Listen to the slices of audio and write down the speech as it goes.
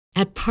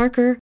At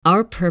Parker,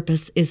 our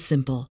purpose is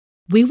simple.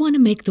 We want to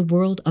make the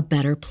world a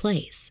better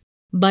place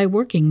by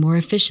working more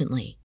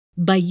efficiently,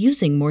 by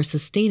using more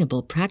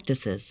sustainable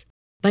practices,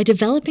 by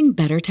developing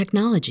better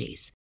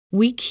technologies.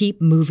 We keep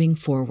moving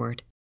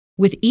forward.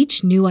 With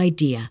each new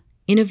idea,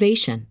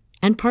 innovation,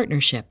 and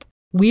partnership,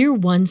 we're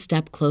one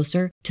step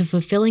closer to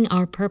fulfilling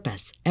our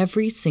purpose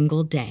every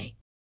single day.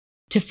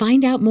 To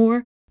find out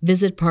more,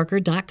 visit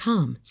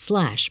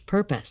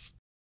parker.com/purpose.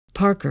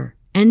 Parker,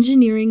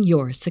 engineering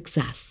your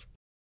success.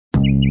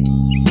 Kill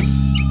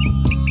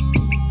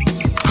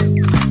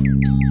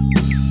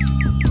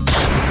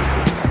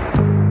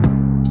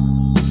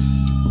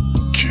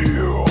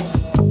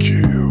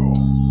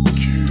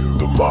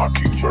the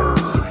mockingbird.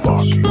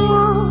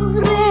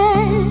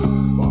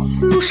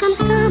 Slušam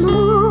samo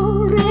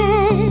more,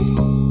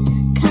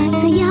 kad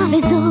se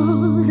jave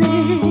zore,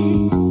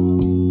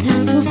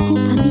 kad smo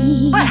skupa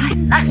mi. Well,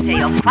 I say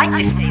you'll fight to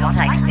say you're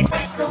nice.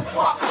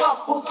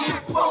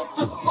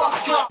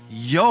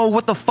 Yo,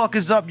 what the fuck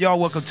is up, y'all?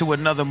 Welcome to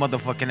another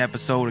motherfucking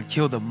episode of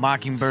Kill the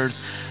Mockingbirds.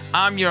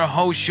 I'm your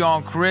host,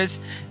 Sean Chris,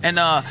 and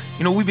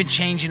we've been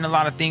changing a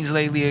lot of things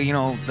lately.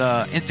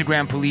 The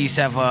Instagram police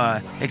have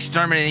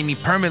exterminated me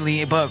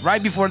permanently, but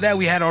right before that,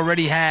 we had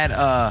already had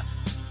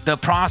the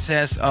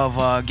process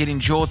of getting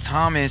Joel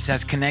Thomas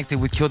has connected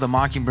with Kill the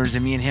Mockingbirds,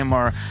 and me and him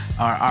are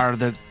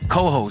the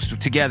co-hosts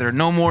together.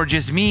 No more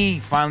just me.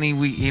 Finally,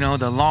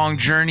 the long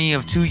journey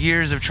of 2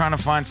 years of trying to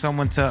find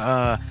someone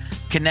to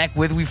connect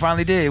with, we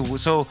finally did.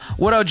 So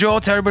what up, Joel?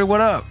 Tell everybody what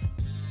up.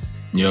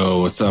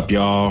 Yo, what's up,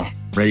 y'all?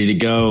 Ready to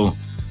go.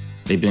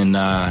 They've been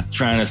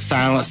trying to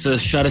silence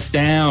us, shut us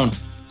down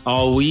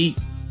all week.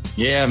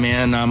 Yeah,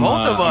 man, I'm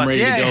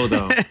ready to go,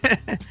 though.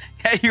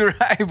 Yeah, you're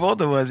right. Both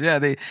of us. Yeah,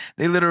 they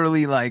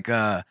literally they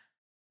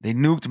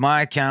nuked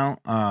my account,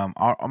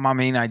 my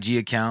main IG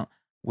account,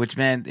 which,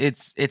 man,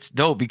 it's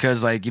dope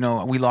because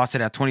we lost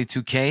it at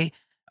 22K.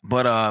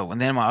 But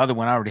and then my other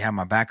one, I already had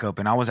my backup,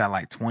 and I was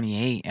at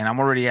 28, and I'm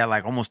already at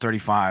almost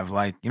 35. You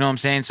know what I'm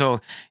saying?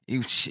 So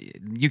you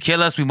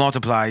kill us, we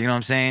multiply. You know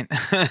what I'm saying?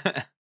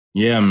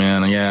 Yeah,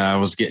 man. Yeah, I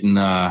was getting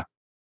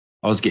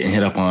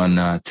hit up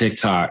on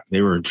TikTok.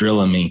 They were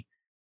drilling me.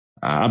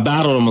 I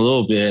battled them a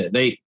little bit.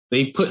 They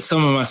put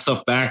some of my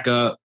stuff back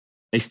up.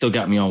 They still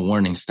got me on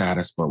warning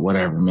status, but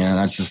whatever, man.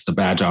 That's just a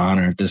badge of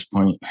honor at this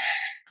point.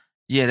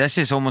 Yeah, that's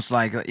just almost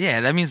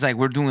that means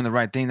we're doing the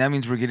right thing. That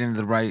means we're getting to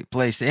the right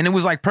place. And it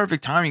was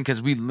perfect timing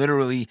because we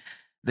literally,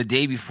 the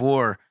day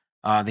before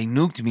they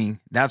nuked me,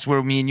 that's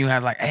where me and you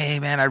had hey,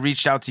 man, I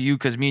reached out to you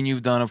because me and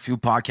you've done a few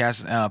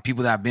podcasts.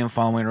 People that have been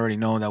following already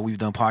know that we've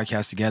done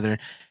podcasts together.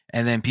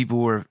 And then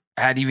people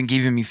had even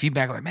given me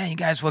feedback man, you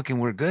guys fucking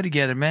work good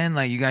together, man.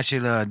 You guys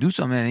should do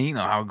something. And you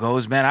know how it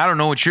goes, man. I don't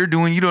know what you're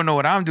doing. You don't know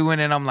what I'm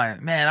doing. And I'm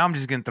like, man, I'm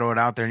just going to throw it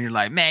out there. And you're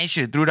like, man, you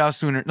should have threw it out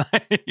sooner.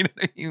 You know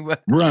what I mean?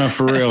 Running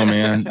for real,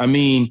 man. I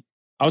mean,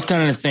 I was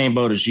kind of in the same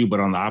boat as you,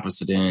 but on the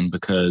opposite end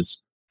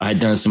because I had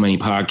done so many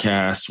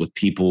podcasts with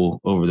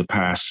people over the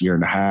past year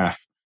and a half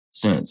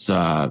since,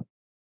 I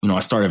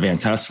started Van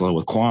Tesla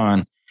with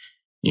Quan.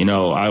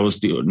 I was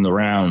doing the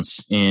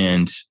rounds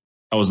and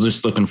I was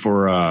just looking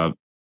for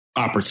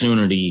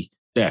opportunity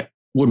that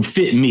would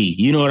fit me.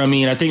 You know what I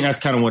mean? I think that's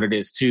kind of what it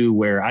is too,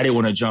 where I didn't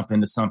want to jump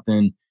into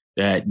something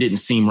that didn't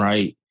seem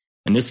right.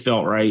 And this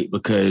felt right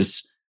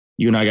because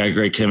you and I got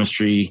great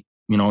chemistry,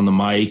 on the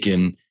mic,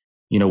 and,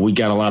 we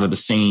got a lot of the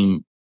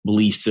same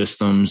belief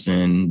systems,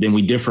 and then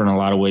we differ in a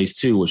lot of ways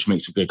too, which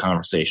makes a good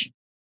conversation.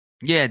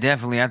 Yeah,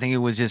 definitely. I think it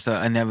was just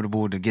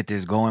inevitable to get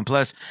this going.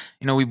 Plus,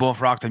 we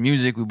both rock the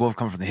music. We both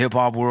come from the hip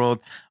hop world,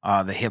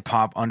 the hip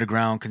hop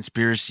underground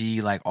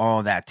conspiracy,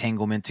 all that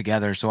tanglement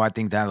together. So I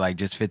think that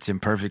just fits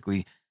in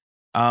perfectly.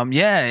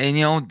 Yeah.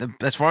 And,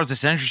 as far as the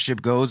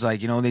censorship goes,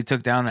 they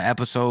took down an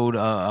episode,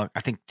 I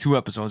think 2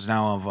 episodes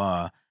now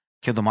of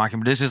Kill the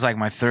Mockingbird. This is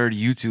my third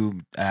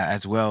YouTube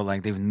as well.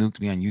 They've nuked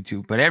me on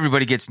YouTube, but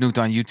everybody gets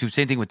nuked on YouTube.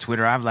 Same thing with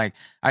Twitter. I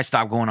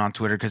stopped going on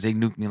Twitter because they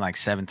nuked me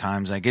 7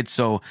 times. It's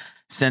so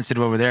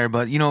sensitive over there.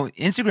 But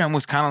Instagram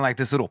was kind of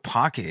this little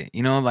pocket.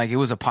 It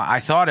was I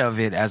thought of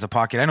it as a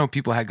pocket. I know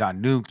people had got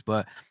nuked,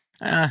 but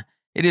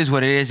it is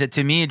what it is.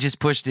 To me, it just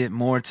pushed it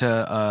more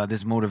to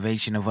this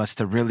motivation of us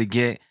to really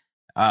get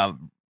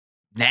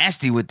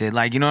nasty with it.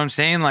 You know what I'm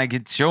saying?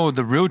 It showed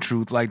the real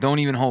truth. Don't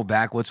even hold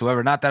back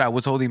whatsoever. Not that I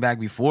was holding back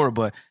before,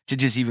 but to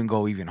just even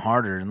go even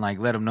harder and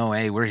let them know,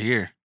 hey, we're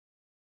here.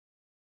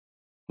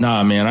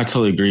 Nah, man, I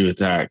totally agree with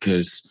that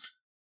because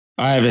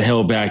I haven't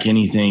held back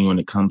anything when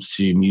it comes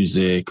to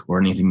music or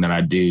anything that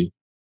I do.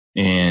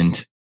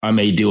 And I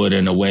may do it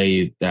in a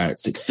way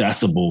that's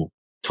accessible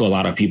to a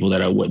lot of people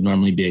that I wouldn't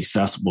normally be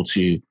accessible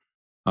to,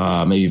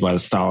 maybe by the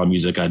style of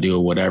music I do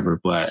or whatever.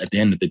 But at the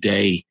end of the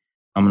day,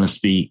 I'm going to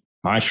speak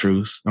my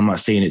truth. I'm not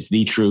saying it's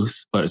the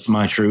truth, but it's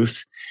my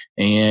truth.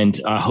 And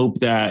I hope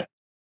that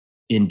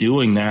in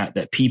doing that,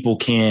 that people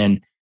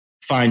can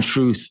find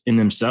truth in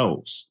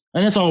themselves.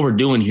 And that's all we're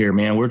doing here,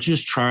 man. We're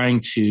just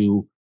trying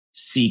to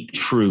seek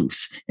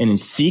truth. And in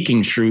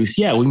seeking truth,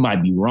 yeah, we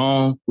might be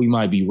wrong. We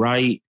might be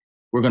right.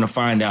 We're going to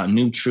find out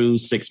new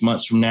truths 6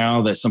 months from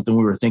now. That's something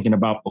we were thinking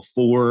about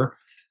before.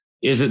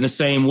 isn't the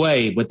same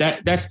way. But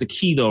that's the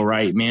key though,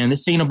 right, man?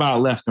 This ain't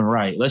about left and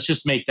right. Let's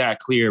just make that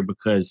clear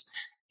because,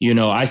 you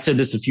know, I said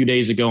this a few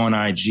days ago on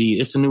IG.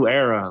 It's a new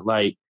era.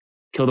 Like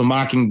Kill the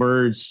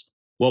Mockingbirds,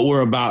 what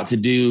we're about to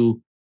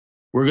do,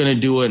 we're going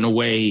to do it in a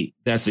way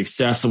that's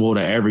accessible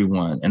to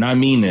everyone. And I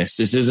mean this.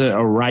 This isn't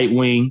a right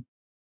wing.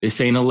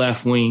 This ain't a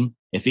left wing.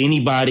 If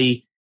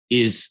anybody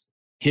is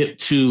hip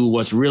to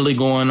what's really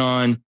going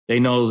on, they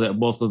know that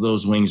both of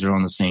those wings are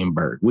on the same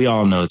bird. We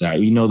all know that.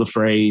 You know the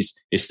phrase,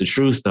 it's the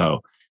truth,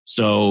 though.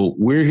 So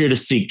we're here to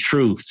seek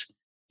truth.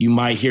 You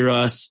might hear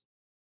us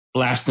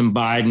blasting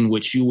Biden,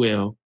 which you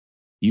will.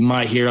 You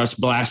might hear us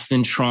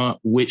blasting Trump,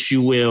 which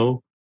you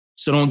will.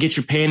 So don't get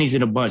your panties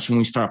in a bunch when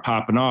we start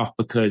popping off,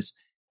 because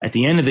at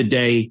the end of the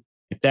day,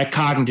 if that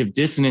cognitive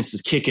dissonance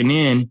is kicking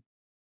in,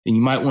 then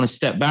you might want to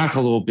step back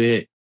a little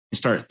bit and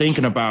start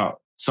thinking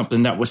about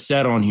something that was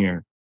said on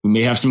here. We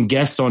may have some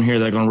guests on here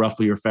that are going to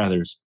ruffle your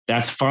feathers.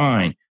 That's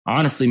fine.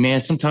 Honestly, man,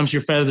 sometimes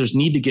your feathers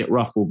need to get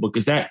ruffled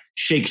because that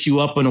shakes you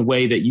up in a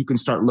way that you can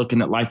start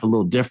looking at life a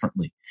little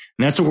differently.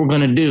 And that's what we're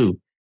going to do.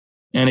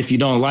 And if you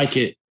don't like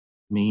it,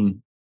 I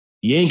mean,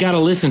 you ain't got to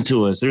listen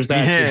to us. There's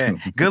that.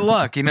 Yeah, good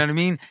luck. You know what I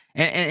mean?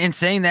 And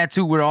saying that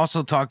too, we're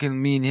also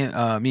talking, me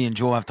and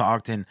Joel have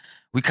talked, and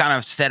we kind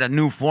of set a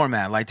new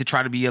format, like to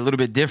try to be a little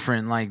bit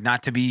different, like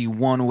not to be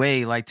one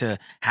way, like to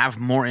have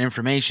more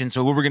information.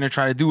 So what we're going to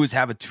try to do is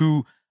have a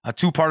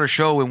two-parter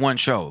show in one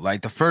show.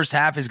 Like the first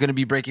half is going to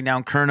be breaking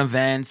down current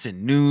events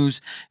and news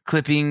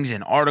clippings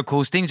and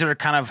articles, things that are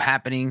kind of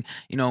happening,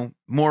 you know,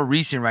 more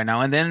recent right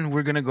now. And then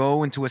we're going to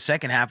go into a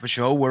second half of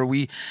show where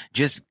we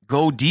just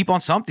go deep on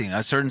something,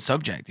 a certain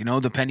subject, you know,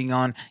 depending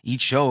on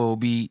each show it will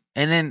be.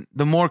 And then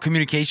the more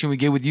communication we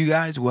get with you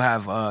guys, we'll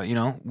have, you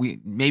know,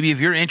 maybe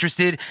if you're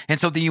interested in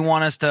something you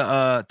want us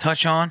to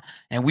touch on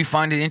and we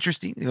find it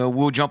interesting,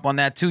 we'll jump on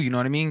that too. You know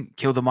what I mean?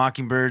 Kill the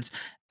Mockingbirds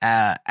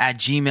at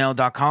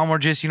gmail.com, or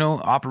just, you know,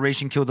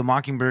 Operation Kill the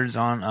Mockingbirds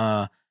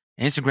on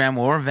Instagram,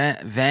 or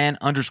van_Tesla_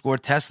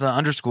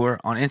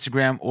 on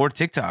Instagram or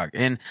TikTok.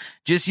 And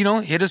just, you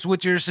know, hit us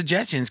with your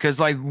suggestions, because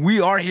like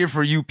we are here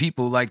for you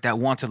people like that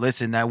want to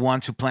listen, that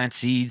want to plant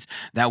seeds,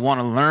 that want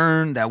to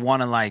learn, that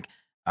want to like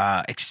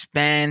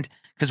expand.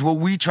 Because what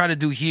we try to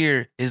do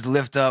here is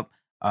lift up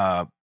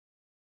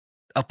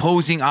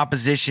opposing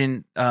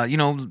opposition, you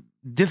know,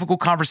 difficult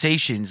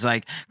conversations,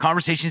 like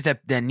conversations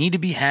that need to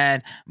be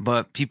had,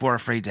 but people are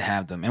afraid to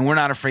have them, and we're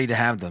not afraid to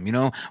have them. You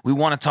know, we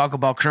want to talk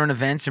about current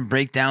events and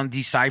break down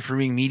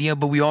deciphering media,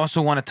 but we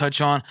also want to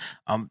touch on,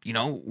 you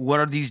know, what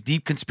are these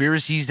deep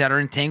conspiracies that are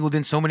entangled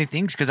in so many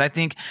things? Because I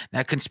think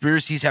that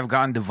conspiracies have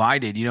gotten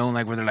divided, you know,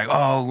 like where they're like,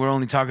 oh, we're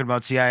only talking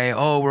about CIA,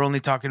 oh, we're only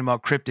talking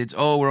about cryptids,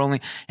 oh,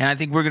 and I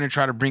think we're going to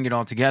try to bring it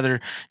all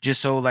together, just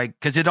so like,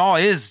 because it all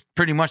is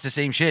pretty much the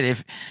same shit.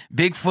 If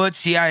Bigfoot,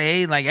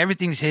 CIA, like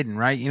everything's hidden,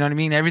 right? You know what I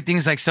mean?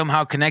 Everything's like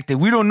somehow connected.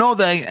 We don't know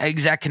the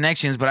exact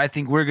connections, but I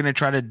think we're going to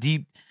try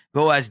to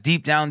go as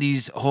deep down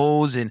these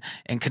holes and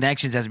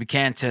connections as we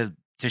can to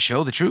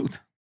show the truth.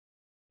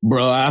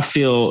 Bro, I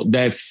feel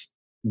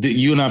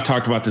you and I've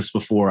talked about this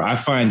before. I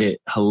find it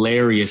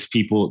hilarious,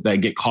 people that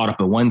get caught up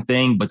in one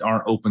thing, but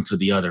aren't open to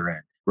the other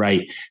end,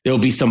 right? There'll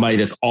be somebody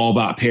that's all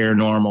about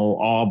paranormal,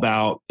 all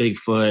about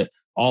Bigfoot,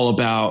 all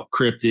about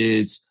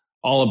cryptids,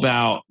 all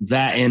about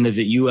that end of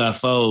it,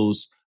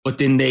 UFOs, but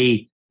then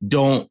they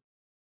don't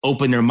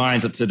open their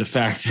minds up to the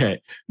fact that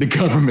the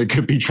government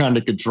could be trying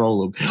to control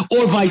them,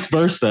 or vice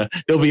versa.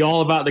 They'll be all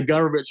about the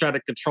government trying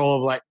to control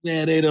them, like,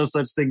 man, ain't no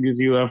such thing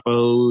as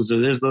UFOs, or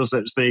there's no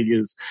such thing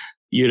as,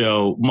 you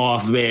know,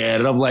 Mothman.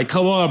 And I'm like,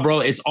 come on, bro,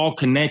 it's all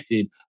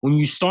connected. When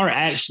you start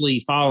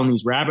actually following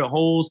these rabbit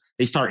holes,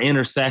 they start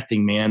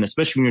intersecting, man,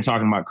 especially when you're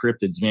talking about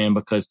cryptids, man,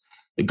 because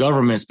the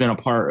government's been a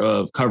part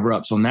of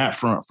cover-ups on that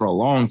front for a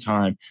long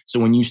time. So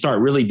when you start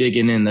really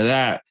digging into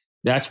that,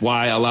 that's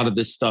why a lot of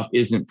this stuff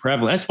isn't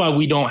prevalent. That's why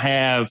we don't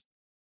have,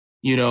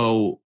 you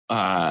know,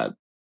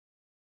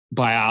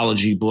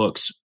 biology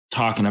books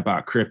talking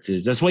about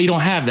cryptids. That's why you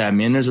don't have that,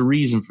 man. There's a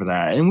reason for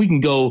that. And we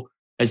can go,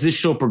 as this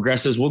show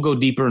progresses, we'll go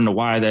deeper into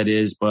why that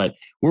is. But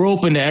we're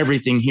open to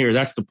everything here.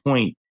 That's the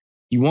point.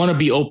 You want to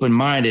be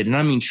open-minded, and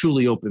I mean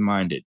truly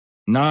open-minded,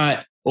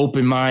 not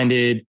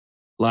open-minded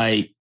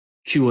like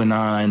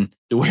QAnon,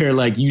 to where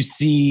like you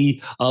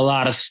see a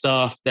lot of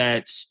stuff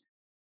that's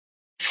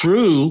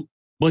true,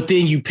 but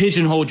then you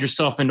pigeonhole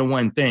yourself into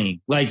one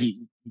thing. Like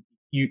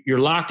you're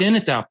locked in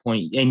at that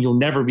point, and you'll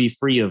never be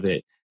free of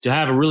it. To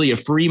have a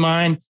free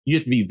mind, you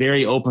have to be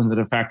very open to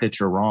the fact that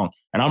you're wrong.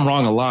 And I'm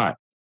wrong a lot.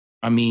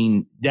 I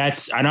mean,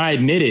 and I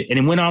admit it.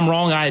 And when I'm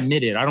wrong, I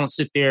admit it. I don't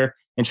sit there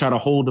and try to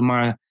hold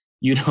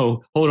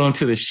on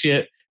to the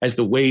shit as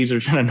the waves are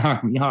trying to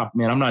knock me off,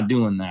 man. I'm not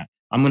doing that.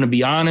 I'm going to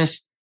be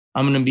honest.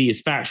 I'm going to be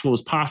as factual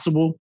as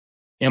possible.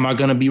 Am I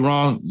going to be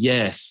wrong?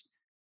 Yes.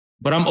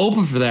 But I'm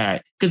open for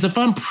that, because if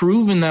I'm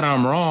proven that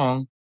I'm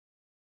wrong,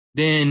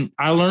 then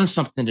I learned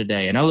something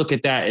today. And I look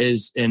at that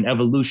as an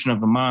evolution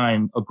of the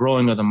mind, a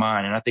growing of the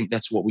mind. And I think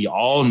that's what we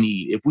all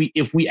need.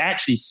 If we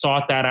actually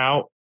sought that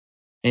out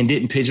and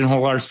didn't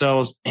pigeonhole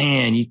ourselves,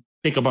 man, you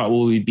think about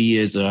what we'd be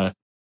as a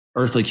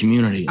earthly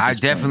community. I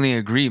definitely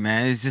agree,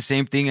 man. It's the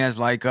same thing as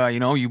like,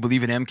 you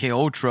believe in MK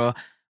Ultra,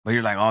 but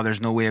you're like, oh,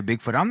 there's no way of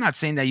Bigfoot. I'm not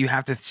saying that you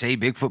have to say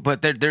Bigfoot,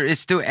 but there is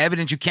still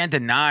evidence. You can't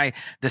deny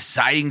the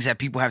sightings that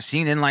people have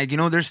seen. And like,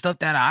 there's stuff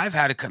that I've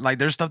had to, like,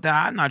 there's stuff that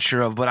I'm not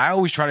sure of, but I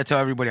always try to tell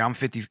everybody I'm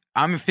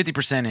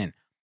 50% in.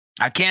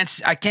 I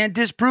can't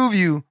disprove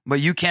you, but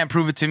you can't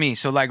prove it to me.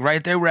 So like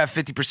right there, we're at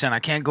 50%. I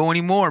can't go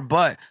anymore,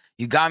 but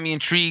you got me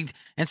intrigued.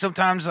 And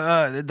sometimes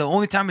the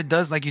only time it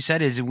does, like you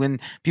said, is when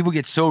people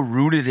get so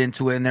rooted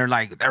into it and they're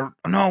like,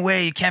 no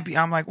way, it can't be.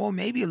 I'm like, well,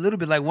 maybe a little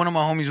bit. Like one of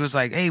my homies was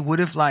like, hey, what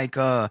if like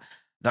the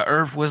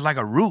earth was like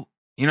a root?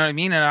 You know what I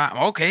mean?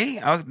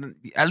 And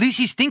at least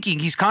he's thinking.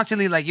 He's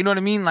constantly like, you know what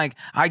I mean? Like,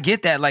 I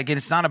get that. Like, and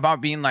it's not about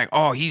being like,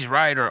 oh, he's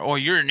right, or oh,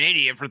 you're an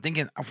idiot for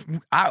thinking.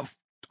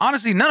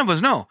 Honestly, none of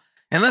us know.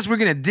 Unless we're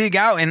going to dig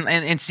out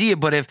and see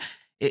it. But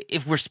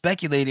if we're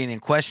speculating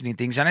and questioning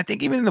things, and I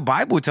think even in the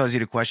Bible it tells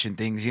you to question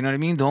things, you know what I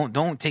mean?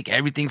 Don't take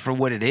everything for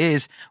what it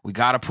is. We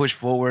got to push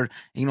forward.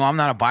 I'm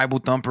not a Bible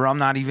thumper. I'm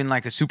not even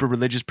like a super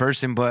religious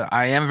person, but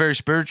I am very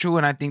spiritual.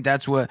 And I think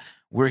that's what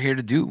we're here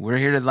to do. We're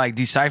here to like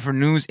decipher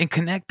news and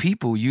connect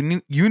people,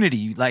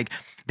 unity. Like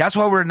that's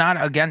why we're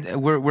not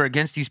we're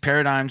against these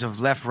paradigms of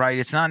left, right.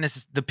 It's not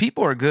necessarily, the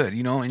people are good,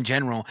 in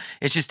general.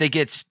 It's just they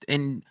get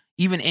in.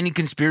 Even any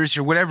conspiracy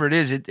or whatever it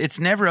is, it's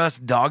never us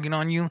dogging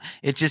on you.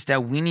 It's just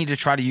that we need to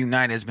try to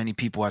unite as many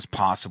people as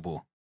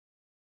possible.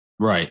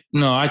 Right.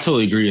 No, I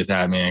totally agree with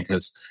that, man,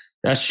 because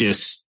that's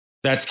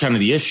kind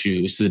of the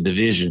issue. It's the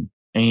division.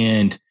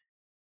 And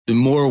the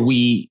more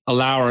we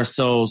allow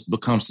ourselves to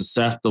become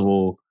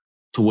susceptible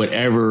to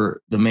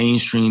whatever the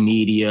mainstream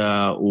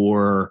media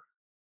or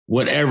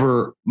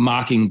whatever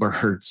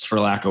mockingbirds, for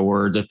lack of a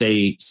word, that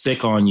they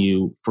sick on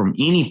you from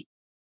any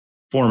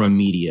form of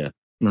media,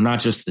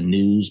 not just the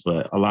news,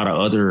 but a lot of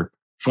other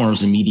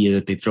forms of media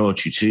that they throw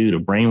at you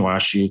to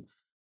brainwash you.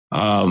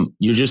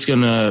 You're just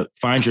going to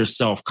find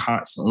yourself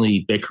constantly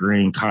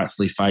bickering,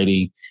 constantly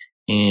fighting,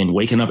 and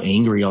waking up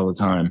angry all the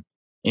time.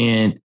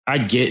 And I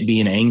get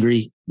being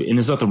angry, and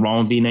there's nothing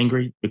wrong with being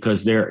angry,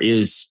 because there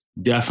is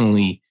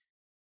definitely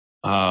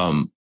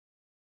forms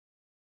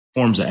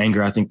of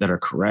anger, I think, that are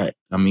correct.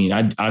 I mean,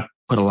 I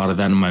put a lot of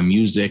that in my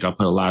music. I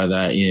put a lot of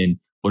that in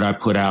what I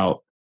put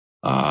out.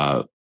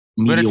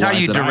 But it's how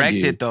you direct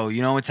it, though.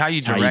 It's how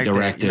you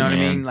direct it. You know what I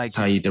mean? Like, it's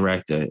how you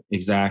direct it.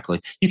 Exactly.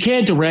 You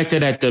can't direct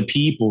it at the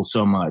people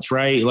so much,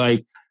 right?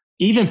 Like,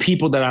 even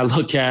people that I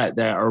look at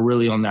that are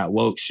really on that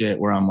woke shit,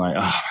 where I'm like,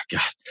 oh my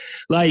God.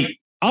 Like,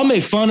 I'll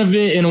make fun of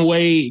it in a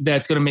way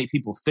that's going to make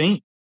people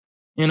think,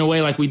 in a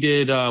way like we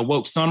did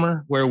Woke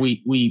Summer, where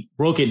we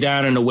broke it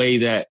down in a way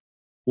that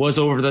was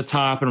over the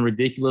top and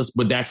ridiculous,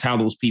 but that's how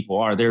those people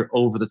are. They're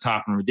over the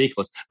top and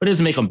ridiculous, but it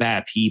doesn't make them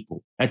bad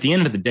people. At the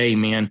end of the day,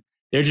 man,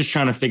 they're just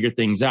trying to figure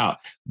things out.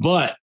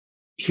 But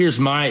here's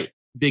my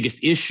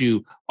biggest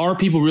issue. Are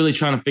people really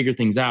trying to figure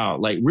things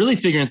out? Like, really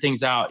figuring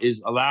things out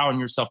is allowing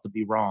yourself to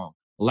be wrong,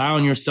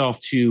 allowing yourself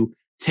to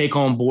take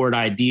on board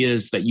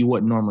ideas that you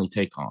wouldn't normally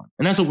take on.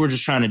 And that's what we're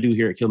just trying to do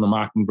here at Kill the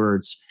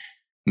Mockingbirds.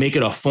 Make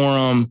it a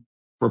forum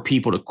for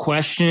people to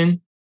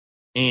question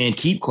and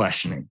keep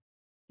questioning.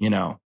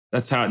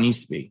 That's how it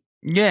needs to be.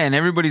 Yeah, and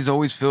everybody's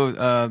always feel,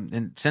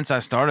 and since I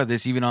started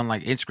this, even on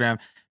like Instagram,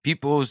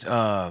 people's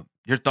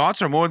your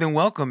thoughts are more than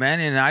welcome,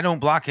 man. And I don't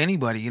block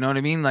anybody. You know what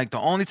I mean? Like, the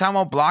only time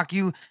I'll block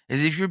you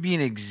is if you're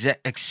being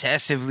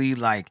excessively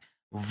like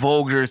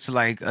vulgar to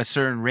like a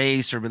certain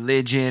race or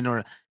religion,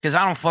 or because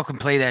I don't fucking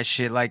play that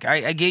shit. Like,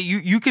 I get you.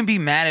 You can be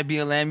mad at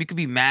BLM. You could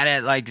be mad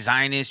at like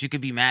Zionists. You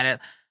could be mad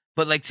at,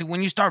 but like,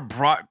 when you start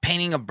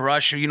painting a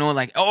brush, or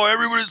like, oh,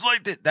 everybody's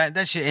like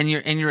that shit,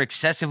 and you're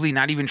excessively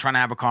not even trying to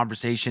have a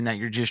conversation, that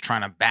you're just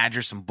trying to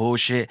badger some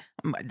bullshit.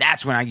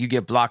 That's when you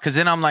get blocked. Because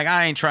then I'm like,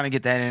 I ain't trying to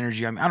get that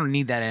energy. I don't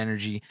need that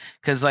energy.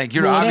 Because like,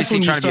 you're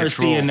obviously trying to be a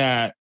troll. Seeing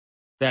that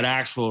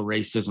actual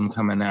racism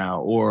coming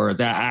out, or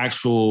that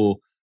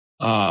actual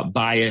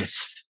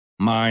biased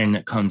mind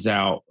that comes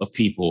out of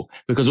people,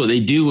 because what they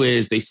do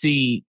is they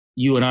see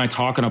you and I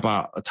talking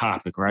about a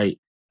topic, right?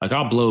 Like,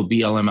 I'll blow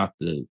BLM out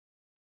the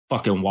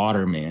fucking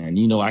water, man.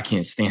 I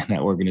can't stand that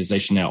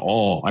organization at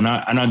all. And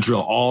I drill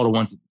all the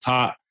ones at the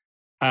top.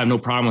 I have no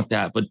problem with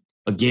that. But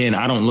again,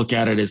 I don't look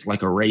at it as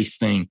like a race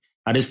thing.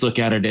 I just look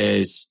at it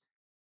as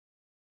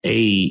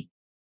a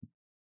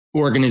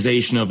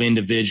organization of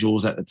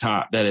individuals at the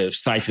top that have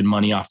siphoned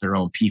money off their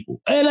own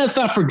people. And let's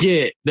not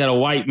forget that a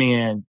white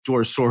man,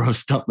 George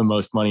Soros, dumped the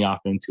most money off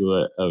into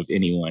it of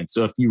anyone.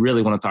 So if you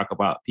really want to talk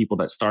about people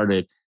that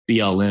started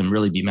BLM,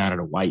 really be mad at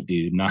a white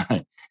dude, not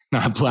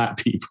black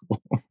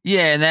people.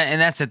 Yeah, and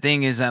that's the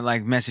thing, is that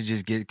like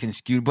messages get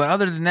skewed. But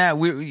other than that,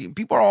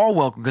 people are all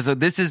welcome, because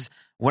this is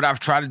what I've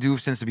tried to do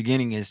since the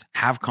beginning, is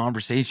have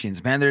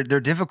conversations. Man, they're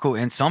difficult,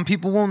 and some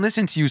people won't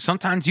listen to you.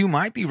 Sometimes you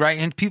might be right,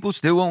 and people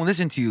still won't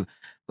listen to you.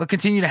 But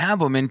continue to have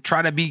them and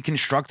try to be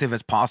constructive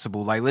as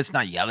possible. Like, let's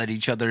not yell at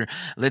each other.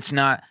 Let's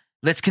not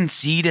let's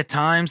concede at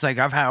times. Like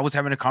I was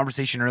having a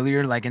conversation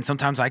earlier, like, and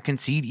sometimes I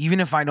concede, even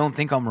if I don't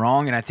think I'm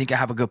wrong and I think I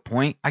have a good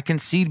point, I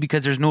concede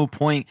because there's no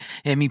point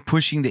in me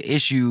pushing the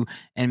issue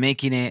and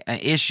making it an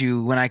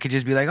issue when I could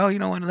just be like, oh, you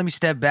know what, let me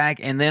step back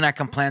and then I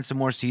can plant some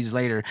more seeds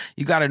later.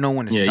 You got to know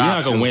when to stop. You're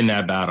not going to win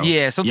that battle.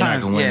 Yeah, sometimes. You're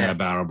not going to win that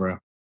battle, bro.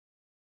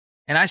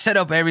 And I set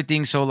up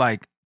everything so,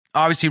 like,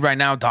 obviously right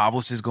now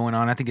Davos is going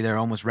on. I think they're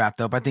almost wrapped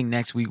up. I think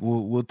next week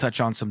we'll touch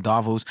on some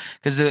Davos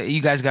because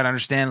you guys got to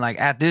understand, like,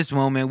 at this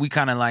moment we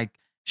kind of like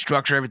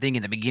structure everything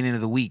in the beginning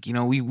of the week. You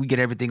know, we get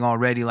everything all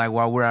ready, like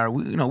while we're out,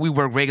 we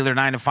work regular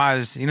 9 to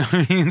 5s, you know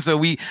what I mean? So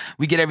we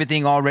get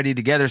everything all ready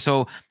together.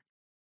 So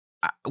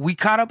we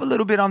caught up a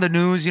little bit on the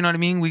news, you know what I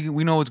mean?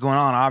 We know what's going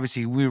on.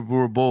 Obviously we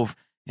were both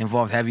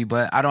involved heavy,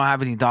 but I don't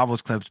have any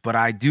Davos clips, but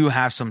I do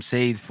have some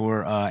saves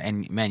for,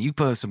 and man, you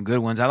put some good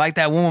ones. I like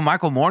that one with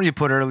Michael Moore you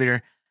put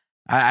earlier.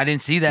 I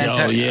didn't see that.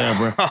 Oh yeah,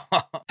 bro.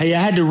 Hey,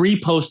 I had to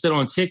repost it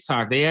on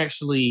TikTok. They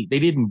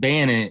didn't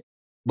ban it,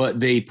 but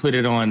they put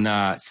it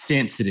on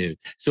sensitive.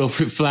 So if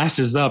it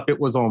flashes up, it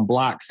was on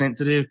block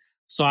sensitive.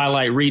 So I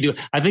like redo.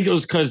 I think it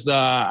was because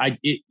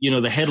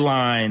the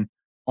headline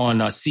on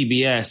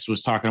CBS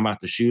was talking about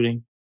the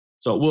shooting.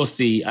 So we'll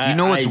see. You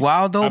know what's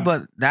wild though?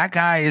 But that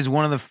guy is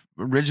one of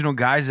the original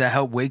guys that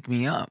helped wake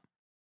me up.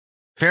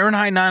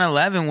 Fahrenheit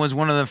 9/11 was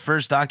one of the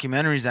first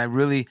documentaries I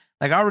really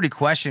like. I already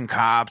questioned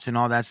cops and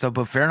all that stuff,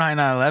 but Fahrenheit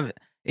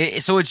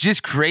 9/11. So it's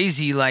just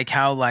crazy, like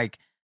how like.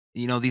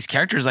 You know, these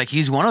characters, like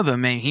he's one of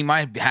them, man. He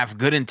might have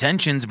good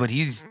intentions, but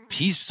he's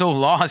so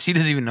lost. He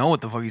doesn't even know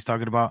what the fuck he's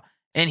talking about.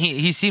 And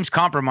he seems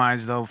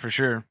compromised though, for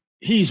sure.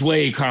 He's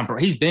way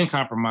compromised. He's been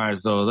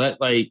compromised though.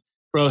 That like,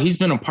 bro, he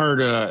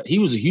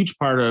was a huge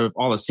part of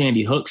all the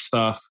Sandy Hook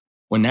stuff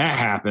when that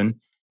happened.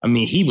 I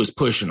mean, he was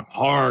pushing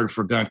hard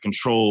for gun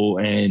control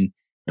and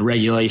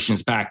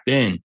regulations back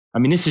then. I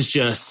mean, this is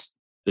just,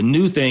 the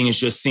new thing is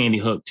just Sandy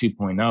Hook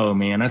 2.0,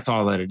 man. That's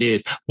all that it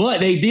is.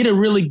 But they did a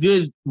really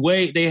good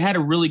way. They had a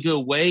really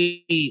good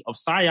way of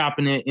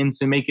psyoping it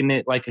into making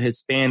it like a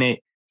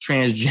Hispanic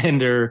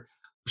transgender.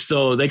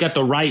 So they got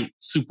the right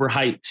super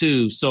hype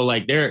too. So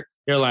like they're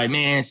like,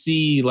 man,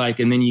 see,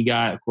 like, and then you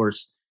got, of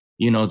course,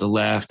 the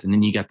left, and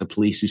then you got the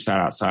police who sat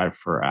outside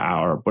for an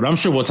hour. But I'm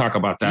sure we'll talk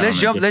about that. Let's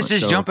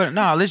just jump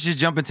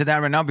into that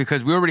right now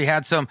because we already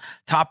had some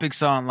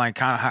topics on like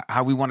kind of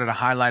how we wanted to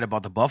highlight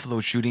about the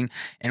Buffalo shooting.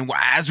 And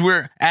as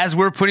we're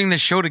putting the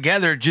show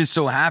together, just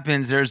so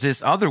happens there's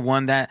this other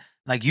one that,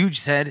 like you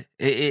said,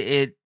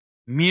 it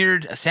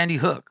mirrored Sandy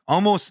Hook.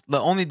 Almost the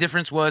only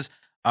difference was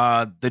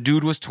the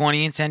dude was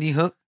 20 in Sandy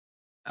Hook.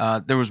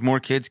 There was more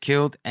kids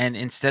killed, and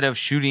instead of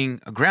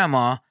shooting a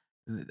grandma.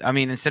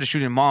 Instead of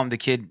shooting mom, the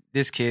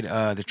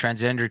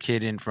transgender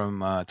kid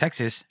from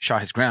Texas shot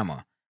his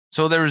grandma.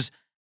 So there was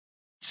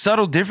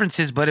subtle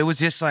differences, but it was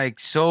just like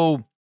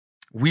so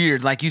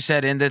weird, like you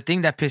said. And the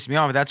thing that pissed me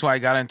off, that's why I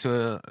got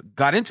into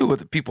it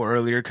with people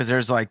earlier, because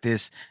there's like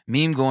this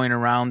meme going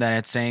around that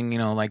it's saying,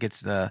 like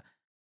it's the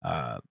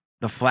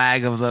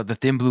flag of the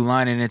thin blue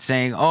line, and it's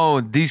saying,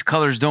 oh, these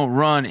colors don't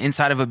run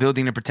inside of a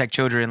building to protect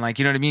children. Like,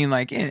 you know what I mean?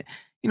 Like,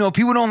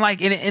 people don't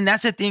like it. And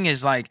that's the thing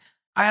is like,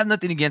 I have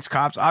nothing against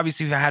cops.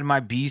 Obviously, I had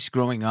my beasts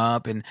growing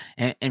up and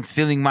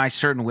feeling my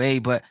certain way.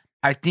 But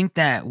I think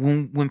that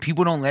when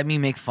people don't let me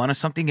make fun of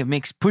something,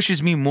 it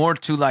pushes me more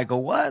to like,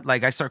 what?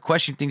 Like I start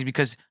questioning things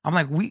because I'm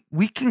like,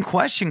 we can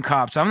question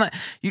cops. I'm not,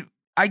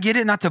 I get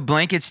it, not to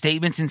blanket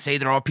statements and say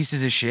they're all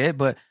pieces of shit,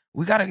 but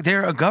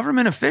they're a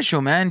government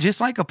official, man.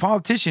 Just like a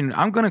politician,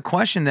 I'm going to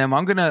question them.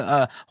 I'm going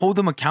to hold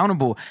them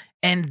accountable.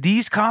 And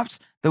these cops,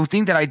 the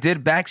thing that I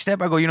did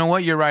backstep, I go, you know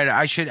what? You're right.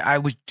 I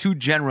was too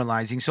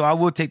generalizing. So I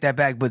will take that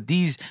back. But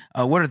these,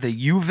 what are they?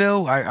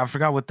 Uville? I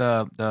forgot what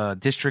the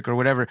district or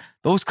whatever.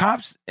 Those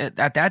cops at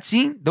that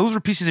scene, those were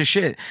pieces of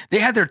shit. They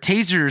had their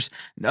tasers,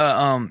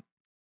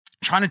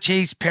 trying to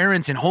chase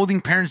parents and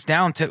holding parents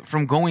down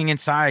from going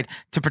inside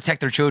to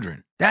protect their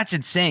children. That's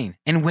insane.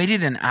 And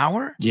waited an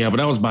hour? Yeah, but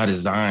that was by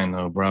design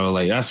though, bro.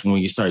 Like that's when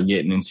you start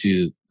getting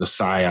into the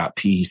PSYOP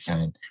piece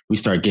and we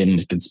start getting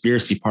the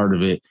conspiracy part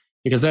of it,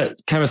 because that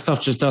kind of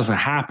stuff just doesn't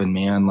happen,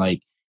 man.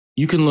 Like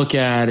you can look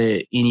at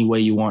it any way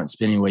you want,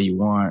 spin any way you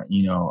want.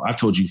 I've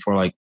told you before,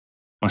 like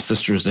my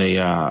sister's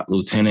a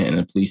lieutenant in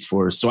the police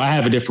force. So I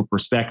have a different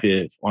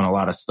perspective on a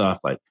lot of stuff.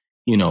 Like,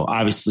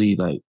 obviously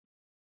like,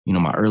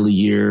 my early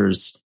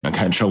years, I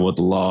got in trouble with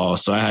the law.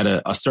 So I had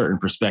a certain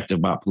perspective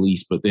about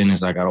police. But then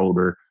as I got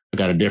older, I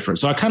got a different.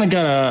 So I kind of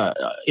got a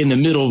in the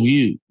middle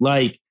view.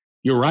 Like,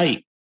 you're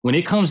right. When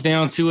it comes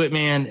down to it,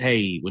 man,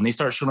 hey, when they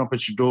start showing up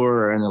at your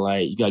door and they're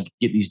like, you got to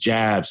get these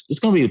jabs, it's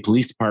going to be the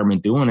police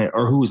department doing it,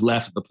 or who's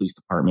left of the police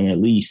department at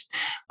least.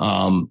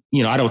 I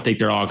don't think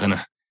they're all going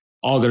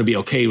to be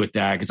okay with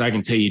that, because I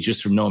can tell you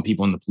just from knowing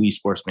people in the police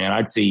force, man,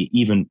 I'd say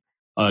even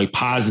a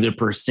positive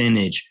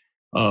percentage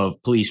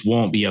of police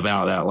won't be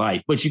about that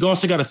life. But you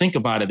also got to think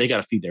about it. They got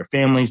to feed their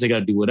families. They got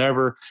to do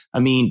whatever. I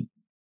mean,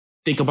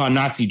 think about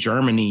Nazi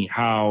Germany,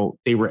 how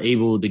they were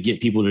able to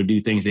get people to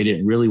do things they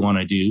didn't really want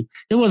to do.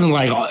 It wasn't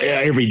like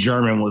every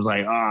German was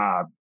like,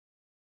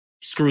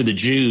 screw the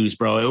Jews,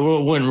 bro.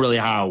 It wasn't really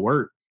how it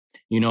worked.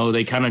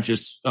 They kind of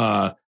just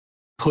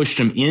pushed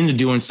them into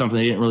doing something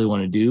they didn't really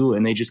want to do.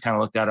 And they just kind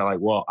of looked at it like,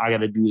 well, I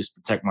got to do this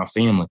to protect my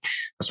family.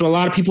 That's what a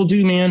lot of people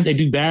do, man. They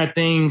do bad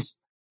things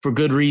for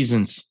good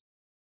reasons.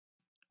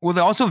 Well,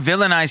 they also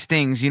villainize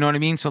things, you know what I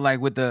mean? So like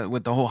with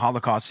the whole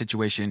Holocaust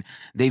situation,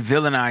 they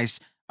villainize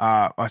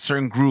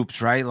certain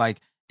groups, right? Like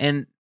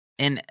in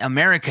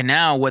America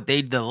now,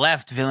 the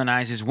left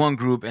villainizes one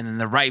group and then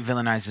the right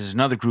villainizes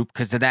another group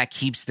because that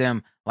keeps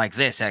them like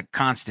this at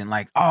constant,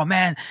 like, oh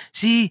man,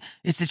 see,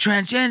 it's the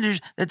transgenders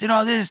that did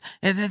all this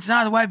and it's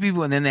not the white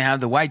people. And then they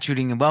have the white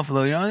shooting in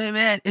Buffalo,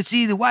 man, it's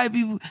the white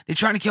people, they're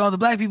trying to kill all the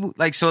black people.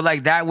 Like, so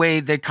like that way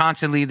they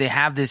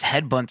have this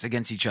headbutts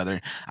against each other.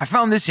 I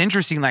found this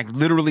interesting, like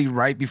literally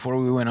right before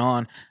we went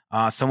on,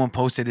 someone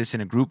posted this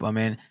in a group I'm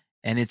in,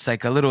 and it's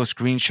like a little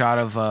screenshot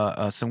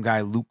of some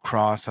guy, Luke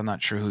Cross. I'm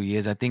not sure who he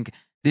is. I think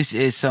this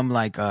is some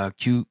like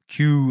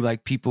Q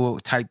like people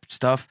type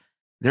stuff.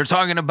 They're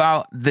talking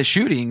about the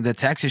shooting, the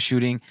Texas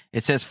shooting.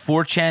 It says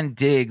 4chan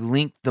Dig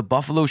linked the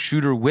Buffalo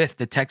shooter with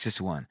the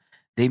Texas one.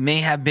 They may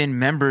have been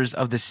members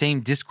of the same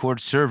Discord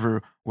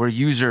server where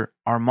user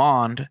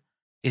Armand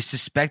is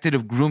suspected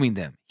of grooming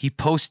them. He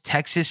posts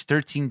Texas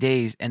 13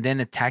 days and then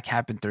attack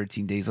happened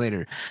 13 days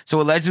later. So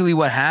allegedly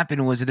what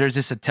happened was there's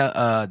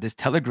this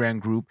Telegram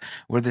group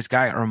where this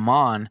guy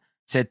Armand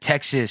said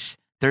Texas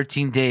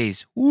 13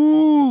 days.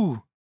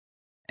 Woo!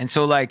 And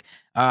so like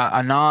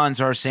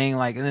Anons are saying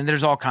like, and then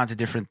there's all kinds of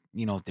different,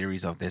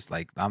 theories of this.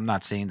 Like, I'm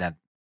not saying that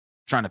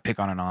trying to pick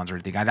on Anons or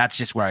anything. That's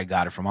just where I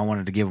got it from. I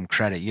wanted to give them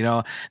credit.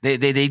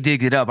 They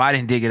digged it up. I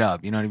didn't dig it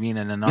up. You know what I mean?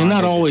 And Anons, they're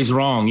not always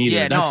wrong either.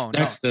 Yeah,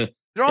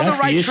 they're on the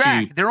right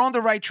track. They're on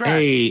the right track.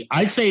 Hey,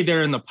 I'd say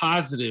they're in the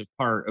positive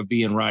part of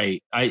being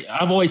right.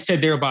 I've always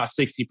said they're about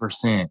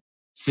 60%,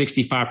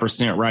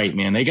 65% right,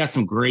 man. They got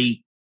some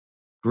great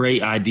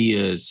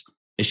ideas.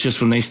 It's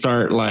just when they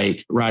start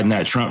like riding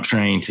that Trump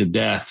train to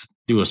death,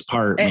 do us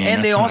part. Man,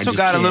 and they also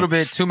got a little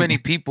bit too many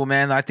people,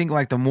 man. I think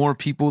like the more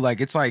people,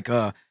 like it's like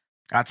I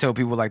tell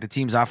people like the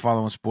teams I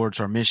follow in sports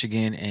are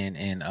Michigan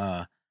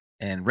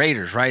and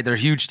Raiders, right? They're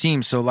huge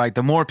teams. So like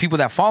the more people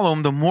that follow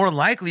them, the more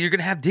likely you're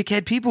gonna have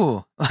dickhead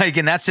people. Like,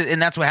 and that's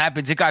what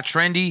happens. It got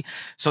trendy.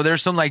 So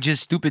there's some like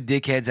just stupid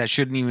dickheads that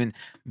shouldn't even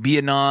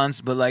be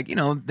anons, but like,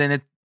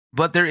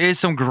 but there is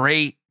some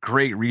great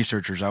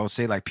researchers. I would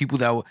say like people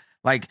that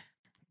like,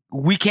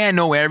 we can't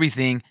know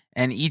everything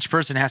and each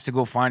person has to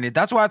go find it.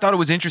 That's why I thought it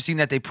was interesting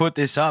that they put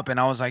this up. And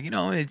I was like,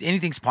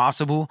 anything's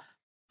possible.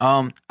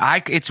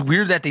 It's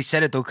weird that they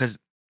said it though, because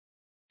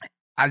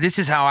this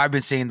is how I've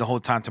been saying the whole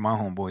time to my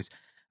homeboys.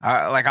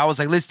 I was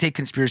like, let's take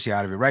conspiracy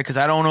out of it, right? Because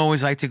I don't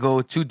always like to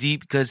go too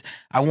deep because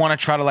I want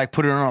to try to like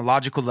put it on a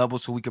logical level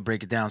so we could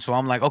break it down. So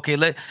I'm like, okay,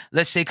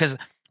 let's say, because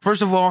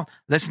first of all,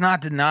 let's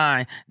not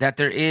deny that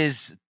there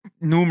is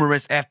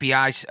numerous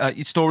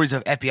FBI stories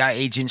of FBI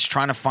agents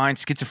trying to find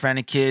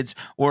schizophrenic kids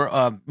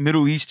or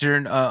Middle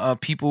Eastern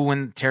people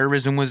when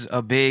terrorism was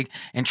big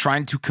and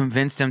trying to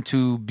convince them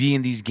to be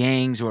in these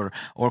gangs or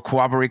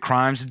corroborate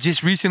crimes.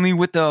 Just recently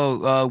with the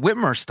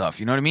Whitmer stuff,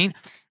 you know what I mean?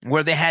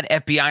 Where they had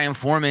FBI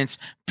informants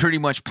pretty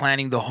much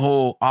planning the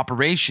whole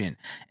operation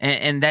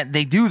and that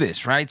they do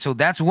this, right? So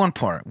that's one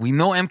part. We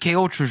know MK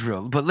Ultra is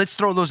real, but let's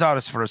throw those out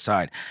as for a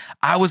side.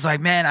 I was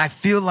like, man, I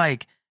feel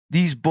like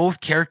these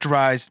both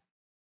characterized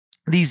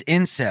these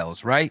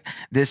incels, right?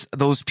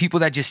 Those people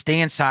that just stay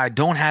inside,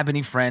 don't have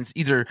any friends,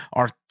 either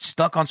are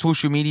stuck on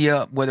social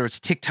media, whether it's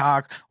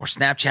TikTok or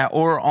Snapchat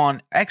or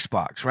on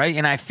Xbox, right?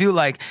 And I feel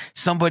like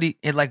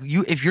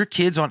if your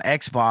kid's on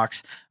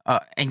Xbox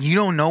and you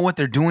don't know what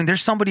they're doing,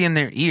 there's somebody in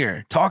their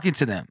ear talking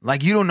to them.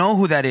 Like, you don't know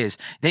who that is.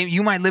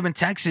 You might live in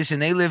Texas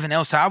and they live in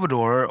El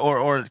Salvador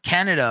or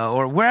Canada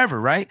or wherever,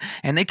 right?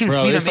 And they can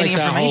feed them any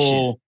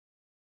information.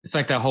 It's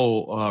like that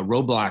whole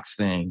Roblox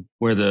thing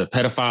where the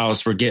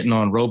pedophiles were getting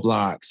on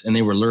Roblox and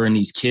they were luring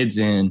these kids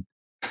in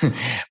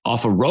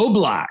off of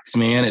Roblox,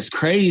 man. It's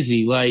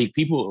crazy. Like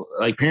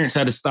parents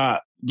had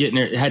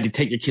to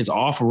take their kids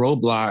off of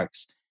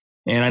Roblox.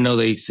 And I know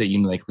they said,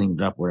 they cleaned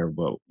it up or whatever,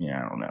 but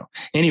yeah, I don't know.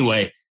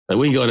 Anyway,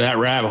 we can go to that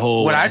rabbit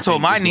hole. What I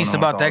told my niece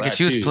about that, because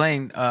she was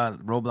playing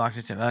Roblox.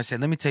 I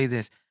said, let me tell you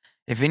this.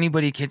 If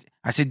anybody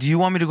I said, do you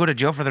want me to go to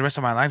jail for the rest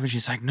of my life? And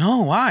she's like,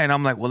 no, why? And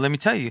I'm like, well, let me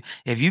tell you,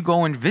 if you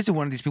go and visit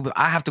one of these people,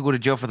 I have to go to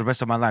jail for the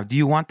rest of my life. Do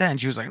you want that? And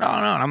she was like, no.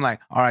 And I'm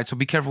like, all right, so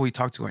be careful who you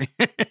talk to her.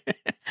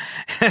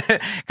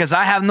 Because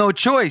I have no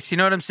choice. You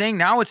know what I'm saying?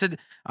 Now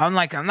I'm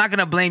like, I'm not going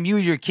to blame you,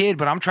 your kid,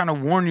 but I'm trying to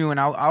warn you. And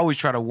I always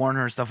try to warn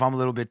her and stuff. I'm a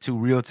little bit too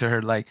real to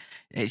her. Like,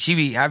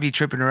 I be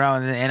tripping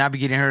around and I be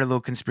getting her a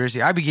little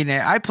conspiracy.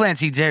 I plant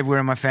seeds everywhere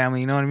in my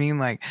family. You know what I mean?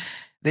 Like,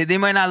 They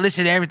might not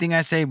listen to everything I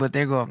say, but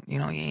they go,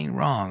 you ain't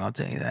wrong. I'll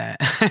tell you that.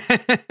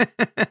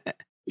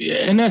 Yeah,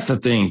 and that's the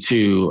thing,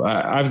 too.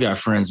 I've got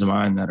friends of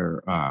mine that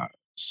are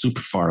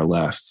super far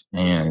left.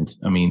 And,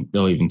 I mean,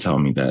 they'll even tell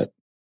me that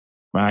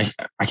I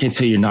can't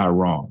tell you you're not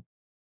wrong.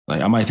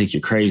 Like, I might think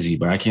you're crazy,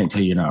 but I can't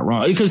tell you you're not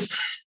wrong. Because,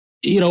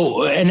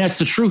 and that's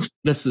the truth.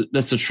 That's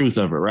the truth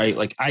of it, right?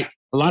 Like, a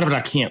lot of it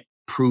I can't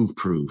prove.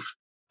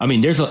 I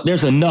mean,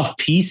 there's enough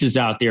pieces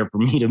out there for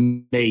me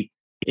to make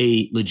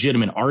a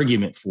legitimate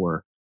argument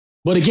for.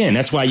 But again,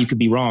 that's why you could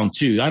be wrong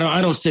too.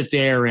 I don't sit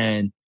there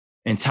and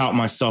tout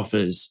myself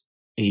as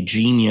a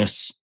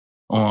genius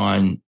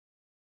on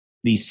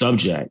these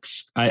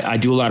subjects. I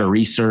do a lot of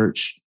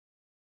research,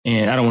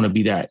 and I don't want to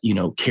be that,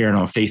 Karen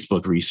on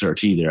Facebook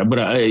research either. But,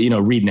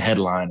 reading the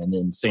headline and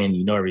then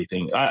saying,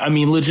 everything. I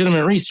mean,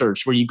 legitimate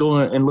research where you go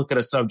and look at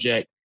a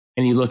subject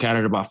and you look at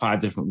it about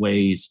 5 different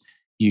ways.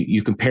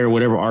 You compare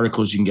whatever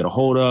articles you can get a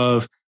hold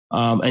of.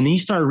 And then you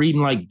start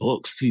reading like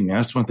books too, man.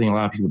 That's one thing a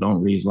lot of people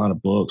don't read is a lot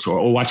of books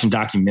or watching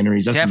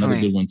documentaries. That's Definitely.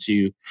 Another good one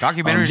too.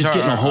 Documentaries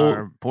are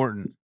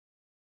important.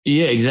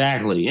 Yeah,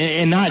 exactly.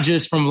 And not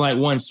just from like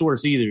one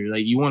source either.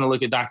 Like you want to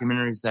look at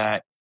documentaries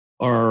that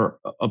are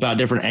about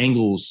different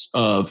angles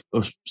of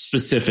a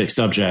specific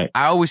subject.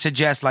 I always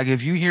suggest, like,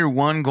 if you hear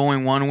one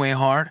going one way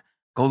hard,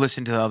 go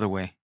listen to the other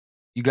way.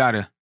 You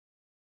gotta.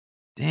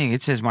 Dang,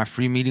 it says my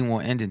free meeting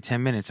will end in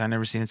 10 minutes. I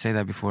never seen it say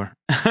that before.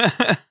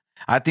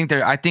 I think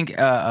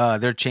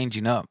they're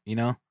changing up,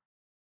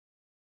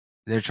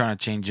 They're trying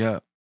to change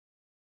up.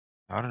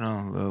 I don't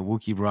know. We'll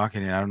keep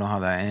rocking it. I don't know how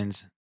that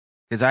ends.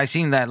 Because I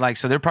seen that,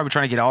 so they're probably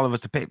trying to get all of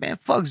us to pay. Man,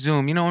 fuck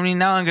Zoom. You know what I mean?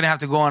 Now I'm going to have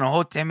to go on a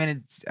whole 10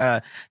 minutes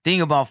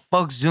thing about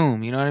fuck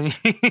Zoom. You know what I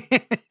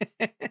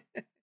mean?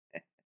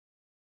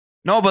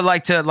 No,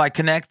 but to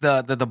connect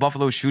the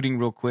Buffalo shooting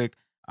real quick.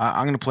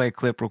 I'm going to play a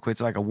clip real quick.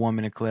 It's like a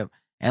 1-minute clip.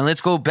 And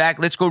let's go back.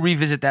 Let's go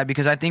revisit that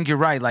because I think you're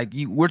right.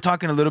 We're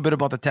talking a little bit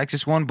about the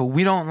Texas one, but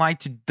we don't like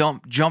to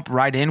jump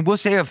right in. We'll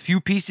say a few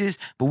pieces,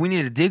 but we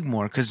need to dig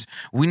more because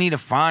we need to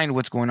find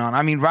what's going on.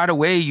 I mean, right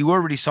away, you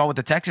already saw with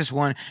the Texas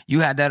one. You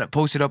had that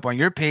posted up on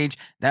your page.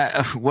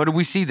 That what did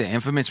we see? The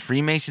infamous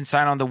Freemason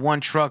sign on the one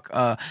truck.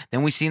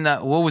 Then we seen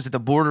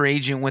the border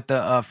agent with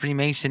the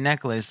Freemason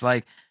necklace.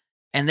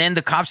 And then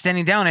the cop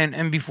standing down.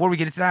 And before we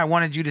get into that, I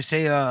wanted you to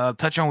say,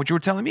 touch on what you were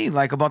telling me,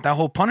 about that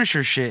whole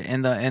Punisher shit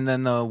and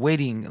then the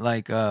waiting,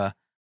 the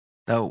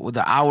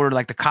hour,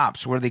 the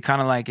cops, where they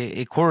kind of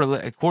it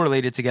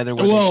correlated together.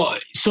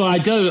 So I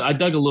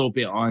dug a little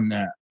bit on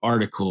that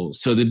article.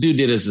 So the dude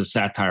did it as a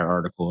satire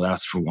article.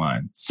 That's for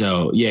one.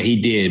 So yeah, he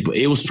did. But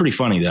it was pretty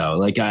funny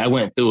though. I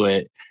went through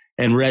it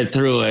and read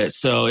through it.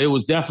 So it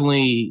was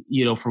definitely,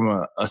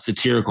 from a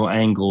satirical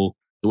angle.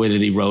 The way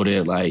that he wrote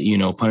it,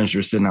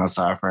 Punisher sitting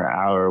outside for an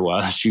hour while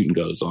the shooting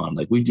goes on.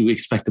 We do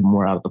expect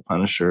more out of the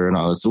Punisher and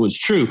all this. So it's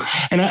true.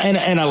 And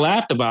I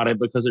laughed about it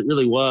because it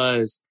really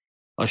was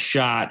a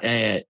shot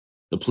at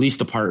the police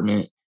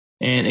department.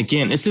 And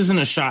again, this isn't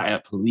a shot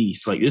at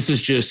police. This is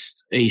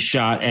just a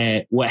shot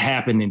at what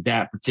happened in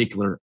that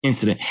particular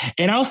incident.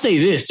 And I'll say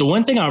this, the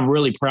one thing I'm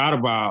really proud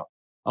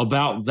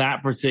about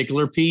that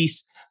particular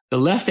piece, the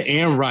left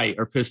and right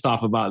are pissed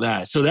off about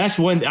that. So that's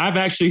one I've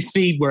actually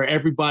seen where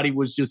everybody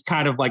was just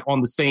kind of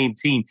on the same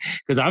team.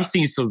 Because I've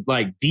seen some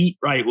deep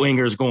right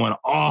wingers going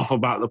off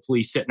about the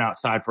police sitting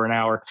outside for an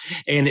hour.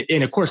 And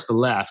of course the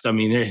left, I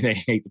mean, they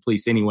hate the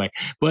police anyway.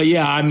 But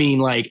yeah, I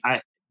mean,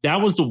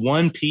 that was the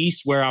one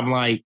piece where I'm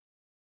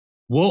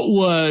what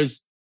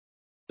was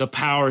the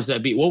powers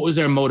that be? What was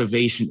their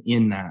motivation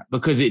in that?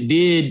 Because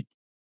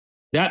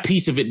that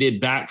piece of it did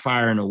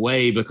backfire in a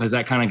way because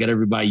that kind of got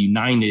everybody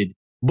united.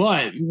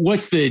 But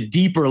what's the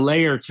deeper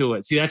layer to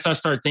it? See, that's I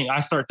start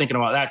thinking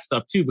about that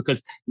stuff too,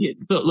 because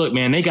look,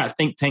 man, they got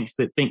think tanks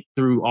that think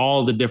through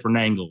all the different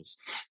angles.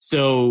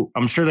 So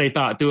I'm sure they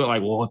thought through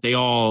it well, if they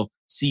all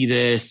see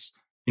this,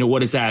 what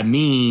does that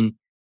mean?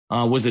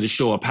 Was it a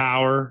show of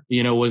power?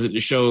 Was it to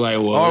show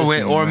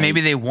or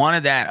maybe they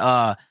wanted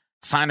that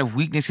sign of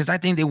weakness because I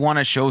think they want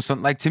to show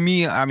something. To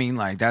me, I mean,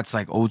 that's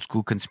old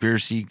school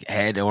conspiracy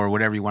head or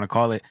whatever you want to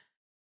call it.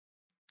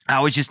 I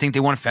always just think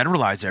they want to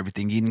federalize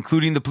everything,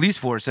 including the police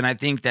force. And I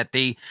think that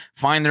they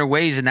find their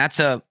ways. And that's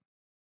a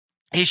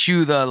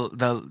issue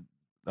the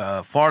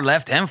far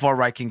left and far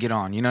right can get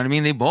on. You know what I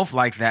mean? They both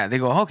like that. They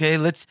go, okay,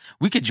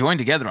 we could join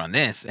together on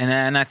this.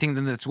 And I think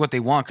that's what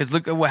they want. Because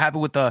look at what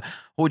happened with the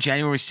whole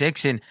January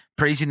 6th and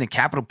praising the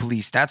Capitol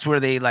Police. That's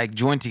where they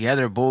joined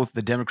together, both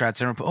the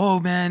Democrats and, oh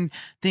man,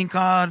 thank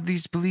God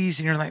these police.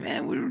 And you're like,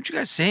 man, what weren't you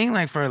guys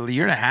saying for a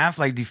year and a half,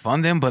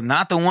 defund them, but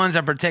not the ones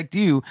that protect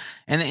you.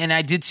 And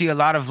I did see a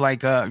lot of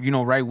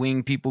right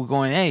wing people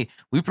going, hey,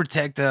 we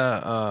protect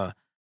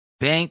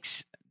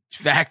banks,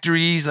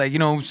 factories,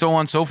 so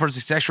on and so forth,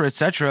 et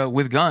cetera,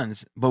 with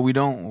guns, but we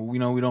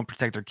don't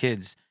protect our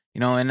kids,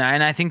 and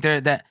I think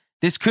that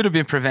this could have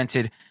been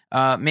prevented.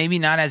 Maybe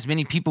not as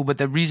many people, but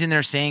the reason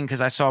they're saying,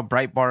 because I saw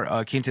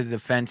Breitbart came to the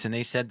defense and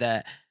they said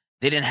that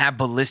they didn't have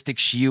ballistic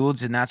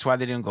shields and that's why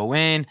they didn't go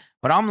in.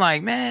 But I'm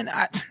like, man,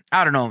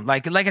 I don't know.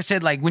 Like I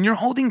said, when you're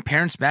holding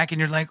parents back and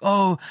you're like,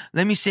 oh,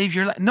 let me save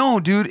your life. No,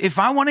 dude, if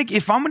I'm going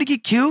to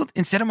get killed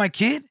instead of my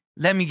kid,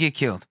 let me get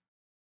killed.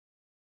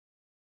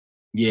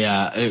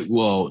 Yeah,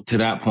 to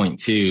that point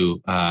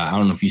too, I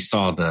don't know if you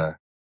saw the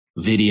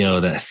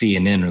video that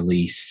CNN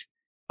released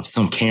of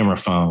some camera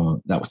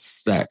phone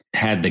that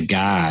had the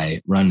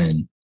guy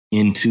running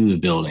into the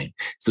building.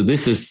 So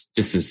this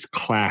is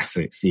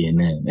classic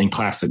CNN and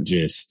classic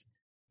just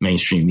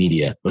mainstream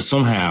media, but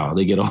somehow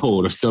they get a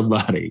hold of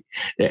somebody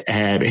that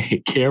had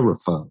a camera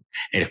phone.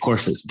 And of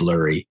course it's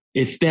blurry.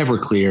 It's never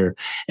clear.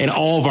 And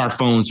all of our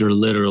phones are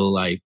literally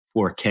like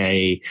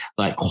 4K,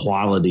 like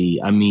quality.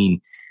 I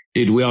mean,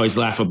 dude, we always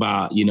laugh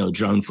about,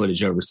 drone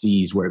footage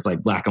overseas where it's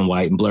like black and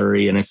white and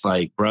blurry. And it's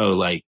like, bro,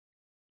 like,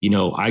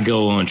 I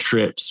go on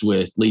trips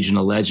with Legion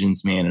of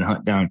Legends, man, and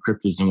hunt down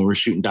cryptids. And when we're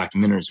shooting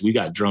documentaries, we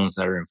got drones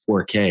that are in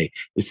 4K.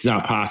 This is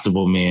not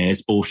possible, man.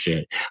 It's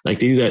bullshit. Like,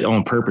 they do that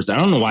on purpose. I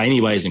don't know why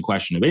anybody's in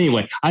question. But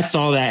anyway, I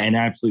saw that and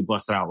absolutely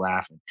busted out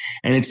laughing.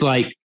 And it's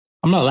like,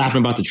 I'm not laughing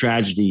about the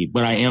tragedy,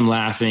 but I am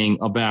laughing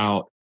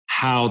about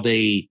how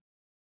they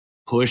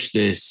push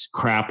this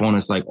crap on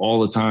us like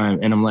all the time.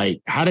 And I'm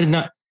like, how did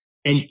not?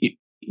 And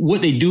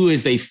what they do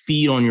is they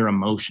feed on your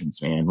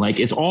emotions, man. Like,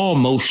 it's all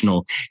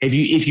emotional.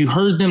 If you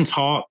heard them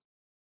talk,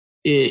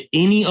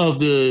 any of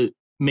the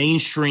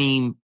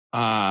mainstream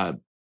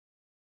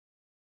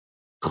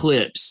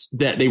clips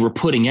that they were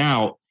putting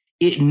out,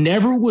 it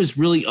never was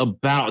really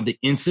about the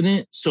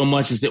incident so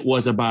much as it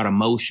was about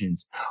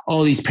emotions.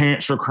 Oh, these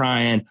parents were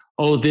crying.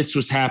 Oh, this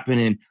was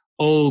happening.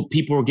 Oh,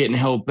 people were getting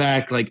held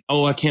back. Like,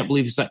 oh, I can't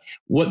believe it's like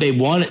what they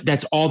wanted.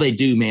 That's all they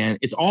do, man.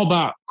 It's all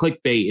about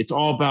clickbait. It's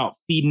all about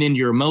feeding into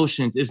your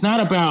emotions. It's not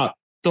about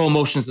throw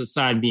emotions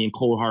aside and being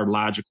cold, hard,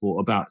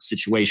 logical about the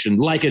situation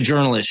like a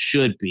journalist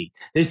should be.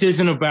 This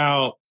isn't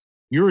about,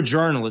 you're a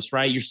journalist,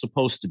 right? You're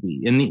supposed to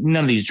be. And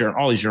none of these,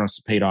 all these journalists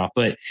have paid off.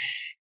 But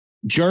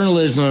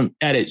journalism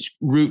at its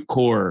root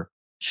core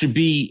should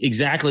be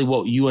exactly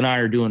what you and I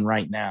are doing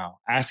right now.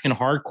 Asking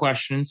hard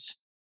questions,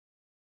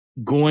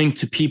 going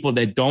to people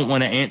that don't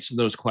want to answer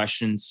those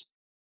questions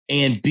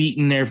and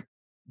beating their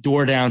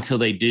door down till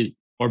they do,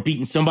 or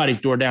beating somebody's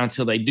door down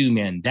till they do,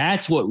 man.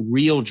 That's what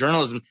real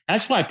journalism,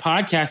 that's why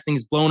podcasting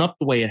has blown up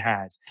the way it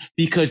has,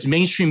 because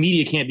mainstream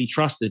media can't be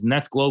trusted, and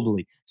that's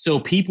globally. So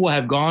people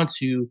have gone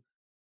to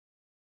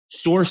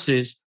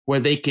sources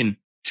where they can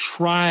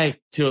try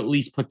to at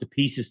least put the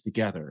pieces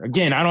together.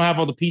 Again, I don't have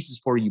all the pieces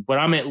for you, but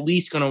I'm at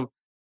least going to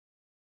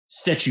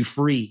set you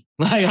free.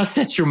 Like, I'll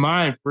set your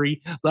mind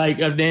free, like,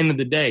 at the end of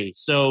the day.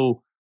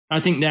 So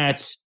I think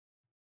that's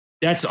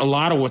a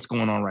lot of what's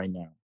going on right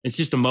now. It's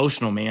just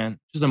emotional, man.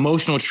 Just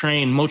emotional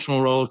train,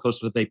 emotional roller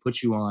coaster that they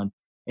put you on.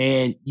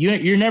 And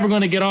you're never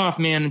going to get off,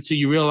 man, until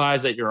you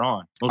realize that you're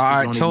on. All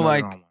right. So,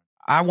 like,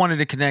 I wanted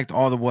to connect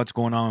all of what's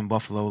going on in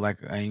Buffalo. Like,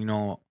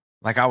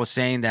 like I was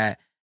saying that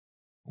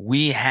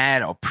we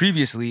had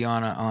previously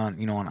on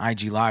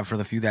IG Live, for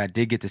the few that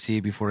did get to see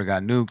it before it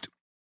got nuked.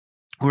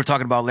 We were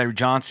talking about Larry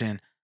Johnson,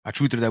 a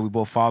truther that we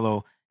both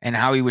follow, and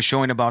how he was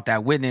showing about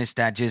that witness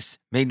that just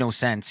made no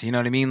sense. You know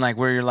what I mean? Like,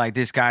 where you're like,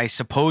 this guy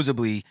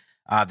supposedly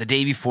the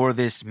day before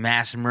this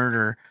mass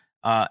murder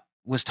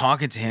was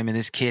talking to him, and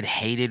this kid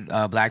hated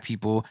black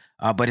people,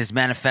 but his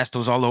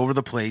manifesto's all over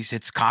the place.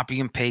 It's copy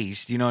and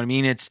paste. You know what I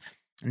mean? It's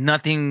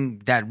nothing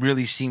that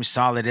really seems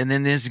solid. And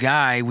then this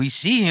guy, we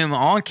see him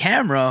on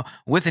camera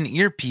with an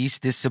earpiece.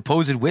 This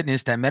supposed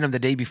witness that met him the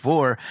day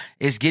before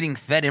is getting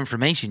fed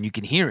information. You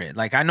can hear it.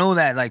 Like, I know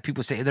that, like,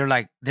 people say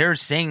they're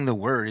saying the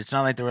word. It's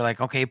not like they were like,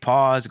 okay,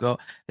 pause, go.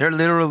 They're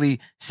literally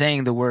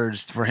saying the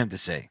words for him to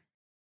say.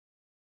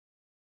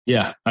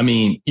 Yeah. I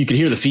mean, you could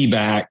hear the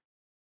feedback,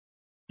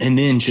 and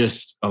then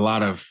just a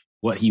lot of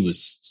what he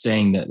was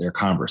saying that their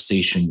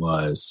conversation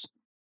was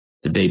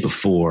the day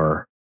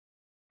before,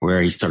 where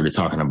he started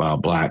talking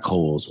about black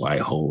holes,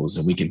 white holes,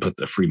 and we can put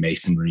the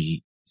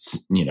Freemasonry,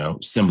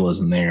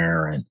 symbolism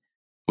there. And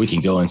we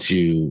can go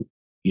into,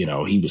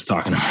 he was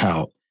talking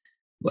about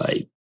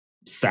like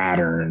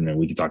Saturn, and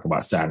we can talk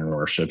about Saturn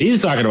worship. He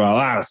was talking about a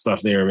lot of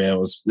stuff there,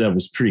 man. That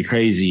was pretty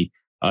crazy.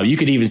 You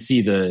could even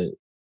see the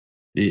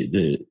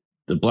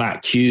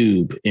black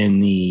cube in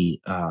the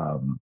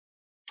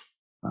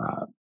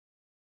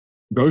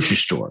grocery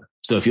store.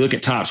 So if you look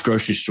at Tops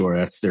grocery store,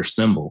 that's their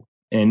symbol.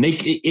 And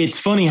it's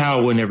funny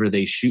how whenever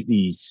they shoot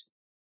these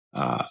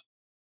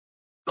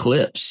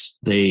clips,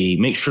 they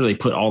make sure they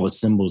put all the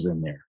symbols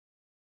in there.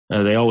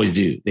 They always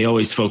do. They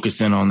always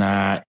focus in on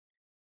that.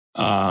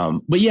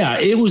 But yeah,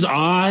 it was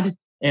odd.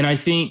 And I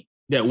think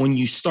that when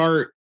you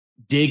start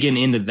digging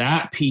into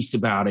that piece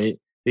about it,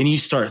 then you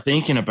start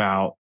thinking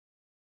about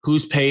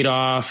who's paid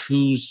off,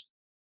 who's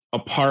a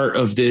part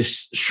of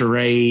this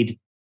charade.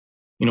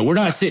 We're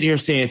not sitting here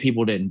saying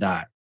people didn't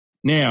die.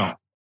 Now,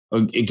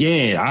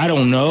 again, I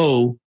don't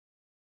know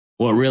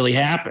what really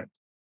happened.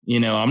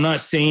 I'm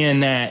not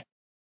saying that.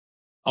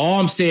 All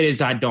I'm saying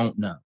is I don't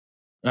know.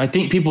 I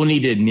think people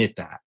need to admit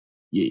that.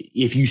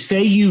 If you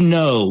say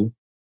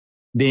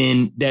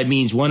then that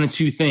means one of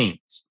two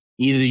things.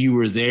 Either you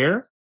were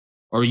there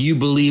or you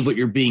believe what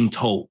you're being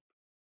told.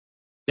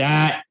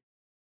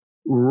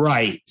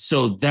 Right.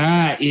 So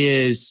that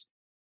is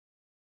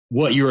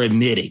what you're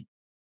admitting.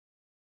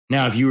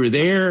 Now, if you were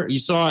there, you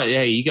saw it,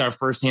 hey, you got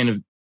firsthand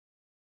of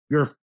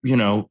your,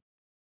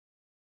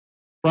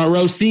 front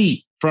row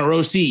seat.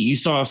 You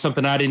saw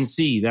something I didn't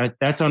see.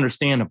 That's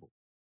understandable.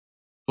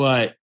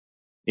 But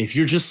if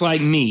you're just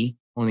like me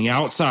on the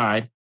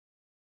outside,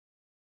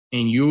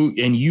 and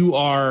you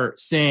are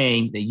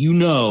saying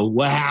that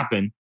what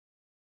happened,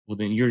 well,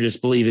 then you're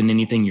just believing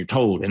anything you're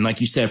told. And like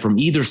you said, from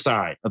either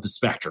side of the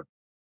spectrum,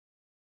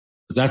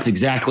 because that's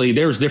exactly,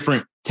 there's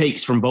different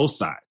takes from both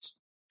sides.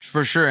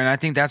 For sure. And I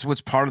think that's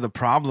what's part of the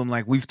problem.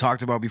 Like we've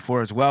talked about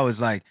before as well, is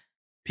like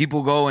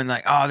people go and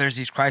like, oh, there's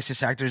these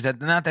crisis actors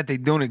that not that they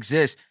don't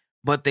exist,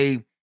 but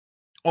they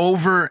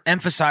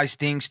overemphasize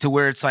things to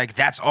where it's like,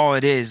 that's all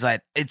it is. Like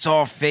it's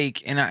all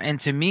fake. And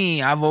to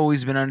me, I've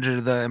always been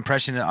under the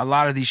impression that a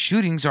lot of these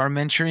shootings are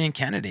Manchurian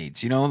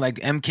candidates, you know, like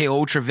MK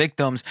Ultra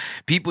victims,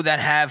 people that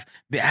have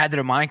had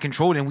their mind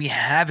controlled. And we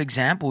have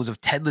examples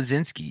of Ted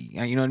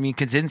Kaczynski, you know what I mean?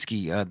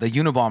 Kaczynski, the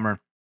Unabomber,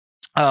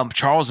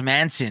 Charles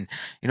Manson,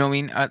 you know what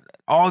I mean?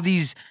 All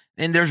these,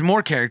 and there's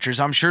more characters.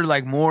 I'm sure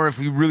like more, if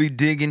we really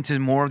dig into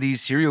more of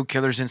these serial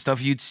killers and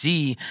stuff, you'd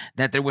see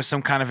that there was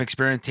some kind of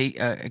experiments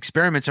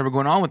that were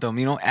going on with them,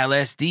 you know,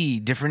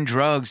 LSD, different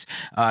drugs,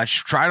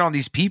 tried on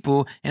these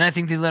people. And I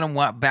think they let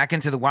them back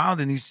into the wild,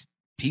 and these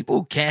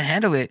people can't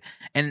handle it.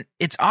 And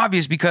it's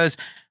obvious because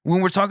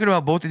when we're talking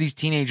about both of these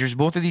teenagers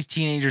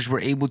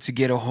were able to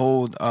get a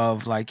hold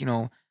of like, you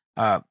know,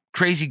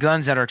 crazy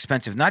guns that are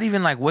expensive. Not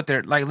even like what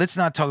they're like, let's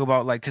not talk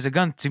about like, because a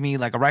gun to me,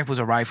 like a rifle is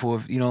a rifle,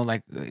 of, you know,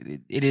 like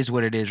it is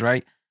what it is,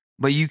 right?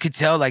 But you could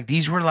tell like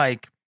these were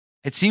like,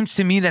 it seems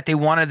to me that they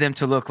wanted them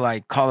to look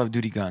like Call of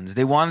Duty guns.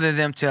 They wanted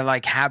them to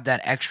like have that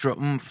extra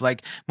oomph.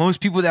 Like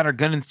most people that are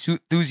gun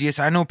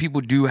enthusiasts, I know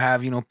people do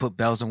have, you know, put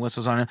bells and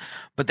whistles on it,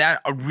 but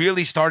that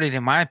really started,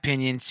 in my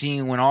opinion,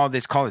 seeing when all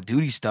this Call of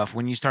Duty stuff,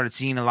 when you started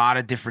seeing a lot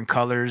of different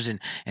colors and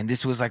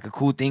this was like a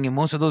cool thing. And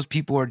most of those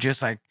people are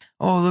just like,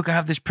 oh, look, I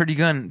have this pretty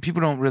gun.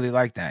 People don't really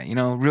like that. You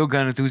know, real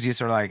gun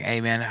enthusiasts are like,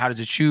 hey man, how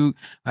does it shoot?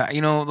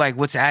 You know, like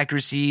what's the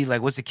accuracy?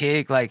 Like what's the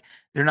kick? Like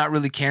they're not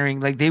really caring.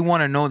 Like they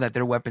want to know that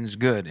their weapon's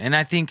good. And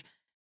I think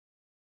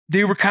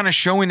they were kind of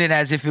showing it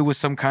as if it was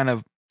some kind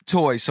of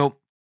toy. So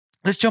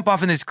let's jump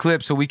off in this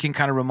clip so we can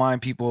kind of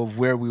remind people of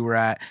where we were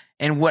at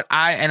and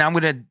I'm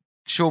going to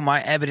show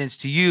my evidence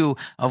to you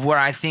of where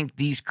I think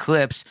these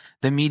clips,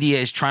 the media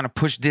is trying to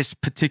push this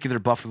particular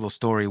Buffalo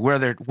story,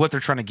 what they're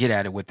trying to get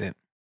at it with it.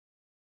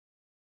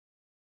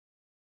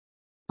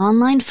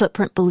 Online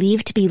footprint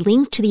believed to be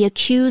linked to the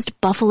accused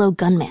Buffalo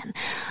gunman.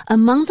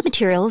 Among the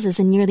materials is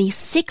a nearly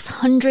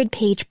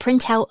 600-page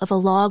printout of a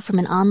log from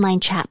an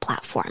online chat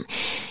platform.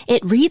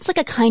 It reads like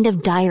a kind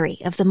of diary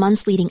of the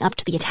months leading up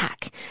to the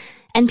attack.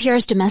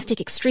 NPR's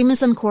domestic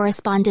extremism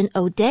correspondent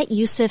Odette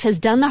Yusuf has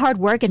done the hard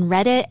work and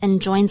read it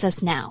and joins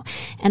us now.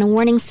 And a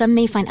warning, some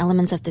may find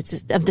elements of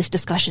this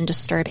discussion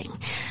disturbing.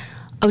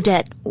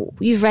 Odette,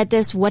 you've read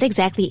this. What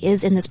exactly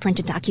is in this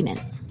printed document?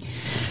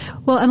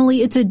 Well,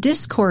 Emily, it's a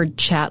Discord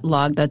chat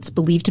log that's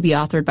believed to be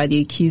authored by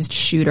the accused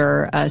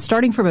shooter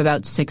starting from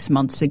about 6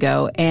 months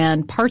ago.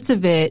 And parts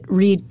of it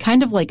read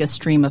kind of like a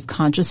stream of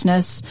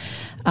consciousness.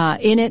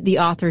 In it, the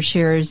author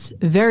shares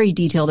very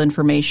detailed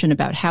information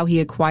about how he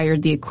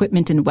acquired the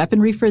equipment and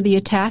weaponry for the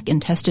attack and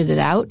tested it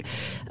out.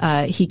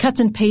 He cuts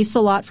and pastes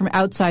a lot from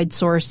outside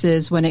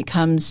sources when it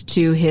comes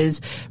to his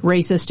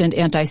racist and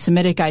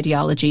anti-Semitic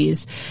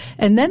ideologies.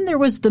 And then there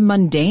was the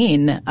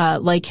mundane,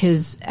 like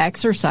his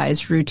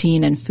exercise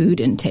routine and food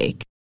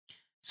intake.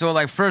 So,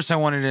 like, first I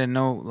wanted to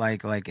know,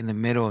 like in the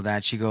middle of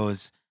that, she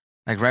goes,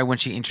 like, right when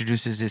she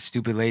introduces this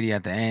stupid lady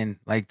at the end,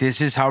 like, this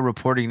is how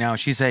reporting now.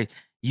 She's like,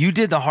 you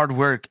did the hard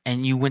work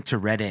and you went to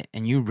Reddit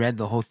and you read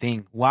the whole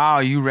thing. Wow,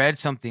 you read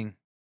something.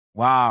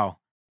 Wow.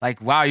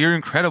 Like, wow, you're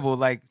incredible.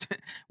 Like,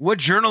 what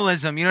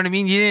journalism? You know what I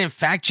mean? You didn't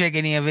fact check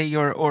any of it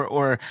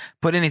or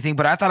put anything.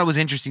 But I thought it was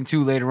interesting,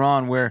 too, later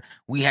on where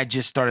we had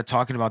just started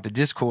talking about the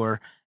Discord.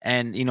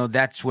 And, you know,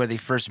 that's where they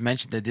first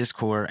mentioned the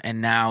Discord.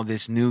 And now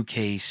this new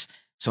case.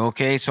 So,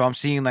 okay, so I'm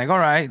seeing like, all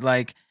right,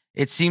 like,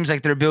 it seems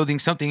like they're building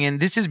something, and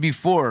this is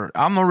before.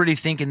 I'm already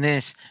thinking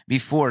this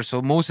before. So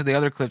most of the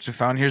other clips we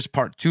found, here's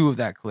part 2 of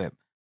that clip.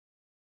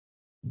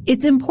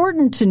 It's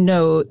important to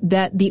note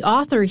that the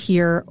author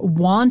here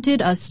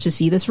wanted us to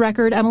see this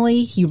record,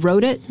 Emily. He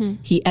wrote it,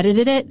 he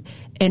edited it,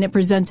 and it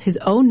presents his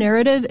own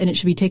narrative, and it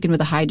should be taken with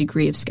a high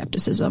degree of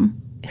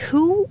skepticism.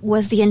 Who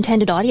was the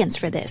intended audience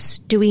for this?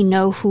 Do we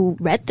know who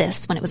read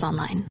this when it was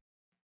online?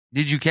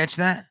 Did you catch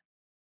that?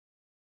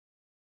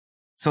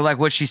 So like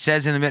what she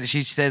says in the minute,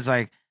 she says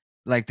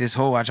like this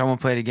whole watch. I'm going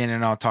to play it again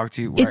and I'll talk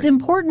to you. It's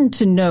important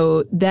to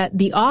note that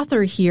the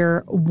author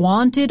here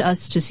wanted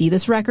us to see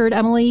this record,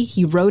 Emily.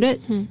 He wrote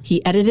it,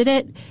 he edited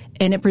it,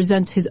 and it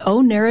presents his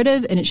own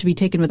narrative, and it should be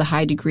taken with a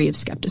high degree of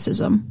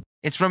skepticism.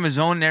 It's from his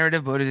own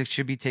narrative, but it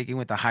should be taken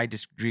with a high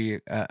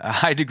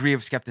degree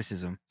of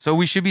skepticism. So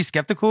we should be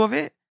skeptical of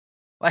it?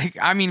 Like,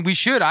 I mean, we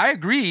should. I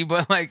agree,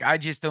 but like, I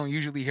just don't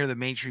usually hear the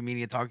mainstream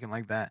media talking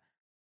like that.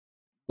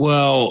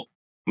 Well,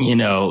 you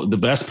know, the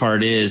best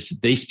part is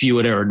they spew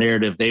whatever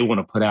narrative they want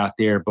to put out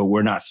there, but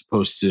we're not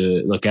supposed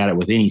to look at it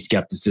with any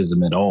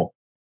skepticism at all.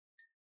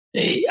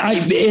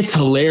 It's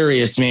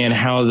hilarious, man,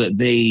 how that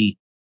they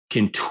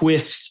can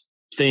twist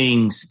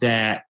things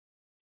that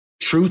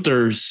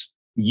truthers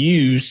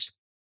use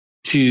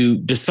to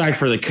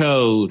decipher the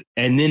code,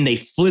 and then they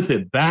flip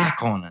it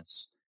back on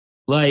us.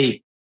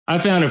 Like, I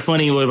found it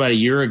funny about a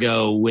year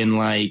ago when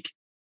like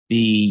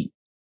the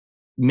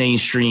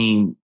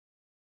mainstream,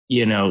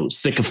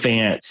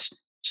 sycophants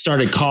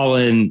started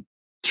calling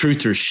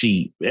truther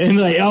sheep. And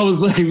like, I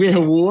was like,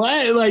 man,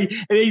 what? Like,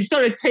 and they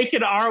started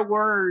taking our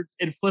words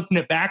and flipping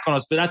it back on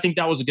us. But I think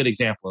that was a good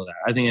example of that.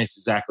 I think that's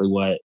exactly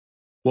what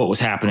was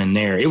happening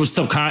there. It was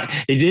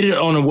they did it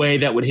on a way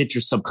that would hit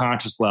your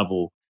subconscious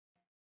level.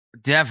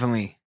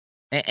 Definitely.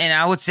 And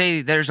I would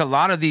say there's a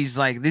lot of these,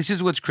 like, this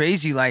is what's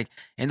crazy. Like,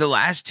 in the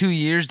last 2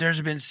 years,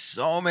 there's been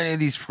so many of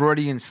these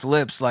Freudian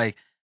slips, like,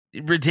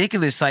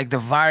 ridiculous, like the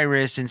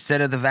virus instead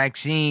of the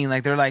vaccine.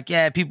 Like, they're like,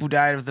 yeah, people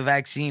died of the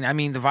vaccine. I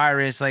mean, the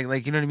virus,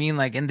 like, you know what I mean?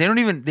 Like, and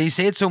they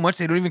say it so much,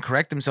 they don't even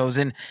correct themselves.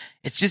 And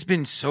it's just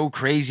been so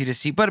crazy to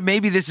see. But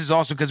maybe this is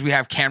also because we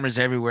have cameras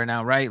everywhere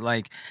now, right?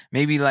 Like,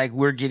 maybe like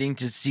we're getting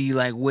to see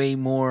like way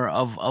more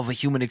of a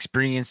human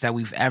experience that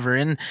we've ever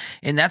in.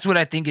 And that's what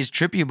I think is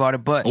trippy about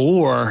it. But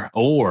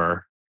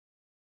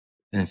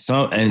and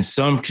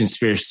some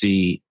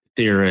conspiracy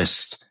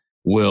theorists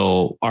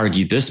will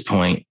argue this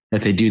point,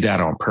 that they do that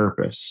on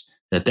purpose,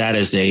 that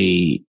is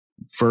a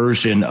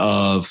version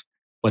of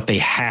what they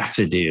have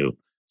to do.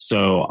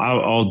 So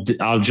I'll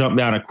jump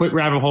down a quick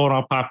rabbit hole and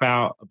I'll pop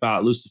out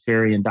about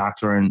Luciferian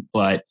doctrine,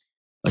 but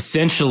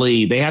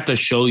essentially they have to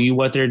show you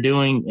what they're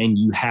doing and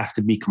you have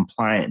to be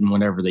compliant in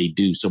whatever they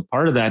do. So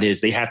part of that is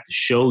they have to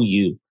show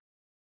you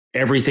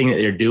everything that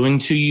they're doing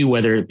to you,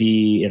 whether it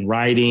be in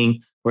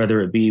writing,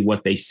 whether it be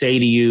what they say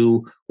to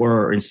you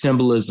or in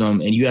symbolism,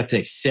 and you have to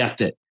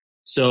accept it.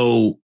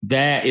 So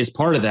that is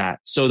part of that.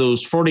 So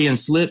those Freudian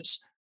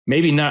slips,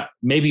 maybe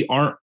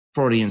aren't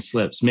Freudian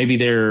slips. Maybe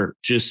they're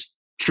just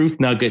truth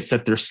nuggets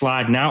that they're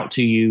sliding out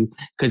to you,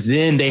 because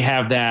then they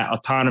have that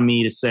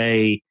autonomy to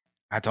say,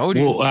 I told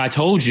you. Well, I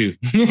told you.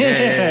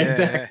 Yeah,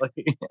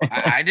 exactly.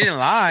 I didn't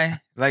lie.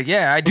 Like,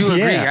 yeah, I do agree.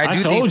 Yeah,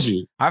 I told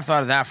you. I've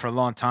thought of that for a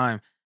long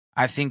time.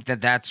 I think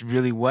that that's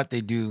really what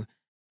they do.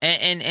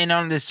 And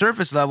on the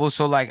surface level,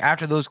 so like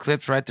after those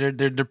clips, right,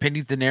 they're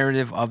painting the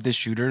narrative of the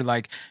shooter,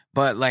 like,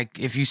 but like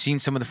if you've seen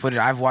some of the footage,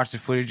 I've watched the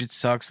footage, it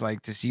sucks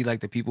like to see like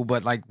the people,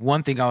 but like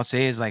one thing I'll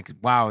say is like,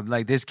 wow,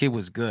 like this kid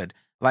was good.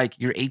 Like,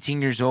 you're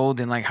 18 years old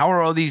and like, how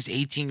are all these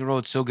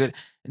 18-year-olds so good?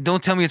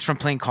 Don't tell me it's from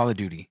playing Call of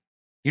Duty.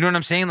 You know what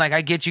I'm saying? Like,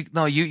 I get you.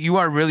 No, you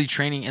are really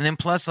training. And then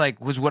plus, like,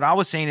 was what I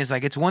was saying is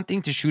like, it's one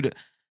thing to shoot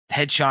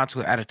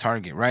headshots at a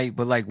target, right?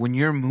 But like when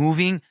you're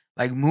moving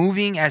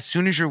as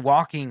soon as you're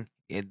walking,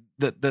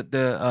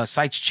 the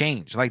sights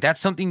change. Like,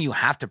 that's something you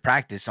have to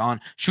practice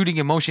on, shooting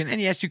in motion. And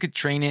yes, you could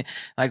train it.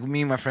 Like,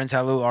 me and my friends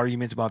had little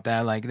arguments about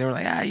that. Like, they were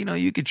like,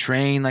 you could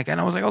train. Like,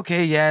 and I was like,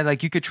 okay, yeah,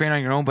 like you could train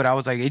on your own. But I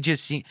was like, it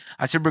just seemed,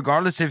 I said,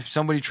 regardless if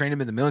somebody trained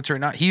him in the military or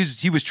not,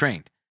 he was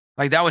trained.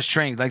 Like, that was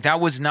trained. Like, that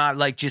was not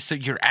like just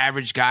your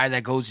average guy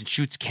that goes and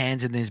shoots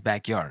cans in his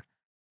backyard.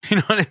 You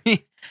know what I mean?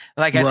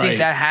 Like, I think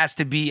that has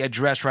to be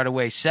addressed right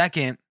away.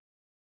 Second,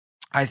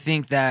 I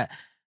think that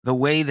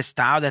the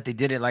style that they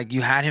did it, like,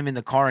 you had him in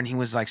the car and he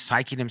was like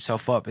psyching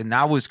himself up, and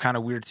that was kind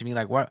of weird to me.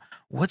 Like,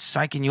 what's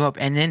psyching you up?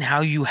 And then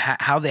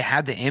how they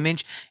had the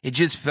image, it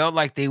just felt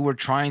like they were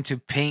trying to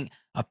paint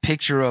a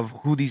picture of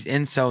who these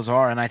incels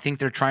are, and I think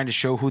they're trying to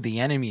show who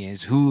the enemy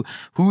is, who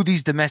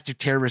these domestic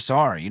terrorists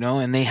are, you know.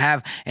 And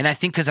I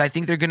think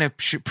they're gonna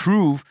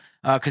prove,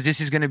 because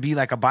this is gonna be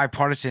like a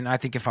bipartisan. I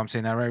think, if I'm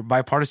saying that right,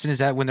 bipartisan, is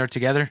that when they're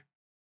together,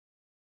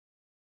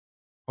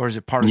 or is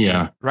it partisan?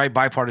 Yeah, right,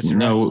 bipartisan.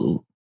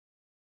 No.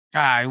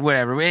 Right?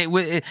 Whatever.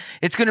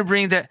 It's gonna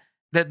bring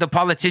the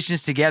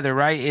politicians together,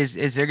 right?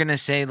 Is they're gonna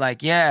say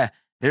like, yeah,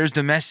 there's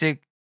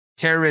domestic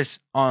terrorists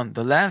on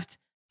the left,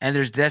 and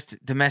there's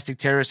domestic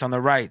terrorists on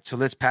the right. So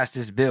let's pass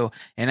this bill.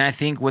 And I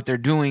think what they're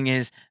doing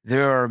is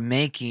they're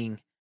making,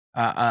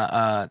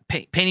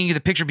 painting you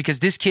the picture, because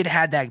this kid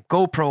had that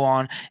GoPro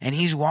on and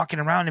he's walking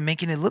around and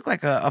making it look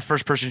like a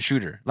first person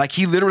shooter. Like,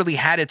 he literally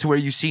had it to where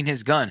you've seen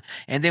his gun.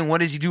 And then what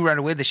does he do right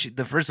away?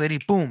 The first lady,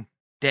 boom,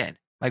 dead.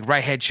 Like,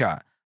 right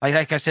headshot.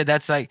 Like I said,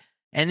 that's like,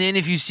 and then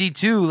if you see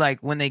too,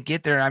 like when they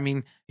get there, I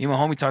mean, me and my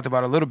homie talked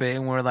about it a little bit,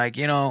 and we're like,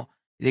 you know,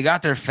 they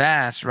got there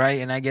fast, right?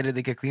 And I get it,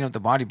 they could clean up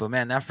the body, but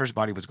man, that first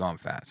body was gone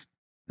fast.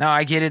 Now,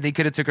 I get it, they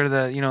could have took her to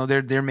the, you know,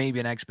 there may be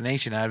an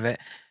explanation out of it,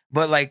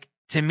 but like,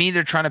 to me,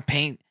 they're trying to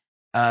paint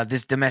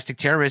this domestic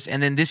terrorist.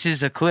 And then this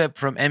is a clip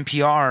from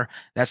NPR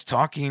that's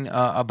talking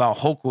about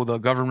Hochul, the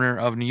governor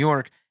of New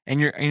York, and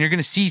you're going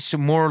to see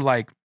some more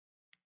like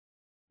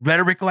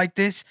rhetoric like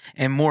this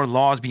and more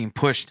laws being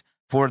pushed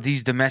for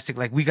these domestic,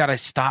 like, we got to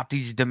stop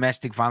these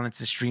domestic violence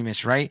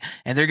extremists, right?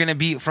 And they're going to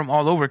be from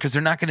all over, because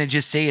they're not going to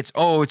just say it's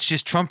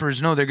just Trumpers.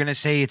 No, they're going to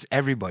say it's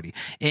everybody,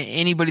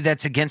 anybody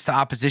that's against the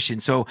opposition.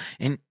 So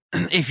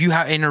if you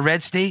have in a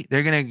red state,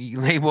 they're going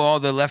to label all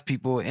the left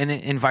people,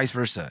 and vice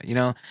versa, you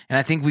know? And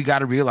I think we got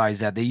to realize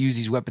that they use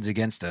these weapons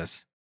against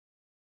us.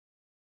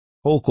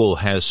 Hochul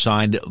has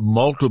signed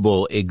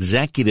multiple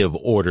executive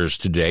orders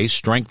today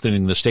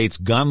strengthening the state's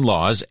gun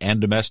laws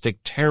and domestic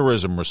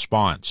terrorism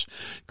response.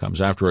 Comes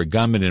after a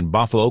gunman in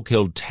Buffalo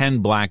killed 10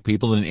 black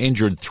people and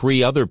injured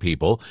 3 other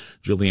people.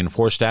 Julian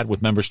Forstadt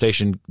with member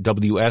station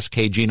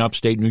WSKG in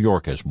upstate New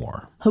York has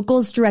more.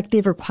 Hochul's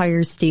directive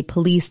requires state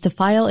police to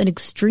file an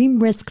extreme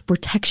risk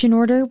protection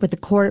order with the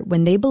court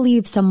when they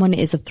believe someone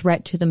is a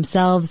threat to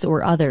themselves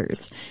or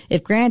others.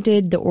 If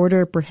granted, the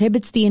order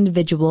prohibits the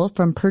individual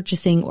from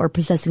purchasing or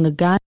possessing a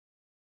gun,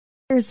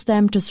 requires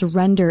them to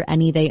surrender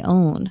any they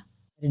own.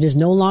 It is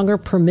no longer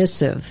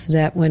permissive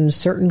that when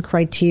certain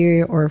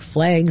criteria or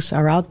flags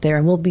are out there,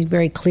 and we'll be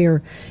very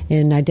clear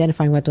in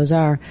identifying what those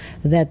are,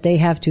 that they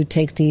have to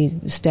take the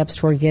steps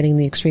toward getting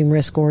the extreme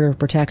risk order of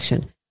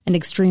protection. An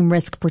extreme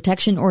risk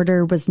protection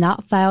order was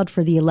not filed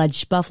for the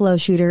alleged Buffalo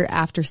shooter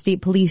after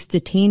state police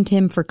detained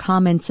him for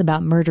comments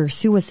about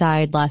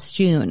murder-suicide last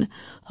June.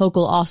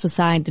 Hochul also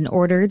signed an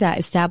order that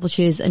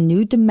establishes a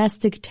new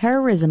domestic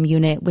terrorism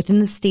unit within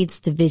the state's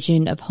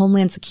Division of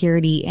Homeland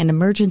Security and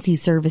Emergency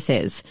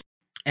Services.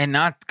 And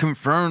not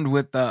confirmed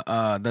with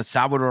the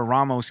Salvador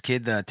Ramos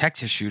kid, the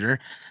Texas shooter,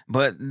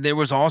 but there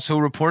was also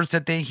reports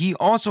that he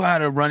also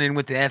had a run-in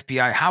with the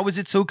FBI. How is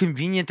it so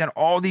convenient that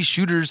all these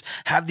shooters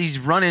have these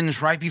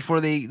run-ins right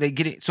before they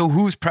get it? So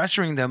who's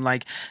pressuring them?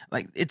 Like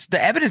it's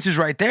the evidence is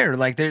right there.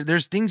 Like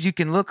there's things you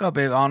can look up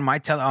on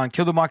on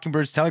Kill the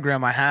Mockingbird's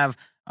Telegram. I have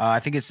I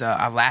think it's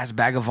a Last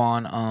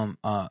Vagabond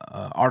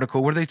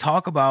article where they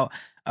talk about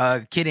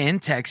a kid in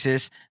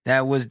Texas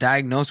that was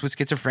diagnosed with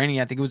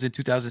schizophrenia. I think it was in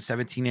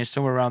 2017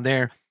 somewhere around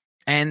there.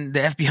 And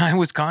the FBI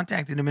was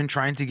contacting him and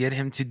trying to get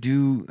him to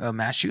do a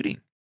mass shooting.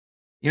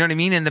 You know what I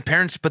mean? And the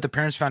parents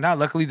found out.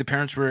 Luckily, the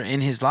parents were in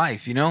his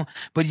life, you know?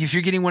 But if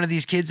you're getting one of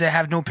these kids that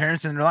have no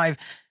parents in their life,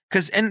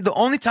 and the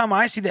only time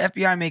I see the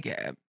FBI make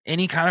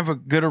any kind of a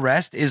good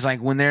arrest is like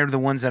when they're the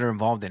ones that are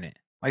involved in it.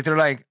 Like you're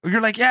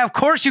like, yeah, of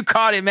course you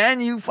caught it, man.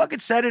 You fucking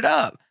set it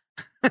up.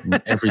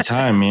 Every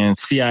time, man.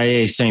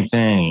 CIA, same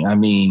thing. I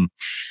mean,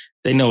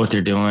 they know what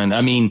they're doing.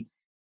 I mean,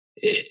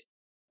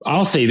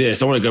 I'll say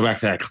this. I want to go back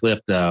to that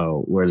clip,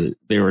 though, where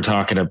they were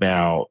talking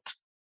about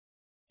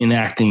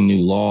enacting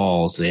new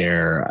laws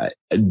there.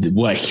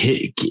 What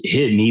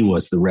hit me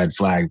was the red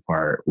flag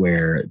part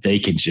where they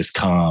can just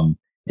come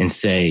and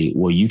say,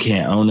 well, you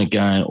can't own a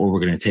gun or we're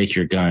going to take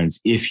your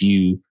guns if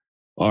you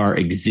are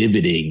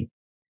exhibiting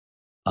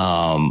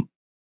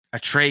a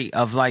trait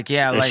of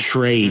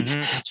trait.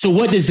 Mm-hmm. So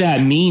what does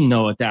that mean,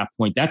 though, at that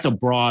point? That's a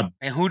broad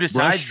and who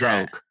decides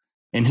that?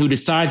 And who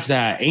decides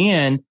that?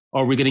 And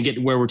are we going to get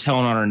to where we're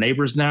telling on our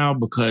neighbors now?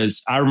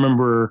 Because I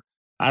remember,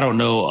 I don't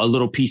know, a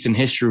little piece in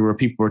history where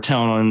people were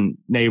telling on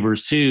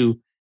neighbors too,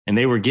 and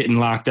they were getting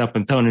locked up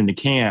and thrown into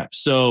camp.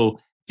 So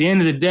at the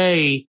end of the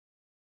day,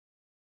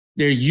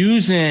 they're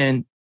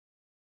using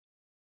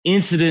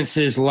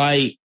incidences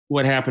like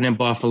what happened in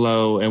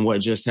Buffalo and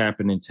what just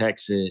happened in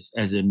Texas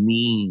as a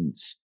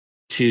means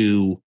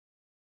to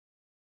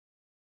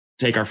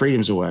take our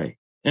freedoms away.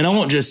 And I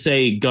won't just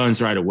say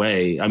guns right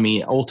away. I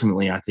mean,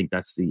 ultimately, I think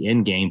that's the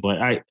end game, but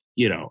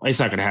it's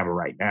not going to happen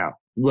right now.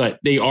 But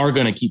they are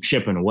going to keep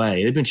chipping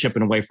away. They've been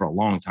chipping away for a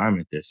long time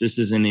at this. This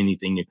isn't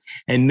anything new.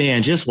 And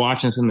man, just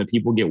watching some of the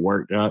people get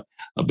worked up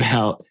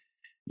about,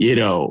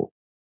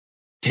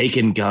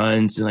 taking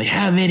guns and like,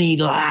 how many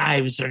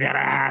lives are going to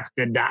have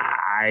to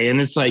die?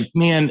 And it's like,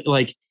 man,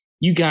 like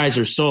you guys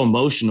are so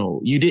emotional.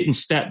 You didn't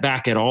step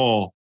back at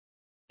all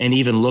and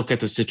even look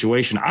at the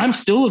situation. I'm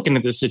still looking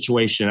at the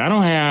situation. I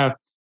don't have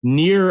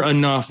near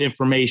enough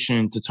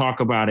information to talk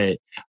about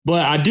it,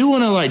 but I do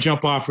want to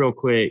jump off real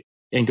quick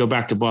and go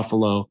back to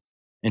Buffalo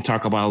and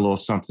talk about a little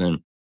something.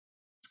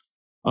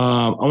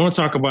 I want to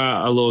talk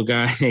about a little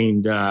guy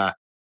named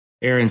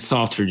Aaron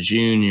Salter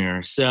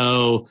Jr.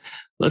 So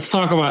let's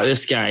talk about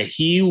this guy.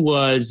 He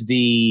was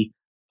the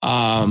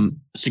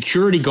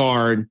security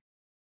guard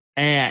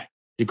at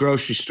the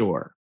grocery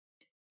store,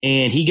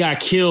 and he got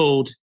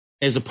killed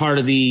as a part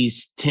of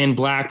these 10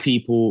 black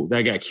people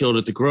that got killed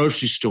at the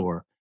grocery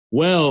store.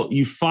 Well,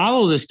 you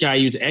follow this guy.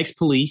 He was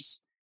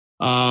ex-police.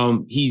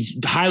 He's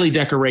highly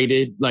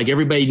decorated. Like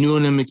everybody knew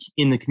him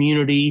in the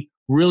community.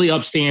 Really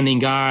upstanding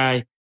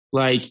guy.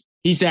 Like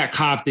he's that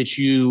cop that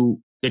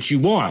you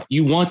want.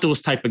 You want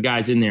those type of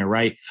guys in there,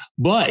 right?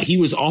 But he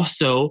was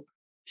also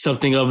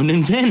something of an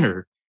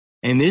inventor.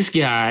 And this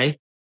guy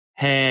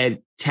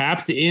had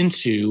tapped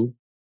into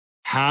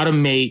how to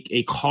make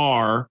a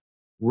car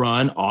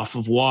run off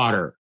of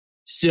water.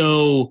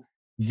 So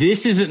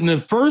this isn't the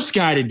first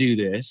guy to do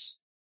this,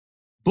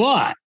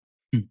 but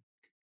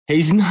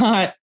he's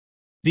not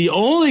the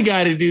only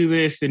guy to do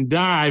this and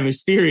die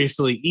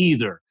mysteriously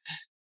either.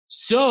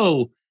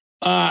 So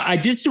I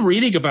did some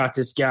reading about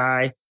this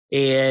guy,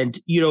 and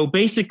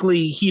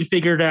basically he'd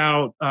figured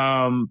out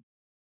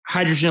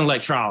hydrogen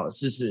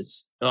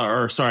electrolysis.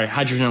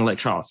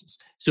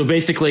 So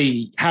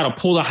basically how to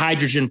pull the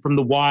hydrogen from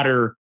the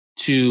water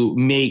to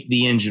make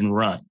the engine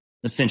run.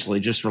 Essentially,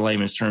 just for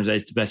layman's terms,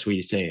 that's the best way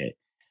to say it.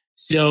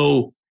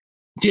 So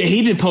Yeah,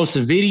 he's been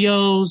posting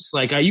videos.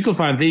 Like you can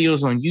find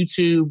videos on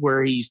YouTube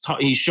where he's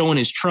showing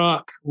his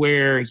truck,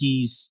 where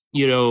he's,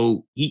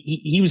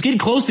 he was getting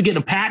close to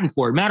getting a patent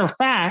for it. Matter of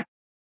fact,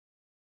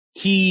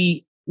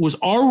 he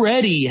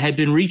had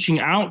been reaching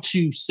out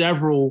to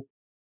several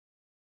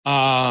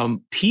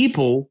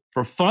people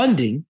for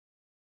funding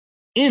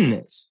in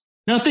this.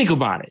 Now think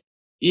about it.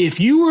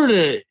 If you were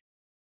to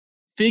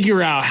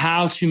figure out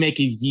how to make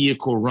a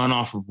vehicle run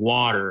off of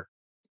water,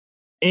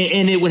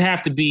 and it would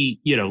have to be,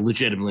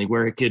 legitimately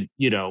where it could,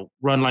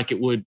 run like it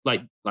would,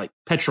 like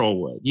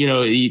petrol would,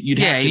 you'd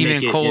have to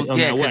even make cold,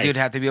 it because you'd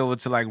have to be able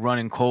to like run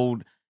in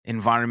cold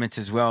environments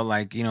as well,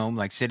 like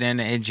like sit in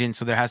the engine.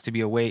 So there has to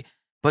be a way.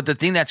 But the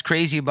thing that's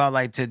crazy about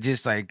like to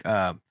just like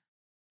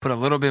put a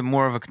little bit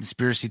more of a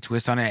conspiracy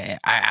twist on it,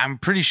 I'm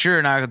pretty sure,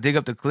 and I'll dig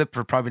up the clip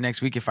for probably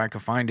next week if I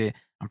could find it.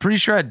 I'm pretty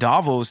sure at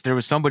Davos there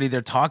was somebody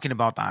there talking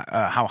about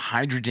how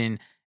hydrogen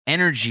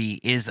energy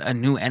is a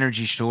new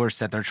energy source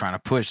that they're trying to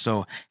push.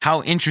 So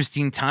how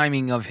interesting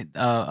timing of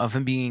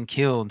him being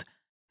killed,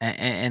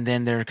 and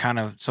then they're kind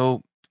of,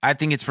 so I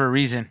think it's for a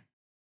reason.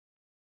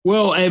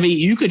 Well, I mean,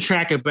 you could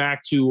track it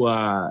back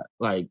to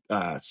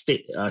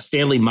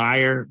Stanley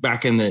Meyer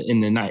back in the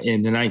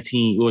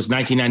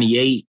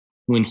 1998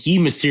 when he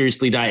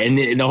mysteriously died,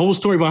 and the whole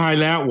story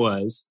behind that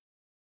was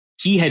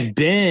he had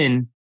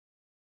been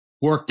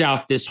worked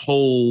out this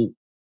whole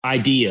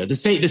idea, the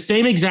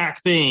same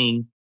exact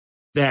thing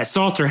that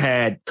Salter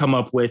had come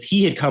up with,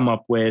 he had come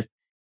up with.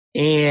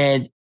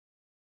 And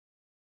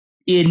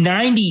in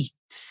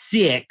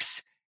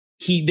 96,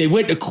 they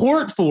went to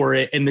court for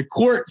it, and the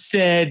court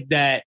said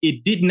that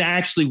it didn't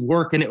actually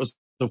work, and it was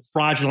a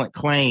fraudulent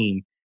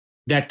claim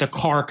that the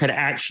car could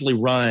actually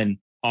run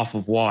off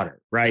of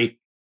water, right?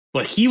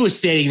 But he was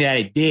stating that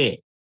it did.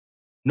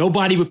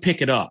 Nobody would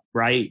pick it up,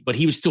 right? But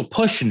he was still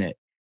pushing it.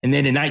 And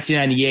then in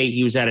 1998,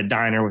 he was at a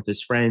diner with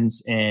his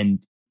friends, and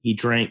he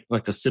drank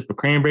like a sip of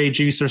cranberry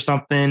juice or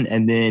something,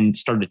 and then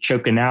started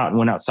choking out and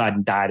went outside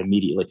and died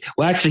immediately.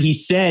 Well, actually, he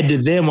said to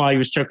them while he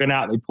was choking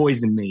out, they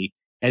poisoned me.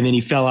 And then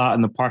he fell out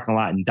in the parking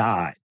lot and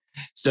died.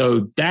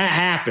 So that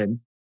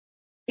happened.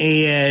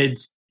 And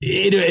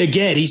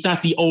again, he's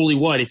not the only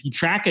one. If you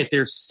track it,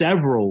 there's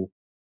several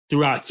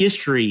throughout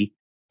history,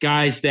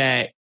 guys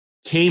that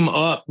came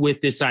up with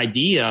this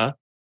idea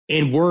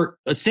and were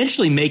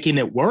essentially making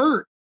it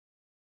work.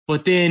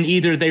 But then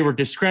either they were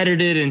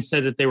discredited and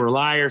said that they were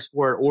liars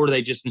for it, or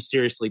they just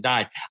mysteriously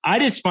died. I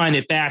just find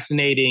it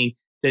fascinating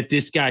that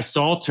this guy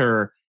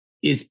Salter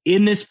is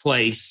in this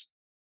place,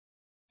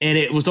 and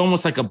it was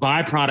almost like a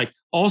byproduct.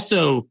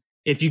 Also,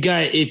 if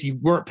you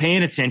weren't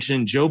paying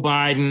attention, Joe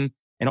Biden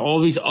and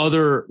all these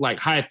other like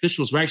high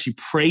officials were actually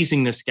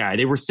praising this guy.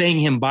 They were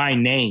saying him by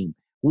name,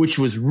 which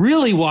was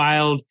really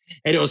wild.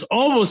 And it was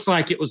almost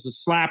like it was a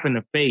slap in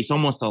the face,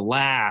 almost a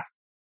laugh.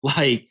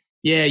 Like,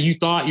 yeah, you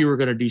thought you were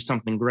going to do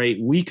something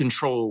great. We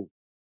control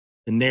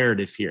the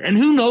narrative here. And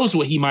who knows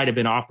what he might have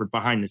been offered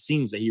behind the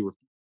scenes that he refused.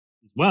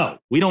 Well,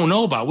 we don't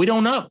know about. We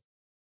don't know.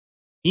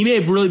 He may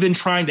have really been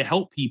trying to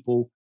help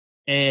people,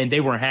 and they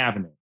weren't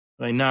having it.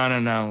 Like,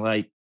 no.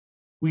 Like,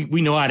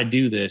 we know how to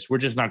do this. We're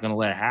just not going to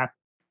let it happen.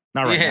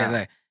 Not right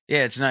now.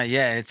 It's not.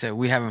 Yeah, it's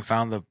we haven't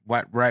found the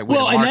right way to market it.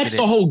 Well, and that's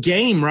the whole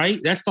game,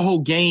 right? That's the whole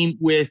game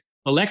with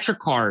electric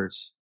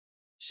cars.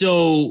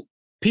 So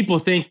people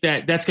think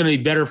that that's going to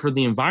be better for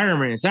the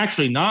environment. It's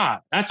actually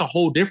not. That's a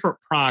whole different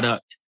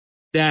product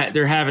that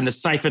they're having to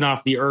siphon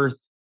off the earth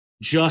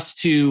just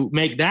to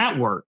make that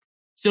work.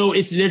 So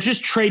they're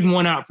just trading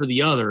one out for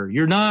the other.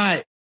 You're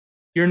not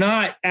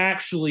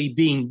actually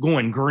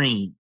going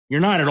green.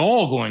 You're not at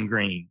all going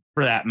green,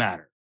 for that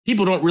matter.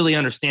 People don't really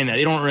understand that.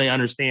 They don't really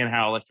understand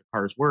how electric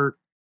cars work.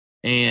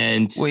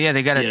 And well, yeah,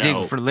 they got to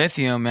dig for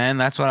lithium, man.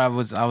 That's what I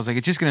was like,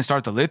 it's just going to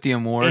start the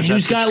lithium wars. And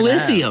who's got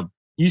lithium?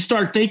 You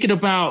start thinking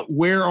about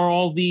where are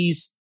all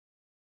these,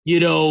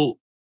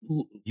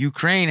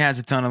 Ukraine has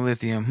a ton of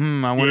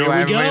lithium. I wonder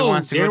why everybody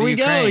wants to go to Ukraine.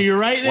 There we go. You're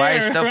right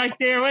there. Right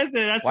there with it.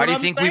 That's why do you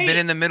think we've been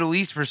in the Middle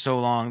East for so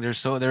long?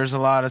 There's a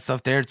lot of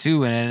stuff there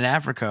too, and in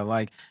Africa.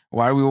 Like,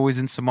 why are we always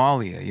in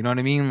Somalia? You know what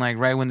I mean? Like,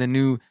 right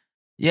when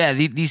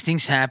these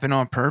things happen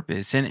on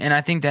purpose, and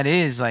I think that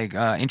is like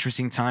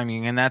interesting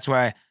timing, and that's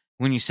why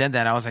when you said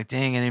that, I was like,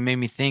 dang, and it made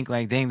me think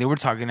like, dang, they were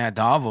talking at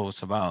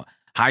Davos about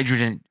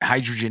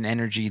hydrogen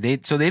energy. They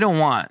don't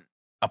want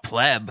a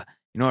pleb,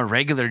 a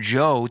regular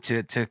Joe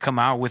to come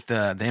out with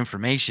the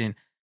information.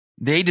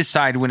 They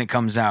decide when it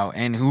comes out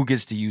and who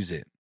gets to use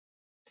it.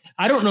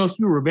 I don't know if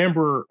you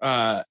remember,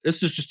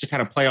 this is just to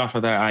kind of play off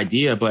of that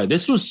idea, but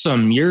this was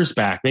some years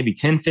back, maybe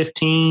 10,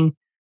 15.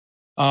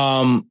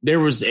 There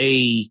was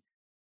a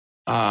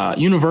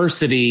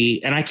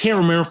university, and I can't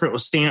remember if it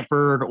was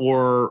Stanford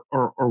or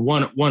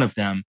one of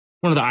them,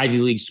 one of the Ivy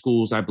League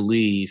schools, I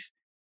believe,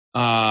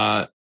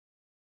 or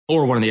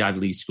one of the Ivy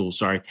League schools,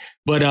 sorry.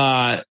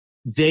 But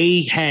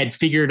they had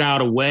figured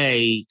out a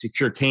way to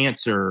cure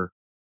cancer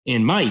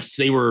in mice.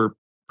 They were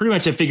pretty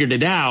much had figured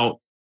it out.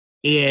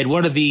 And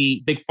one of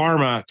the big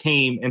pharma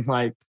came and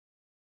like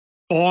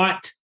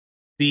bought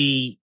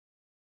the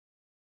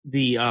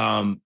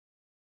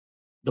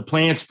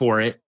plans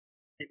for it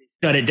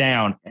shut it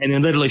down, and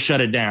then literally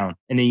shut it down.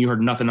 And then you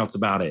heard nothing else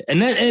about it.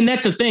 And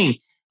that's the thing.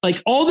 Like,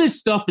 all this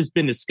stuff has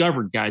been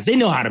discovered, guys. They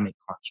know how to make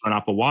cars run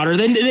off of water.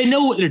 They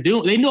know what they're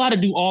doing. They know how to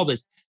do all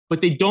this,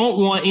 but they don't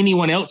want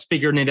anyone else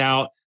figuring it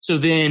out. So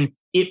then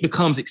it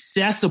becomes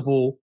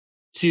accessible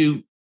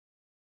to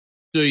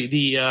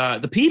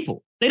the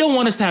people. They don't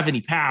want us to have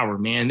any power,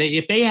 man.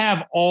 If they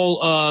have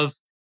all of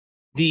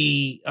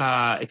the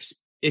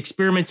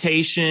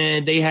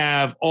experimentation, they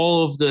have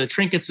all of the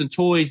trinkets and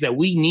toys that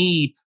we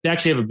need to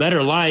actually have a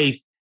better life,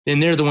 then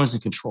they're the ones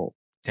in control.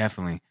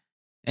 Definitely.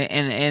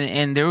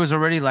 And there was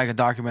already like a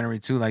documentary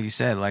too, like you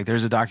said, like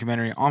there's a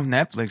documentary on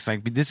Netflix.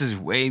 Like, this is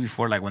way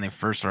before like when they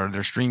first started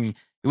their streaming.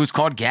 It was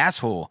called Gas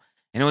Hole,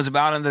 and it was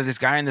about this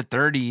guy in the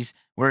 30s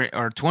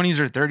or 20s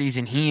or 30s,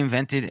 and he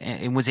invented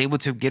and was able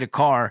to get a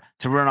car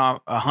to run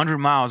off 100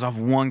 miles off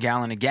 1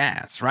 gallon of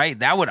gas. Right,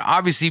 that would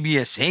obviously be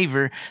a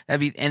saver.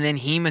 And then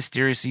he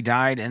mysteriously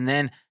died, and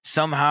then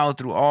somehow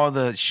through all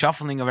the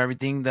shuffling of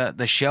everything,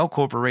 the Shell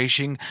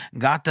Corporation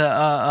got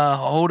the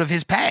hold of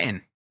his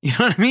patent. You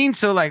know what I mean?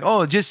 So like,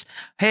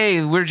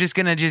 hey, we're just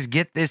going to just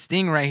get this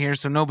thing right here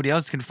so nobody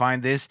else can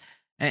find this.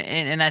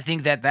 And I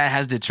think that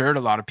has deterred a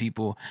lot of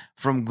people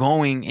from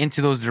going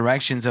into those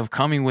directions of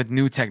coming with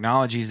new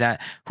technologies that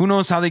who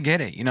knows how they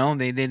get it. You know,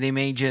 they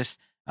may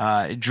just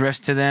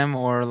drift to them,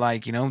 or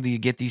like, you know, you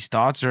get these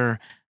thoughts, or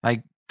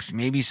like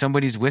maybe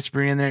somebody's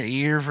whispering in their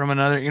ear from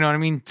another, you know what I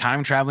mean?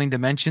 Time traveling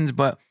dimensions.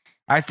 But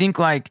I think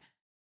like,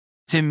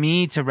 to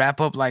me, to wrap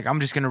up, like,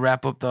 I'm just going to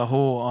wrap up the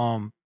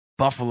whole,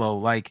 Buffalo,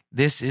 like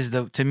this is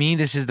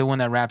the one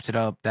that wraps it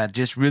up, that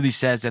just really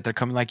says that they're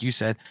coming, like you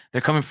said,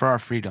 they're coming for our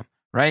freedom,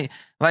 right?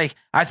 Like,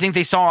 I think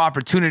they saw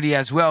opportunity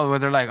as well, where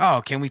they're like,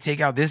 oh, can we take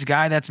out this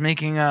guy that's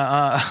making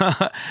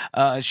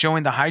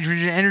showing the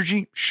hydrogen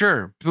energy?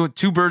 Sure,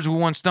 2 birds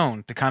with 1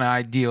 stone, the kind of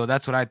ideal.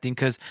 That's what I think,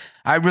 because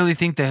I really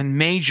think the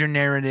major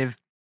narrative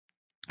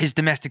is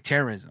domestic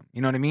terrorism.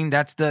 You know what I mean?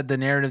 That's the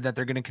narrative that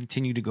they're going to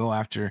continue to go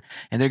after.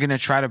 And they're going to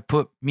try to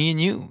put me and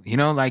you, you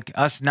know, like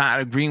us not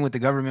agreeing with the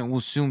government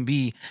will soon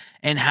be.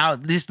 And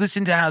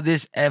listen to how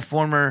this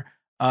former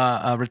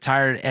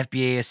retired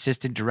FBA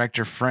assistant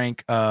director,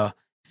 Frank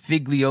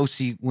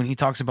Figliosi, when he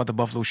talks about the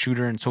Buffalo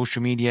shooter and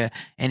social media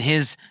and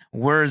his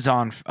words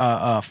on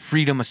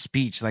freedom of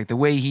speech, like the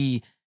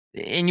way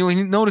and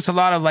you notice a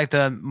lot of like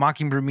the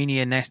Mockingbird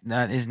media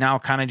is now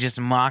kind of just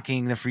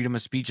mocking the freedom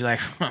of speech. Like,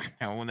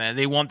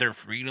 they want their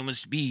freedom of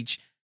speech.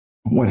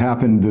 What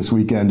happened this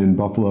weekend in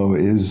Buffalo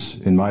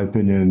is, in my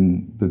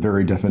opinion, the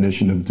very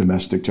definition of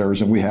domestic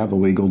terrorism. We have a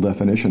legal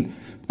definition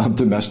of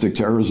domestic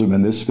terrorism,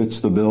 and this fits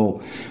the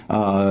bill.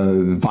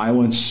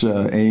 Violence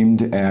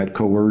aimed at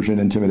coercion,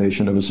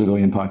 intimidation of a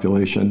civilian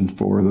population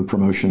for the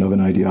promotion of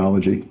an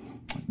ideology.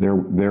 There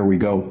we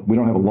go. We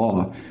don't have a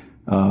law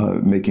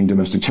making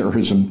domestic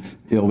terrorism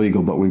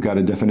illegal, but we've got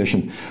a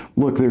definition.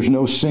 Look, there's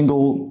no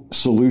single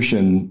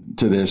solution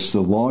to this. The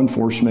law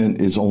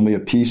enforcement is only a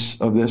piece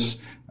of this.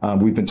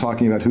 We've been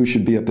talking about who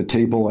should be at the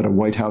table at a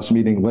White House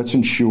meeting. Let's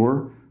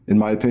ensure, in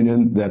my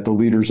opinion, that the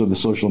leaders of the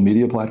social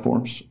media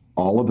platforms,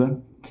 all of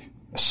them,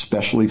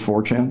 especially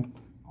 4chan,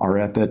 are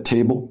at that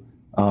table.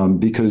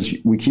 Because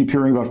we keep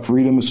hearing about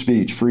freedom of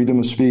speech.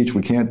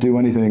 We can't do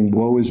anything.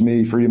 Woe is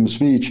me, freedom of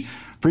speech.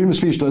 Freedom of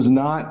speech does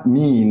not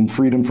mean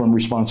freedom from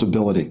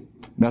responsibility.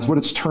 That's what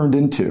it's turned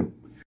into.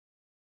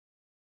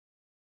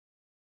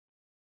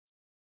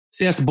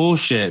 See, that's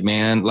bullshit,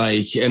 man.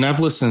 Like, and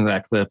I've listened to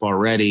that clip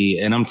already,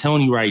 and I'm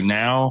telling you right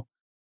now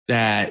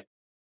that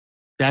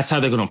that's how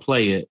they're going to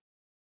play it.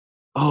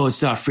 Oh,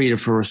 it's not freedom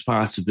from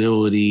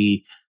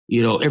responsibility.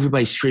 You know,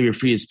 everybody's screaming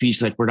free of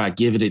speech like we're not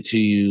giving it to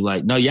you.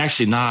 Like, no, you're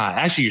actually not.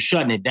 Actually, you're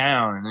shutting it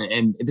down.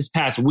 And this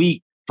past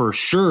week, for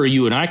sure,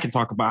 you and I can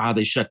talk about how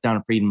they shut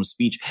down freedom of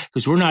speech,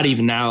 because we're not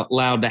even now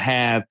allowed to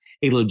have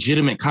a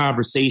legitimate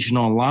conversation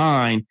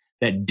online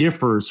that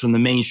differs from the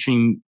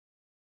mainstream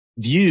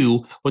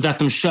view without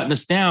them shutting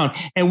us down.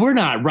 And we're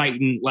not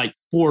writing like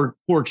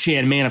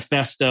 4chan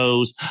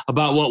manifestos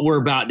about what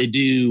we're about to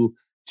do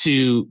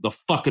to the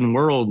fucking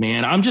world,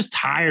 man. I'm just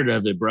tired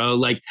of it, bro.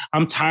 Like,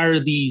 I'm tired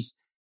of these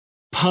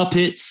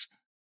puppets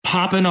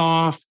popping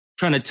off,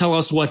 trying to tell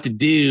us what to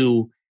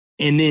do.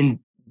 And then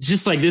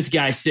just like this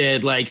guy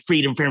said, like,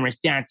 freedom from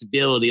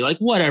responsibility, like,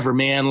 whatever,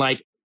 man.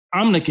 Like,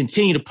 I'm going to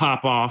continue to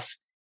pop off,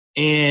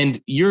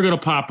 and you're going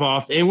to pop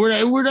off, and we're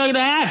not going to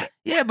have it.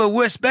 Yeah, but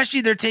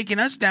especially they're taking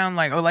us down.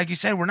 Like, like you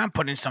said, we're not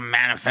putting some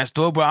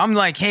manifesto, but I'm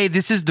like, hey,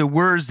 this is the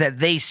words that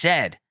they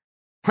said.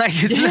 Like,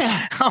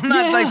 I'm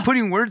not like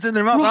putting words in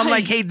their mouth. Right. I'm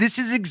like, hey, this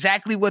is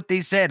exactly what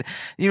they said.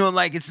 You know,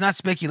 like, it's not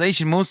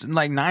speculation. Most,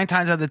 like 9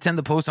 times out of 10,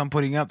 the posts I'm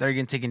putting up that are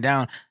getting taken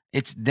down,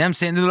 it's them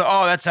saying,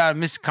 oh, that's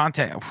missing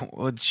context.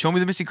 Show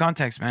me the missing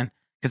context, man.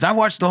 Because I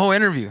watched the whole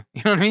interview.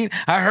 You know what I mean?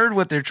 I heard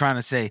what they're trying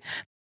to say.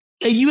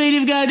 And you ain't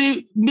even got to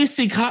do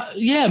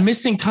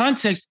missing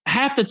context.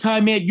 Half the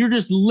time, man, you're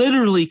just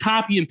literally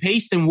copy and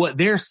pasting what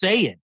they're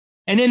saying.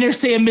 And then they're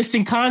saying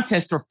missing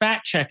context or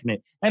fact checking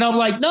it. And I'm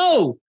like,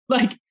 no,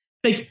 like,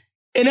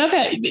 and I've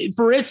had,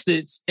 for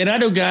instance, and I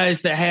know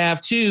guys that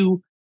have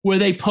too, where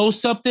they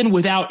post something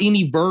without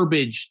any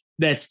verbiage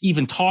that's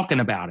even talking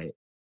about it.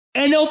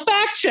 And they'll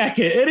fact check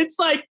it. And it's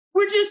like,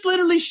 we're just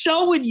literally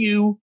showing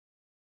you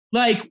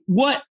like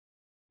what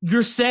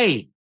you're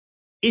saying.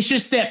 It's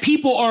just that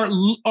people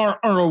are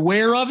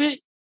aware of it.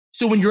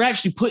 So when you're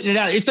actually putting it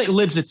out, it's like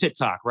Libs of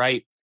TikTok,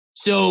 right?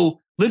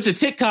 So Libs of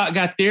TikTok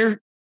got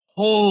their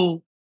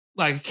whole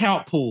like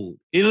account pulled.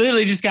 It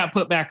literally just got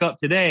put back up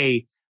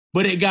today,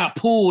 but it got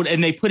pulled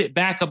and they put it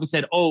back up and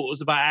said, oh, it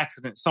was by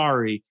accident.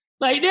 Sorry.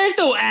 Like, there's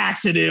no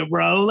accident,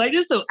 bro. Like,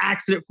 there's no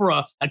accident for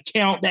a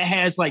account that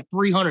has like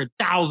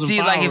 300,000 See,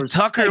 followers. like if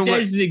Tucker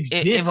was,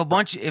 exist.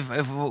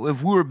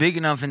 if we were big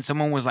enough and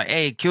someone was like,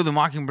 hey, Kill the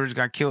Mockingbirds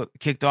got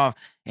kicked off,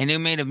 and they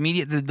made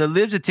the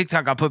Libs of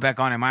TikTok got put back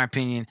on, in my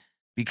opinion,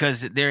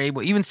 because they're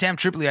able, even Sam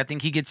Tripoli, I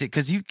think he gets it,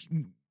 because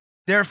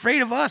they're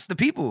afraid of us, the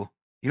people.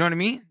 You know what I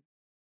mean?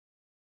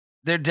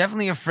 They're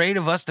definitely afraid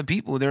of us, the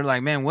people. They're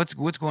like, man, what's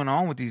going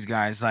on with these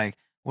guys? Like,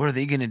 what are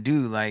they going to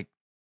do? Like,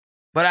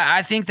 but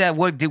I think that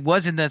what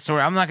was in that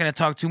story, I'm not going to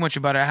talk too much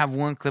about it. I have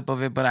one clip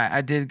of it, but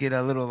I did get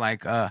a little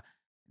like,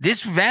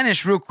 this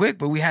vanished real quick,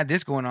 but we had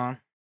this going on.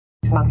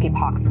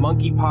 Monkeypox.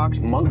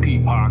 Monkeypox.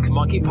 Monkeypox.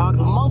 Monkeypox.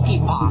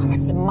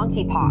 Monkeypox.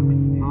 Monkeypox.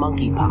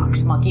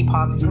 Monkeypox.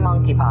 Monkeypox.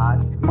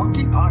 Monkeypox.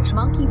 Monkeypox.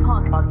 Monkeypox.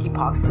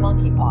 Monkeypox.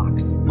 Monkeypox.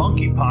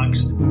 Monkeypox.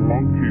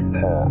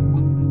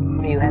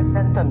 Monkeypox. If you have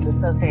symptoms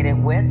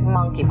associated with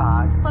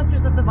monkeypox.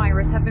 Clusters of the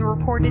virus have been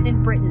reported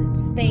in Britain,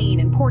 Spain,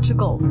 and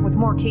Portugal, with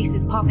more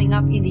cases popping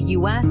up in the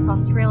U.S.,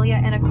 Australia,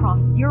 and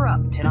across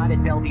Europe. Tonight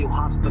at Bellevue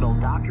Hospital,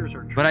 doctors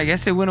are... But I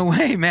guess it went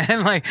away,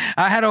 man. Like,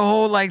 I had a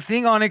whole like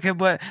thing on it,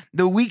 but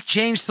the week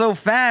changed so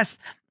fast.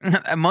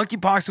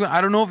 Monkeypox, I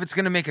don't know if it's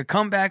going to make a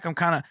comeback. I'm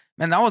kind of,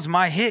 man, that was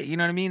my hit. You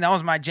know what I mean? That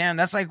was my jam.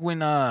 That's like when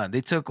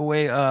they took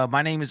away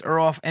My Name is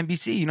Earl off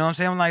NBC. You know what I'm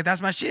saying? I'm like,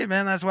 that's my shit,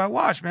 man. That's what I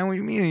watch, man. What do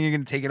you mean you're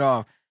going to take it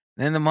off?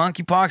 Then the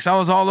Monkeypox, I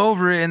was all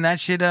over it, and that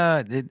shit,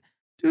 Yeah,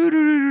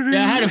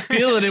 I had a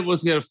feeling it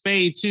was going to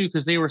fade too,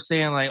 because they were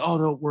saying like, oh,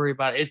 don't worry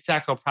about it. It's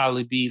not going to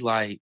probably be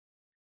like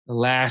the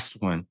last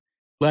one.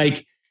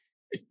 Like,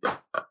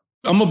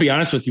 I'm going to be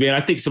honest with you, man.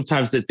 I think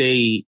sometimes that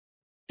they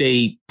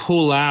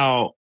pull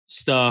out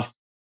stuff.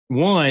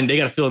 One, they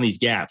got to fill in these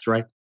gaps,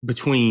 right,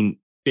 between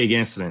big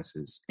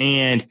incidences.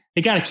 And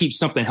they got to keep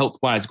something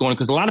health-wise going,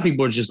 because a lot of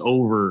people are just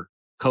over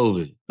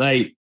COVID,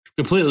 like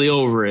completely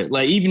over it.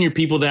 Like, even your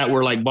people that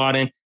were like bought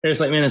in, they're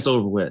just like, man, it's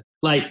over with.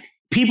 Like,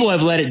 people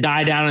have let it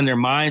die down in their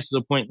minds to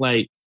the point,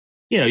 like,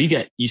 you know,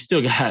 you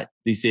still got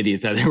these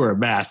idiots out there wear a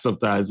mask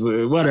sometimes,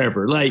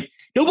 whatever. Like,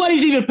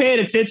 nobody's even paying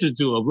attention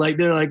to them. Like,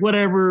 they're like,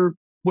 whatever,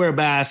 wear a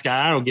mask.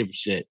 I don't give a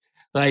shit.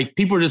 Like,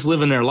 people are just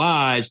living their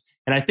lives.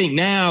 And I think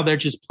now they're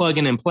just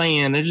plugging and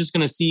playing. They're just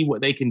going to see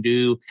what they can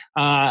do.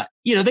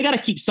 You know, they got to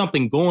keep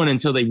something going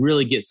until they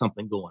really get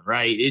something going,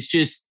 right? It's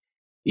just,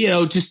 you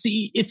know,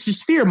 it's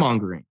just fear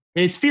mongering.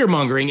 It's fear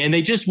mongering. And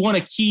they just want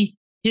to keep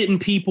hitting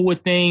people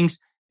with things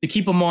to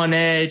keep them on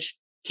edge,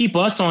 keep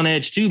us on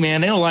edge too,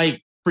 man. They don't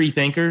like free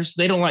thinkers.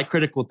 They don't like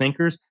critical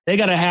thinkers. They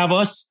got to have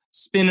us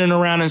spinning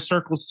around in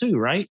circles too,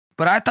 right?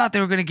 But I thought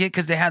they were going to get,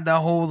 because they had that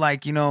whole,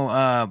 like, you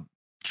know,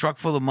 truck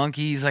full of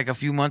monkeys like a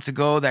few months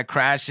ago that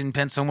crashed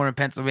somewhere in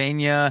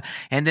Pennsylvania.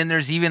 And then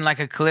there's even like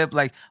a clip,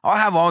 like, I'll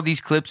have all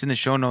these clips in the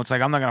show notes.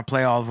 Like, I'm not going to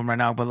play all of them right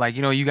now, but like,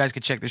 you know, you guys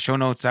could check the show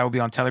notes. That will be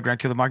on Telegram,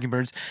 Kill the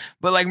Mockingbirds.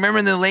 But like,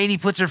 remember the lady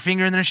puts her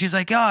finger in there, she's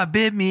like, oh, it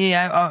bit me.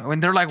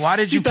 And they're like, why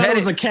did you pet it? It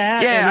was a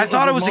cat. Yeah, I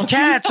thought it was a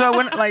cat. So I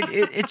went, like,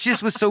 it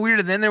just was so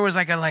weird. And then there was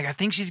like I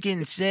think she's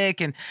getting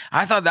sick. And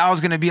I thought that was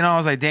going to be, and I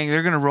was like, dang,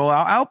 they're going to roll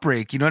out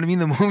Outbreak. You know what I mean?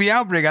 The movie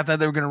Outbreak. I thought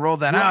they were going to roll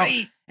that out.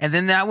 And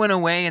then that went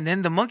away, and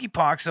then the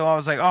monkeypox. So I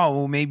was like, oh,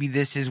 well, maybe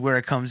this is where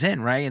it comes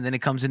in, right? And then it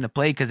comes into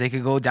play, because they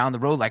could go down the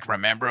road. Like,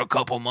 remember a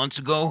couple months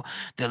ago,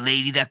 the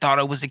lady that thought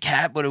it was a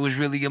cat, but it was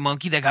really a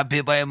monkey that got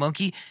bit by a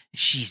monkey?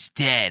 She's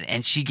dead.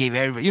 And she gave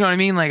everybody, you know what I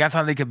mean? Like, I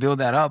thought they could build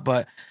that up,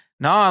 but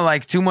no,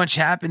 like, too much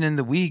happened in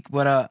the week.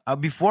 But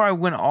before I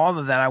went all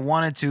of that, I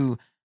wanted to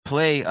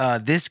play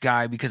this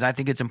guy, because I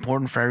think it's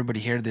important for everybody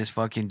to hear this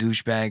fucking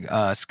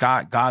douchebag,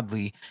 Scott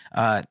Godley,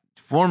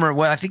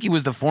 I think he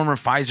was the former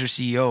Pfizer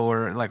CEO,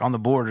 or like on the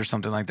board or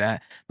something like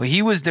that. But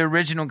he was the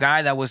original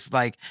guy that was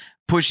like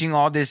pushing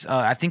all this.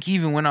 I think he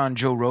even went on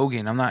Joe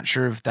Rogan. I'm not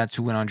sure if that's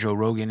who went on Joe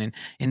Rogan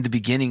in the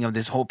beginning of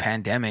this whole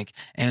pandemic.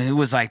 And it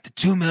was like, the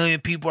 2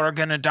 million people are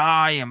going to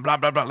die and blah,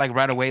 blah, blah, like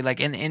right away. Like,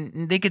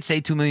 and they could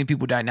say 2 million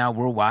people died now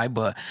worldwide,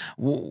 but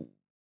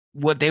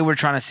what they were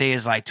trying to say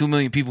is like 2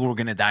 million people were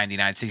going to die in the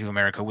United States of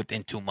America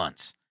within 2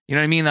 months. You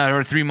know what I mean? Or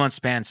a 3 month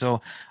span. So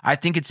I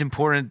think it's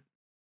important.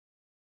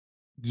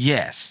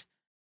 Yes.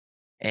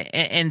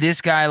 And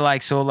this guy,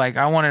 like, so like,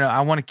 I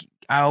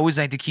always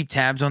like to keep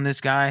tabs on this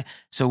guy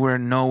so we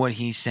know what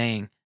he's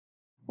saying.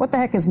 What the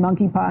heck is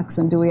monkeypox,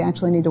 and do we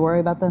actually need to worry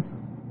about this?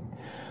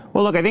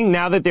 Well, look, I think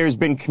now that there's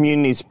been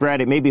community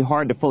spread, it may be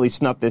hard to fully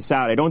snuff this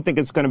out. I don't think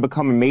it's going to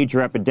become a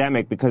major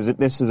epidemic, because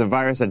this is a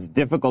virus that's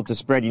difficult to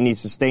spread. You need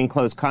sustained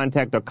close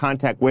contact or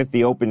contact with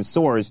the open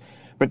sores.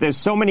 But there's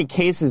so many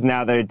cases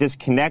now that are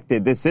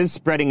disconnected. This is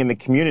spreading in the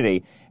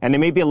community, and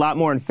there may be a lot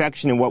more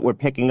infection in what we're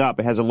picking up.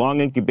 It has a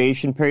long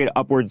incubation period,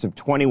 upwards of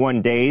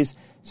 21 days.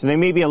 So there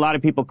may be a lot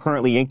of people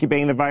currently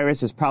incubating the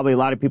virus. There's probably a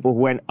lot of people who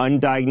went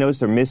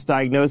undiagnosed or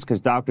misdiagnosed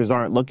because doctors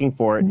aren't looking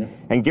for it.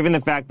 And given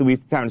the fact that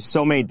we've found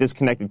so many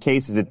disconnected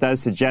cases, it does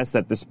suggest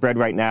that the spread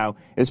right now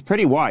is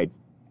pretty wide.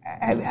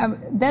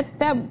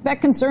 That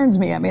concerns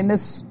me. I mean,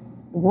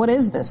 what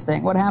is this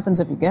thing? What happens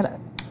if you get it?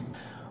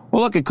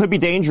 Well, look, it could be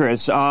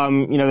dangerous.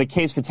 The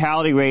case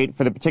fatality rate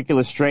for the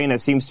particular strain that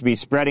seems to be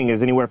spreading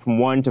is anywhere from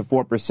 1% to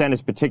 4%.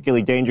 Is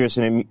particularly dangerous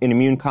in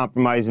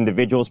immune-compromised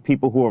individuals,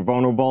 people who are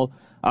vulnerable.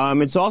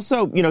 It's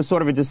also,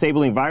 sort of a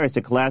disabling virus.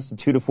 It can last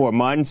 2 to 4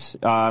 months.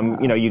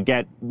 You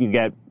get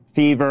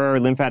fever,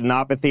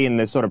 lymphadenopathy in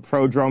the sort of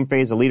prodrome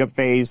phase, the lead-up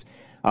phase.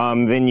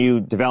 Then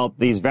you develop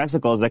these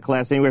vesicles that can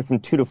last anywhere from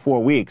 2 to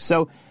 4 weeks.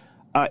 So,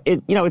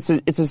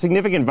 it's a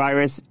significant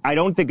virus. I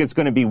don't think it's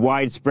going to be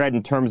widespread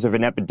in terms of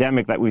an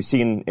epidemic that we've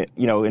seen,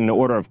 in the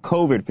order of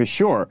COVID for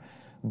sure.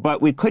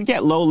 But we could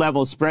get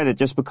low-level spread that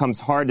just becomes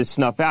hard to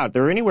snuff out.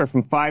 There are anywhere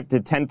from 5,000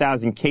 to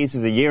 10,000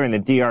 cases a year in the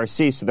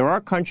DRC. So there are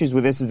countries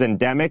where this is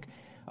endemic,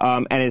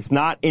 and it's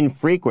not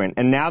infrequent.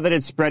 And now that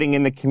it's spreading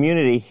in the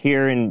community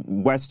here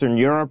in Western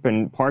Europe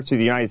and parts of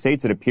the United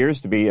States, it appears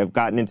to have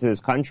gotten into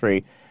this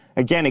country.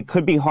 Again, it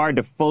could be hard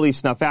to fully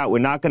snuff out. We're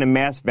not going to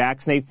mass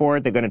vaccinate for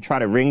it. They're going to try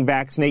to ring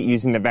vaccinate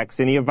using the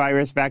Vaccinia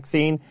virus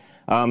vaccine.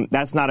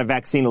 That's not a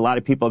vaccine a lot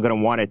of people are going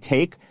to want to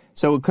take.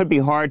 So it could be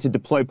hard to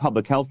deploy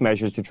public health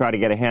measures to try to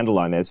get a handle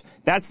on this.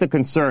 That's the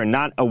concern,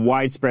 not a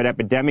widespread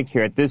epidemic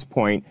here at this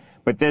point,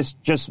 but this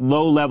just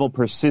low-level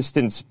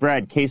persistent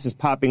spread, cases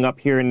popping up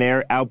here and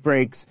there,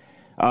 outbreaks,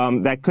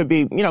 that could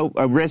be,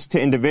 a risk to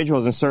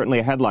individuals and certainly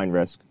a headline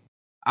risk.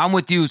 I'm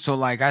with you.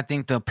 So, I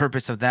think the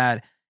purpose of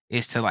that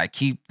is to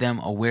keep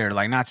them aware,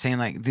 not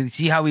saying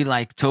see how he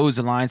toes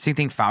the line. Same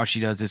thing Fauci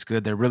does this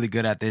good. They're really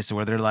good at this,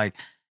 where they're like,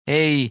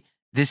 hey,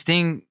 this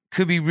thing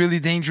could be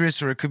really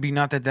dangerous, or it could be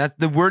not. That's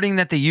the wording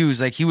that they use.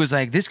 He was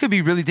like, this could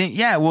be really dangerous.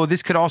 Yeah, well,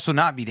 this could also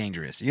not be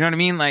dangerous. You know what I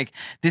mean?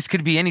 This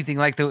could be anything.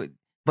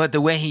 But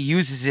the way he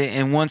uses it,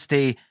 and once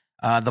the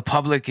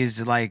public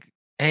is like,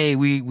 hey,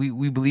 we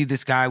believe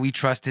this guy, we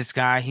trust this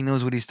guy, he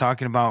knows what he's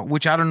talking about.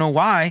 Which I don't know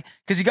why,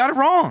 because he got it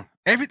wrong.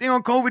 Everything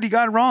on COVID, he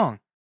got it wrong.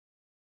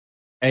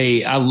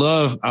 Hey, I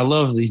love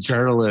the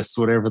journalists,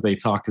 whenever they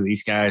talk to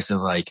these guys, they're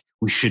like,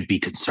 we should be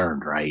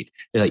concerned, right?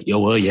 They're like,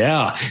 well,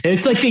 yeah. And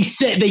it's like they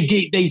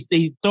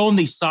throw in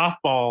these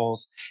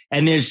softballs,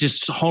 and there's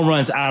just home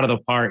runs out of the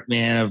park,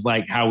 man, of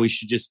how we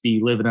should just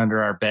be living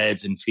under our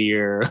beds in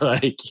fear.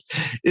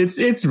 It's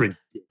ridiculous.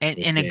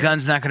 And a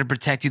gun's not going to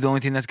protect you. The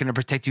only thing that's going to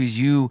protect you is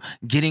you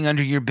getting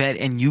under your bed,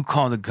 and you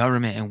call the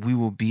government, and we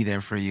will be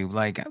there for you.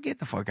 Get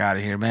the fuck out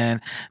of here,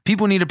 man.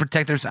 People need to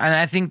protect themselves. And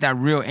I think that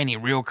any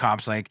real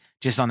cops,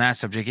 just on that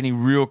subject, any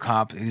real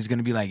cop is going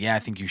to be yeah, I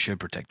think you should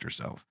protect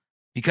yourself.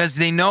 Because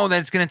they know that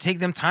it's going to take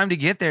them time to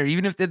get there,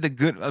 even if they're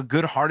a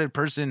good-hearted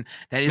person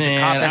that is a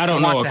cop that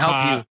wants to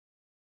help you.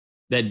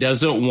 That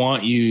doesn't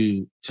want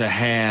you to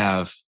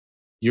have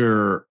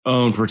your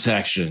own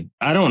protection.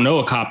 I don't know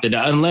a cop that,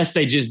 unless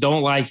they just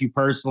don't like you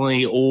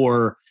personally,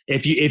 or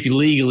if you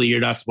legally you're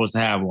not supposed to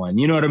have one.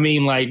 You know what I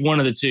mean? One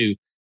of the two.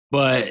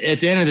 But at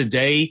the end of the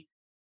day,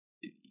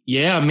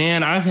 yeah,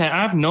 man,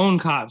 I've known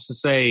cops to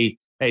say,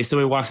 hey,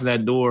 somebody walks in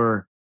that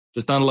door,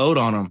 just unload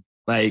on them.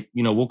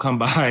 We'll come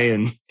by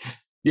and,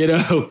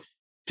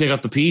 pick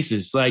up the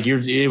pieces.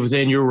 You're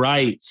within your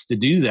rights to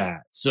do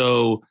that.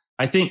 So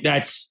I think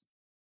that's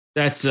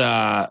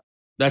the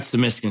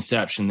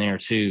misconception there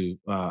too,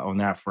 on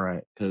that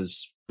front.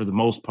 Because for the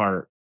most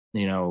part,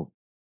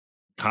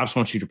 cops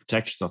want you to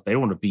protect yourself. They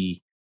don't want to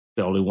be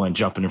the only one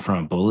jumping in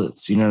front of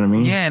bullets. You know what I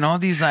mean? Yeah, and all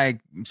these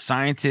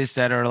scientists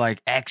that are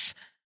ex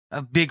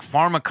big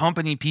pharma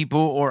company people,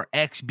 or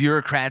ex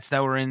bureaucrats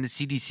that were in the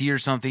CDC or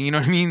something. You know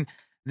what I mean?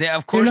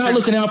 Of course, they're not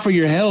looking out for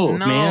your health,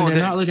 man.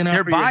 They're not looking out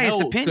for your health. Their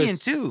biased opinion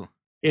too.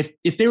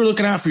 If they were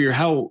looking out for your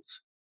health,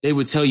 they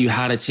would tell you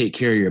how to take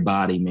care of your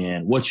body,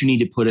 man. What you need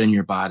to put in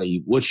your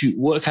body,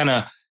 what kind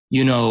of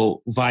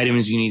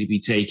vitamins you need to be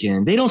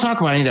taking. They don't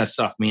talk about any of that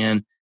stuff,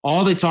 man.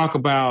 All they talk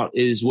about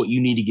is what you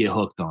need to get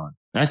hooked on.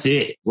 That's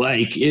it.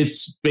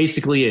 It's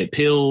basically it.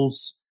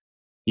 Pills,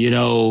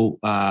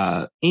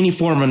 any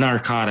form of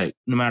narcotic,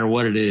 no matter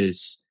what it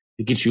is,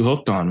 to get you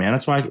hooked on, man.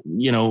 That's why,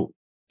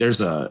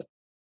 there's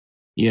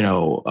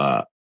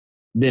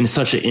been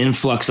such an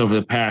influx over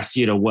the past,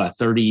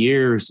 30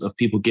 years of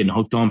people getting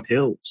hooked on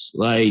pills.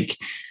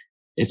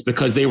 It's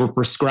because they were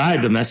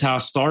prescribed them. That's how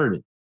it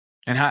started.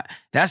 And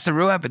that's the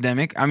real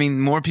epidemic. I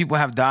mean, more people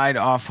have died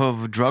off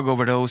of drug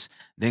overdose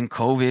than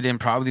COVID and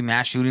probably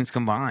mass shootings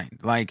combined.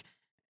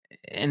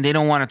 And they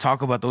don't want to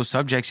talk about those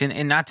subjects,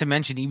 and not to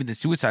mention even the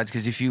suicides.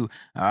 Because if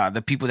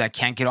the people that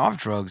can't get off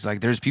drugs,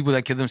 there's people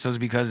that kill themselves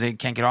because they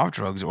can't get off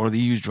drugs, or they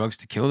use drugs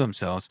to kill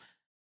themselves.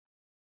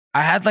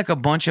 I had a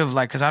bunch of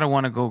because I don't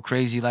want to go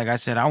crazy. Like I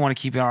said, I want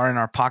to keep it in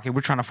our pocket. We're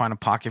trying to find a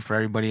pocket for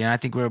everybody, and I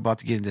think we're about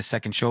to get into the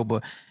second show.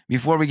 But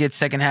before we get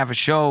second half of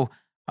show,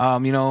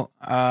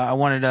 I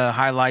wanted to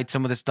highlight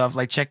some of the stuff.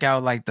 Like check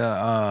out like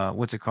the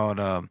what's it called?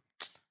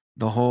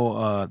 The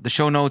whole the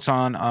show notes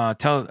on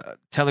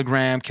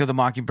Telegram, Kill the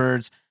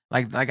Mockingbirds.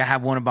 Like I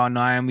have one about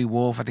Naomi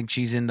Wolf. I think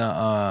she's in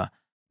the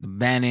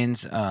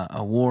Bannon's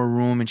a war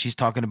room, and she's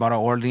talking about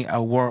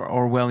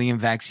Orwellian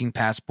vaccine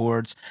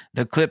passports.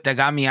 The clip that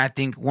got me, I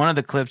think one of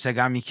the clips that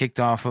got me kicked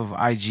off of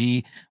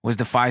IG was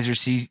the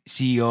Pfizer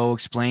CEO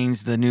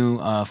explains the new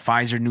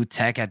Pfizer new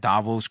tech at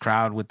Davos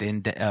crowd with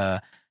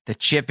the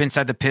chip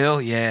inside the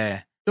pill.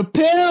 Yeah, the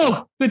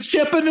pill, the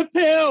chip in the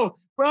pill,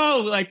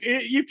 bro. Like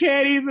you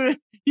can't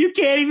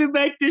even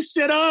make this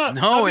shit up.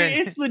 No, I mean,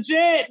 it's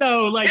legit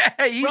though. Like,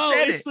 yeah,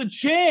 it's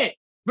legit,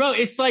 bro.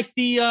 It's like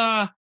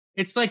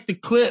the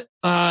clip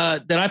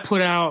that I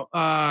put out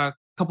a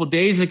couple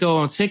days ago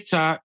on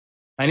TikTok,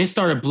 and it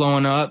started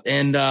blowing up.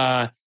 And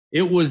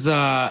it was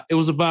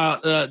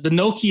about the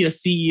Nokia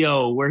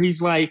CEO, where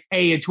he's like,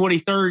 "Hey, in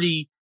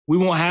 2030, we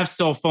won't have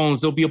cell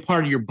phones; they'll be a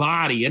part of your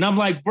body." And I'm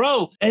like,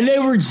 "Bro!" And they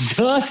were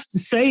just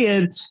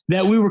saying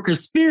that we were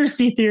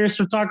conspiracy theorists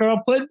for talking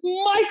about putting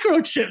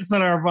microchips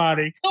in our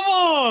body. Come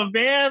on,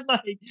 man!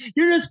 Like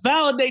you're just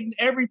validating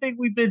everything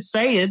we've been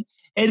saying,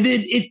 and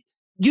then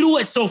you know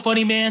what's so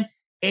funny, man?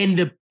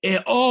 And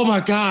oh my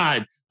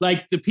God,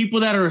 like the people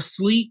that are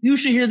asleep, you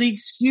should hear the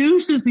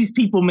excuses these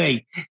people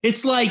make.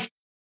 It's like,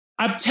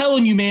 I'm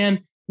telling you, man,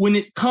 when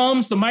it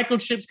comes, the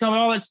microchips come,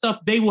 all that stuff,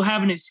 they will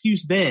have an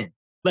excuse then.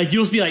 Like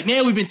you'll be like,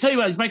 man, we've been telling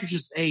you about these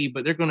microchips. Hey,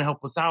 but they're going to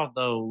help us out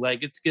though.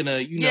 Like it's going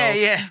to,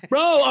 Yeah.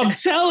 Bro, I'm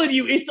telling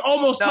you, it's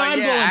almost time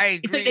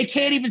going. It's like they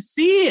can't even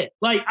see it.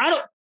 Like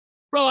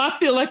I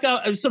feel like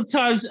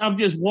sometimes I'm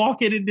just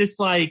walking in this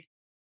like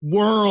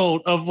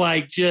world of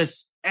like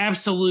just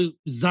absolute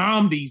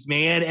zombies,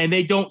 man, and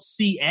they don't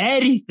see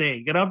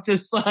anything. And I'm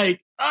just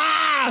like,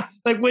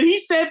 like when he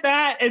said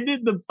that, and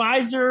then the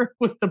Pfizer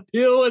with the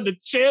pill and the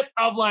chip,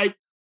 I'm like,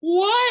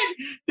 what?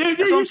 That's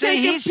what I'm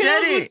saying. He said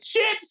it. With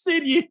chips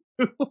in you.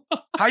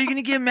 How are you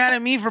gonna get mad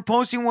at me for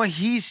posting what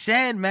he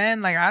said,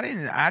 man? Like I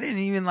didn't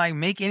even like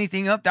make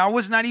anything up. That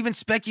was not even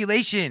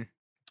speculation.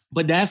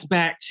 But that's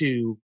back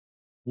to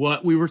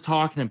what we were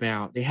talking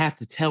about. They have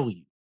to tell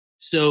you.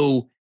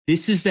 So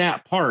this is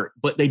that part,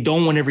 but they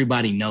don't want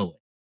everybody knowing,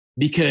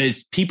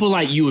 because people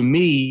like you and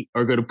me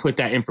are going to put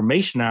that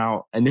information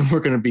out, and then we're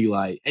going to be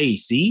like, hey,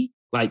 see,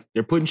 like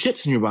they're putting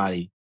chips in your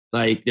body.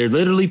 Like they're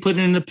literally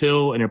putting it in a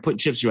pill and they're putting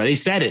chips in your body. They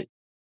said it.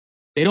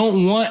 They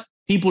don't want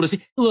people to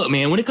see. Look,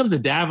 man, when it comes to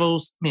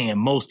Davos, man,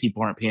 most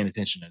people aren't paying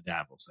attention to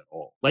Davos at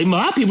all. Like a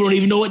lot of people don't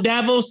even know what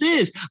Davos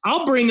is.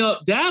 I'll bring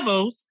up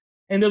Davos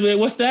and they'll be like,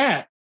 what's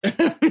that?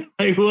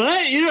 Like,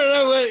 what? You don't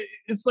know what?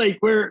 It's like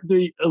where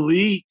the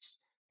elites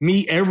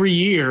meet every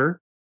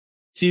year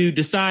to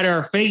decide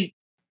our fate.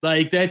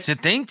 Like it's a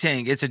think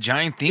tank. It's a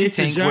giant think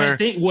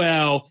tank.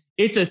 Well,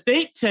 it's a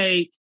think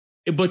tank,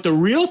 but the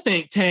real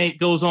think tank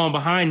goes on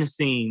behind the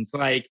scenes.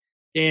 Like,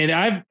 and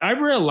I've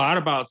read a lot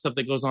about stuff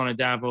that goes on at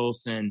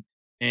Davos,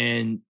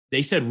 and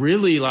they said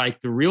really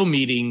like the real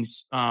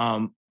meetings,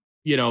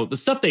 the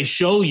stuff they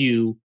show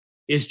you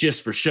is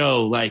just for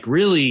show. Like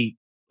really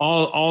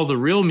all the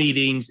real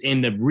meetings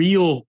and the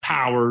real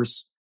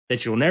powers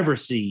that you'll never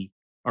see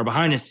are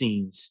behind the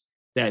scenes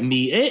that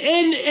meet.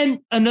 And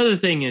another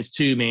thing is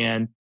too,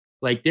 man,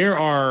 like there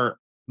are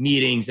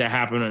meetings that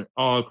happen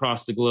all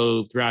across the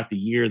globe throughout the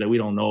year that we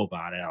don't know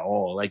about at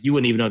all. Like you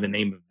wouldn't even know the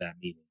name of that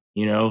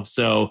meeting,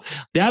 So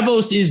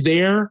Davos is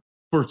there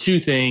for two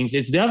things.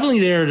 It's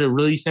definitely there to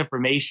release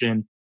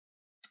information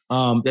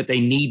that they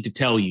need to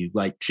tell you,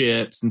 like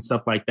chips and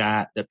stuff like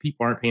that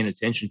people aren't paying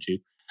attention to.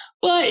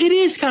 But it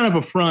is kind of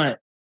a front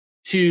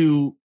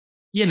to,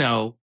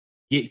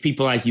 get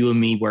people like you and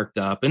me worked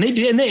up, and they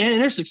do, and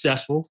they're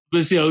successful.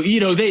 But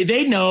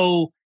they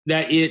know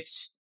that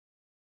it's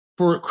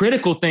for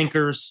critical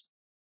thinkers.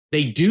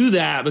 They do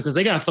that because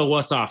they got to throw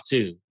us off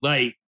too.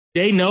 Like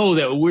they know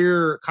that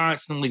we're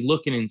constantly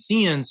looking and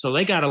seeing, so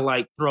they got to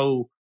like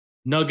throw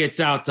nuggets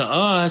out to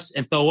us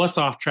and throw us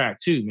off track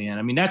too, man.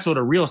 I mean, that's what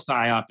a real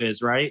psyop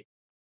is, right?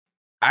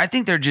 I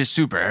think they're just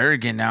super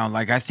arrogant now.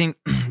 Like I think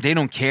they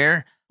don't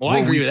care. Well, I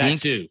agree with that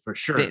too, for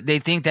sure. They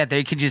think that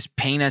they could just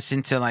paint us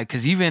into like,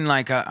 because even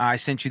like I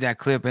sent you that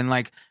clip, and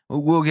like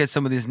we'll get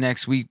some of this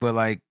next week, but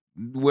like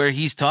where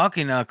he's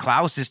talking,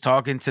 Klaus is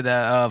talking to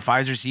the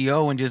Pfizer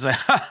CEO and just like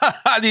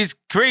these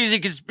crazy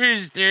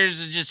conspiracy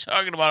theorists are just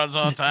talking about us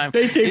all the time.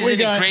 They think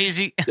Isn't it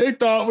crazy? They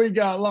thought we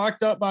got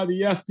locked up by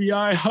the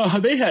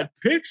FBI. They had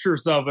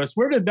pictures of us.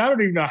 I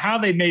don't even know how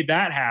they made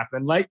that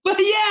happen. Like, but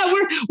yeah,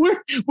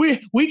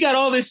 we got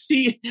all this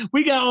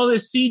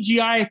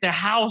CGI at the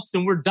house,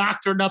 and we're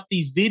doctoring up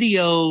these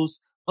videos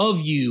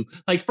of you.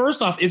 Like,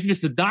 first off, if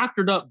it's a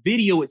doctored up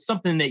video, it's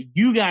something that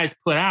you guys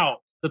put out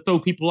to throw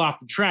people off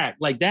the track.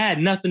 Like that had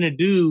nothing to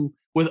do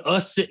with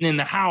us sitting in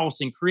the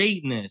house and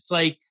creating this.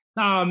 Like,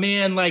 nah,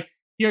 man, like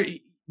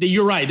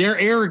you're right. They're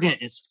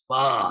arrogant as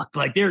fuck.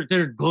 Like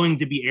they're going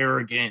to be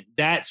arrogant.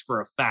 That's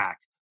for a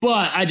fact.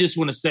 But I just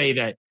want to say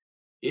that,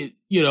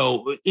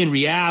 in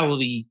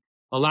reality,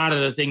 a lot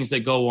of the things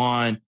that go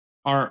on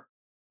aren't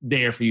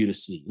there for you to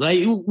see.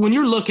 Like when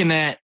you're looking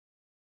at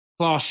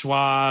Klaus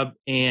Schwab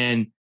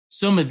and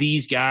some of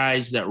these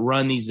guys that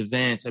run these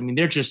events, I mean,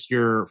 they're just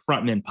your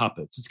frontmen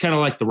puppets. It's kind of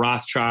like the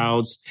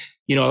Rothschilds.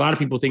 A lot of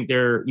people think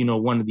they're,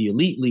 one of the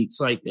elites.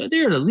 Like,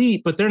 they're an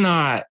elite, but they're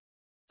not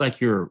like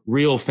your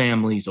real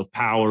families of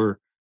power.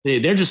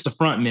 They're just the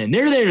frontmen.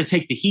 They're there to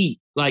take the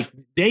heat. Like,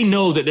 they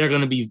know that they're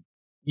going to be,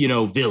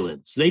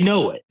 villains. They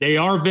know it. They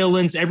are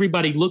villains.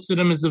 Everybody looks at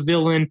them as a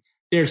villain.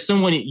 There's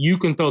someone that you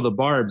can throw the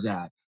barbs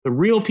at. The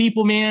real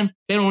people, man,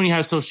 they don't even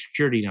have social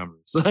security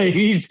numbers. Like,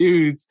 these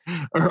dudes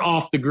are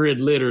off the grid,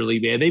 literally,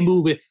 man. They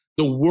move it.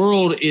 The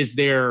world is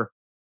their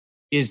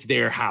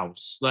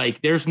house.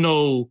 Like, there's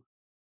no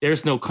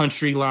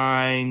country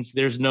lines.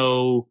 There's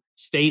no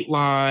state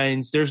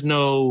lines. There's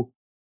none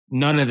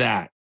of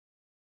that.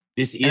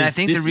 And I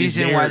think the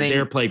reason why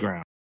their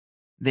playground.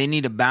 They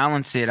need to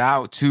balance it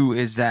out too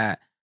is that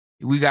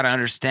we got to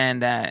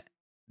understand that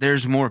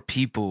there's more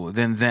people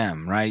than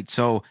them, right?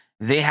 So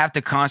they have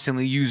to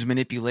constantly use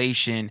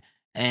manipulation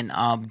and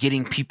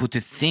getting people to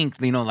think,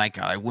 like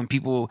when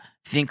people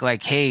think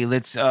like, hey,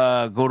 let's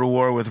go to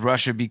war with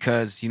Russia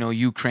because,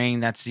 Ukraine,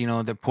 that's,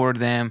 they're poor to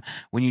them.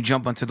 When you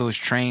jump onto those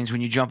trains,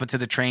 when you jump into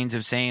the trains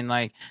of saying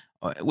like,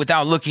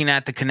 without looking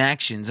at the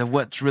connections of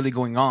what's really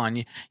going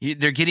on,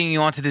 they're getting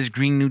you onto this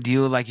Green New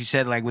Deal, like you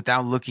said, like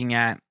without looking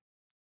at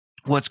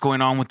what's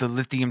going on with the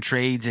lithium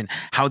trades and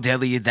how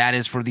deadly that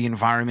is for the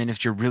environment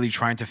if you're really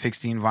trying to fix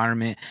the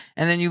environment.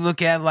 And then you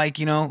look at like,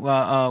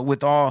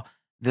 with all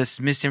this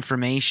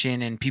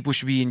misinformation and people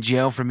should be in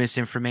jail for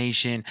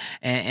misinformation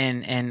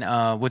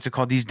and what's it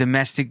called? These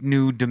domestic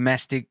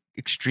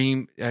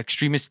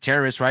extremist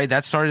terrorists, right?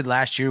 That started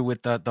last year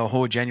with the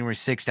whole January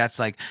 6th. That's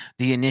like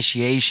the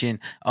initiation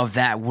of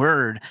that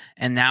word.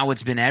 And now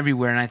it's been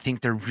everywhere. And I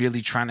think they're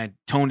really trying to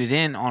tone it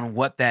in on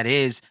what that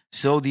is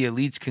so the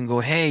elites can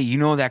go, hey,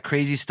 that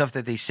crazy stuff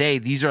that they say,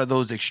 these are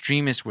those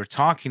extremists we're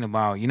talking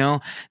about.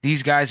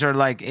 These guys are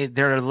like,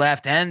 they're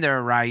left and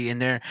they're right. And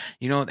they're,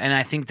 and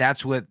I think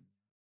that's what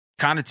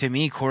kind of to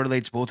me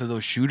correlates both of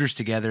those shooters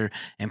together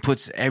and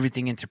puts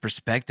everything into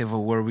perspective of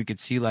where we could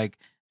see like,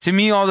 to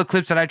me, all the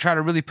clips that I try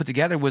to really put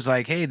together was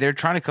like, hey, they're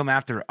trying to come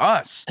after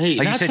us. Hey,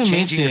 like you said,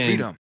 changing the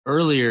freedom.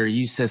 Earlier,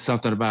 you said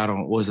something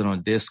about, was it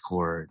on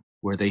Discord,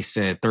 where they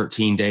said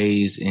 13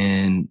 days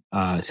in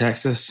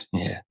Texas?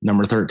 Yeah,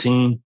 number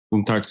 13.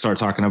 We can start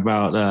talking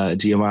about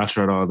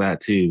Geometry and all that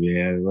too,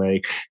 man.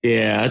 Like,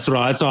 yeah,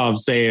 that's all I'm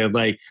saying.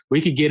 Like, we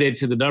could get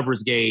into the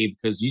numbers game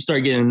because you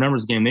start getting the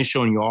numbers game, they're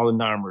showing you all the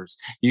numbers.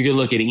 You can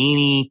look at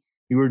any,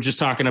 you were just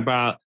talking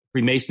about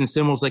Freemason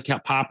symbols that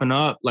kept popping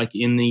up like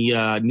in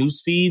the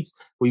news feeds.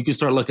 Well, you can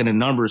start looking at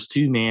numbers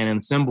too, man,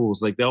 and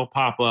symbols. Like, they'll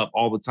pop up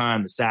all the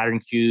time. The Saturn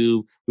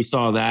cube, we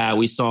saw that.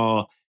 We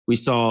saw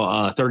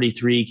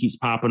 33 keeps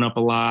popping up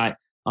a lot.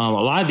 A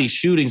lot of these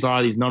shootings, a lot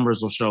of these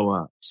numbers will show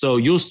up. So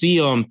you'll see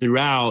them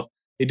throughout.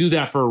 They do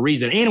that for a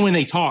reason. And when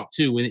they talk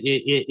too,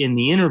 in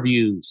the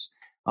interviews,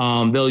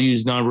 they'll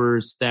use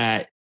numbers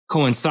that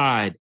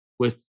coincide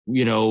with,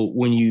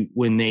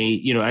 when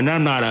they, and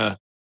I'm not a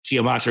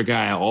Geometry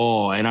guy at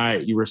all.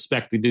 And you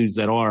respect the dudes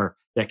that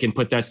can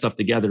put that stuff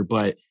together.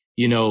 But,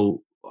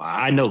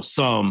 I know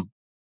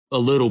a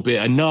little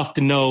bit, enough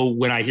to know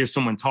when I hear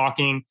someone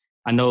talking,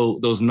 I know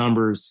those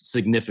numbers'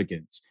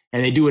 significance,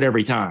 and they do it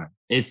every time.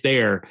 It's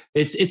there.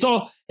 It's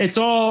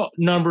all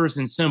numbers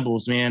and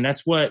symbols, man.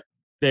 That's what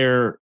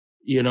their,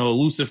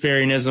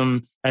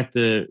 Luciferianism at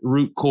the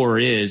root core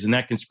is. And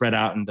that can spread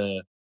out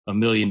into a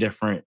million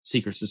different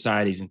secret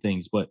societies and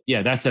things. But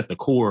yeah, that's at the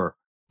core,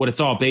 what it's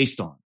all based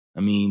on.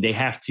 I mean, they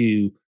have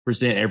to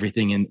present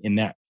everything in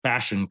that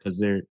fashion because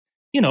they're,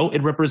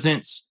 it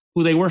represents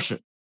who they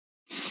worship.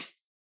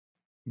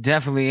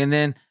 Definitely. And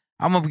then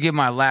I'm going to get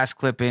my last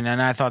clip in,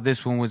 and I thought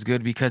this one was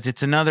good because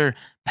it's another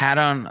pat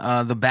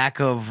on the back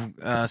of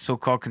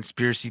so-called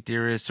conspiracy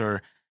theorists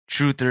or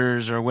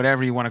truthers or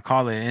whatever you want to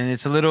call it. And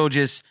it's a little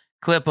just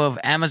clip of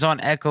Amazon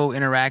Echo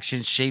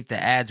interactions shape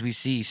the ads we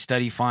see,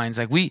 study finds.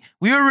 Like we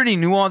already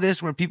knew all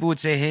this where people would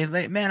say, hey,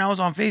 man, I was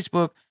on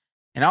Facebook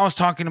and I was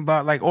talking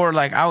about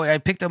I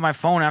picked up my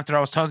phone after I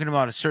was talking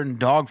about a certain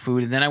dog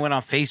food. And then I went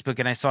on Facebook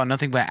and I saw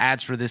nothing but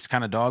ads for this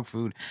kind of dog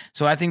food.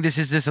 So I think this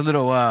is just a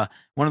little,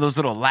 one of those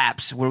little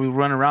laps where we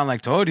run around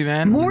like, told you,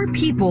 man. More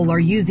people are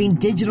using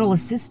digital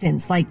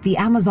assistants like the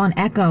Amazon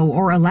Echo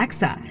or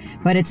Alexa,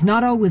 but it's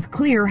not always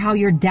clear how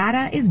your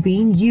data is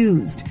being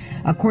used.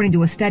 According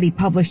to a study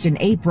published in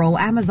April,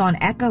 Amazon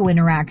Echo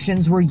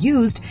interactions were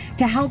used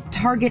to help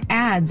target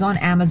ads on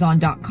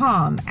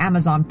Amazon.com,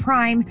 Amazon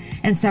Prime,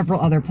 and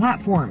several other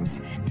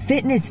platforms.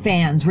 Fitness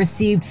fans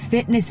received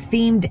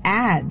fitness-themed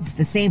ads,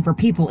 the same for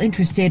people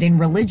interested in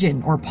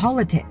religion or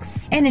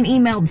politics. In an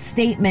emailed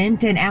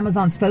statement, an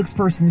Amazon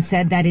spokesperson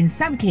said that in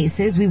some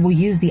cases, we will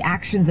use the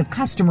actions of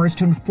customers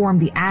to inform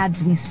the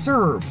ads we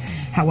serve.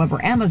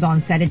 However, Amazon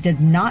said it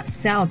does not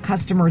sell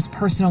customers'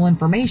 personal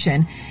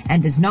information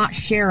and does not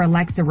share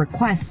Alexa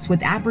requests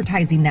with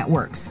advertising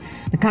networks.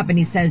 The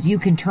company says you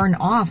can turn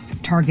off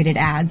targeted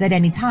ads at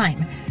any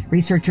time.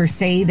 Researchers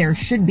say there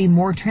should be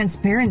more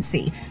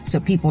transparency so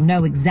people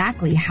know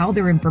exactly how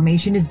their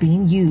information is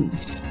being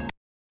used.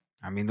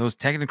 I mean, those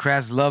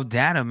technocrats love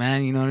data,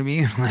 man. You know what I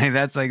mean? Like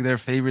that's like their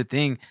favorite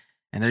thing.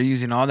 And they're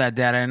using all that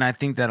data. And I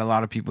think that a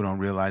lot of people don't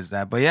realize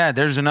that. But yeah,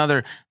 there's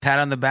another pat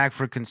on the back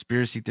for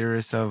conspiracy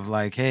theorists of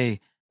like, hey,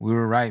 we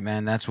were right,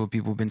 man. That's what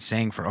people have been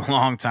saying for a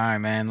long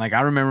time, man. Like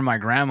I remember my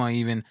grandma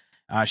even,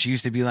 she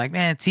used to be like,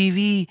 man,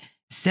 TV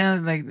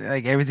sounds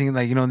like everything.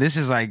 Like, you know, this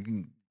is like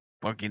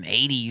fucking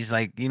 80s,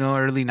 like, you know,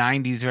 early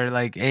 90s, where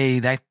like, hey,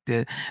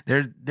 they're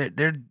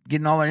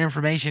getting all our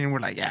information, and we're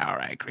like, yeah, all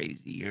right, crazy,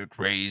 you're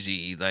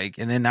crazy, like.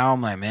 And then now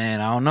I'm like,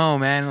 man, I don't know,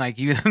 man, like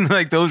even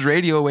like those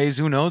radio waves,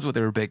 who knows what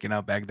they were picking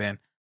up back then.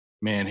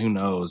 Man, who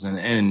knows?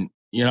 And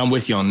you know, I'm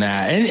with you on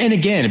that. And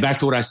again, back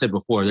to what I said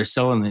before, they're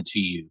selling it to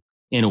you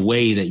in a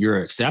way that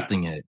you're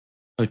accepting it.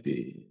 Like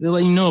they're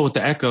letting you know with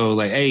the Echo,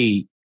 like,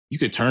 hey, you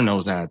could turn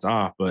those ads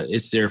off, but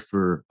it's there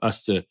for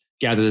us to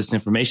gather this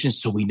information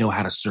so we know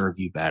how to serve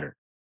you better.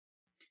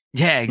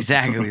 Yeah,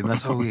 exactly.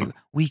 That's how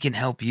we can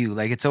help you.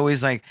 Like it's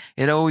always like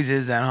it always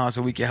is that, huh?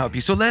 So we can help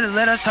you. So let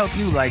us help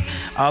you. Like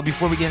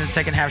before we get in the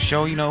second half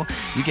show, you know,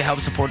 you can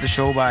help support the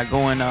show by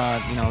going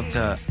you know,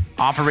 to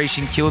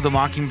Operation Kill the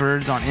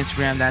Mockingbirds on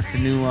Instagram. That's the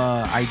new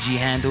IG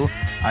handle.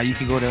 You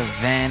can go to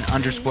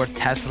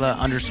van_Tesla_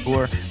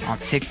 on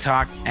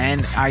TikTok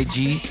and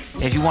IG.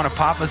 If you want to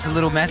pop us a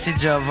little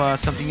message of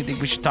something you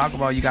think we should talk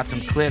about, you got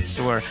some clips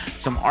or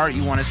some art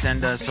you want to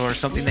send us, or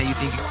something that you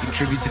think you can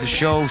contribute to the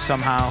show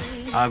somehow,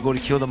 go to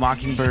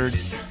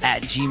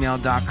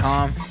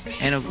killthemockingbirds@gmail.com.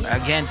 And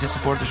again, to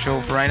support the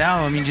show for right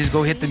now, I mean, just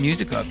go hit the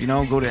music up, you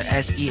know, go to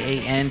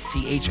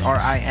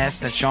SEANCHRIS,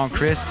 that's Sean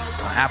Chris,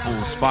 on Apple,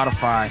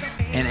 Spotify,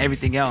 and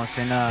everything else.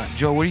 And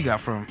Joe, what do you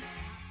got for him?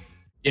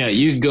 Yeah,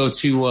 you can go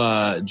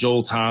to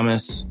Joel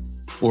Thomas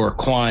or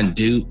Quan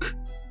Duke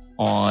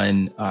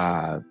on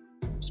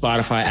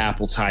Spotify,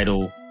 Apple,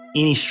 Tidal,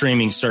 any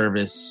streaming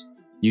service,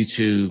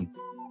 YouTube.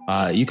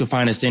 You can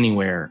find us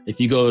anywhere. If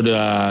you go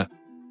to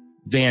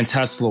Van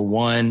Tesla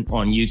 1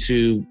 on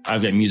YouTube,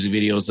 I've got music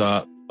videos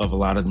up of a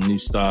lot of the new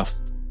stuff.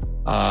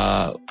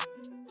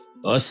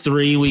 Us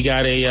three, we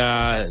got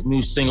a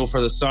new single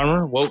for the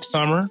summer, Woke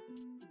Summer.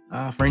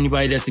 For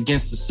anybody that's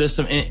against the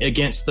system,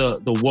 against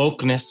the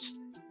wokeness,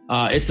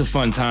 it's a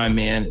fun time,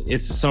 man.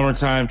 It's a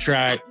summertime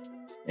track,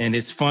 and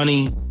it's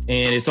funny, and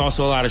it's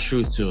also a lot of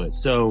truth to it.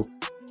 So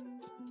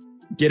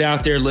get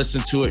out there,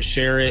 listen to it,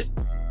 share it,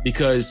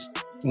 because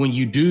when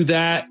you do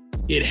that,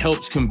 it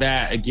helps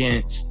combat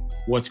against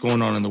what's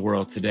going on in the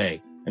world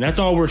today. And that's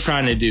all we're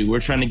trying to do.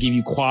 We're trying to give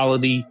you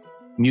quality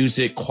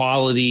music,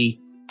 quality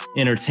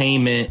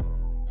entertainment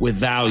with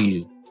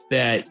value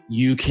that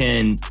you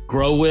can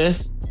grow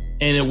with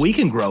and that we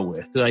can grow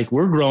with. Like,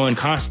 we're growing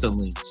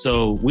constantly.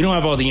 So we don't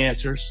have all the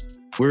answers.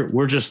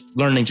 We're just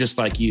learning just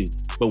like you,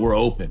 but we're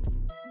open.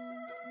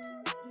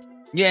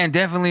 Yeah, and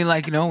definitely,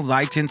 like, you know,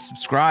 like and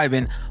subscribe,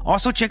 and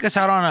also check us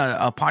out on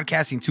a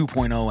Podcasting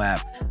 2.0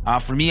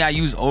 app. For me, I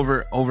use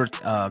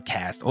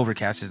Overcast.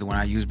 Overcast is the one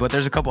I use, but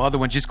there's a couple other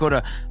ones. Just go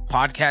to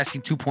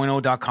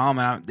podcasting2.0.com,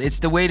 and it's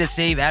the way to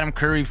save Adam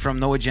Curry from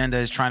No Agenda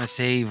is trying to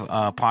save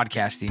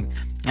podcasting.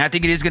 And I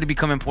think it is going to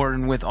become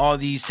important with all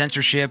these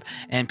censorship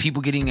and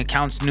people getting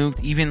accounts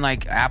nuked. Even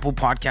like Apple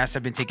podcasts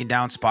have been taken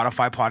down,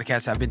 Spotify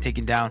podcasts have been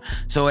taken down.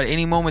 So at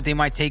any moment they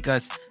might take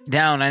us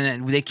down,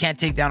 and they can't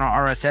take down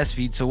our RSS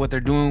feed. So what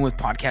they're doing with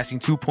Podcasting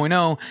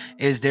 2.0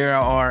 is they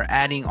are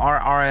adding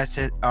our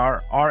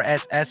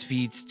RSS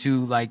feeds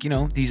to, like, you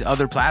know, these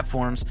other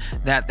platforms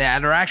that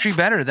are actually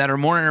better, that are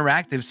more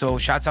interactive. So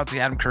shouts out to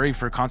Adam Curry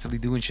for constantly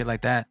doing shit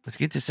like that. Let's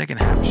get to the second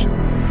half of the show.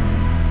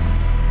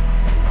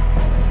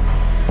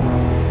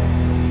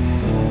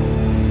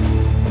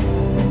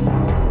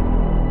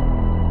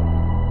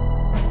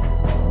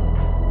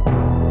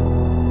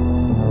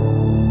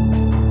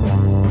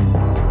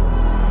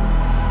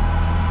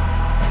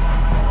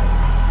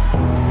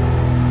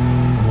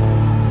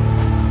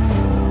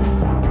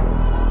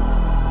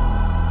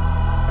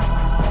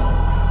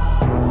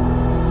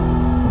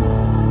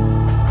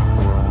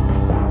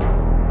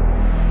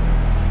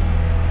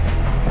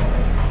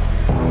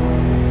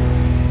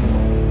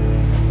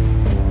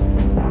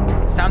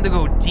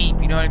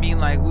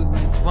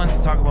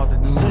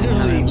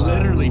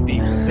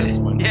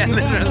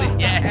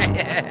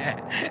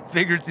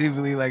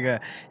 Figuratively,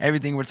 like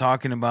everything we're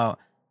talking about.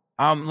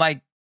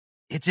 Like,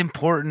 it's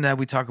important that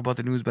we talk about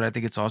the news, but I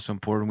think it's also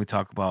important we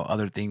talk about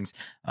other things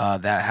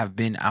that have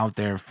been out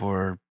there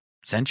for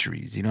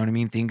centuries. You know what I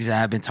mean? Things that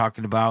have been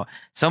talking about.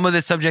 Some of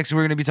the subjects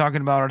we're going to be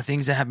talking about are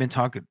things that have been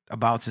talked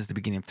about since the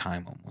beginning of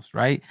time, almost,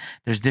 right?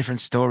 There's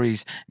different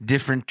stories,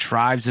 different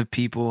tribes of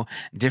people,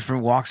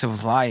 different walks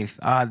of life.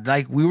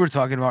 Like we were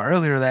talking about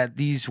earlier, that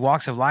these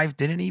walks of life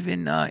didn't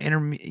even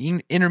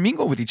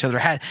intermingle with each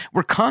other.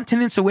 Were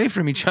continents away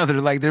from each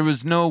other. Like, there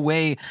was no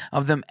way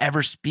of them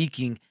ever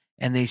speaking,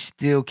 and they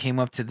still came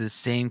up to the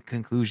same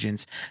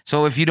conclusions.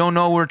 So if you don't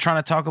know what we're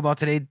trying to talk about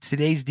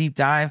today's deep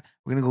dive,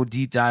 we're going to go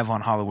deep dive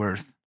on Hollow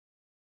Earth.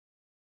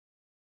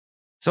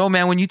 So,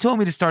 man, when you told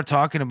me to start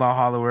talking about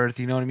Hollow Earth,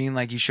 you know what I mean?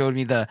 Like, you showed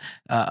me the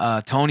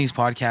Tony's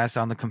podcast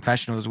on the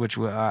Confessionals, which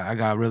I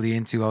got really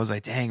into. I was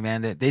like, dang,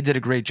 man, they did a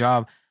great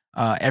job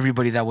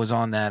everybody that was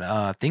on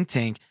that think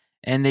tank.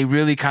 And they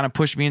really kind of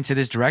pushed me into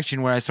this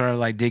direction where I started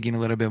like digging a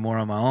little bit more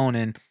on my own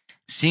and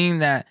seeing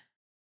that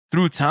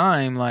through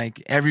time,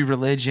 like every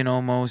religion,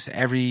 almost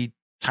every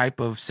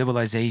type of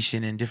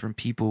civilization and different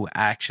people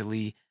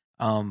actually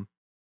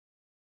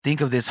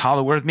think of this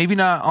hollow earth, maybe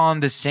not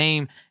on the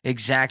same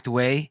exact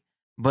way,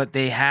 but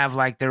they have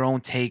like their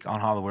own take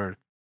on hollow earth.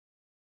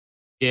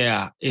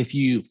 Yeah. If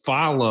you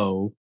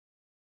follow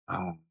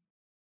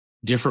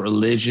different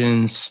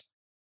religions,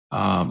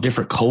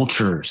 different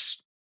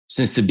cultures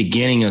since the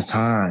beginning of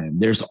time,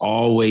 there's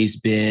always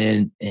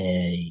been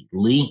a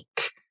link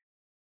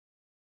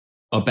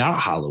about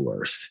hollow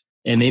earth.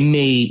 And they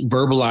may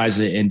verbalize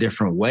it in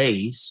different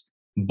ways,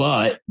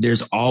 but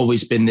there's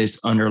always been this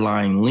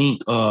underlying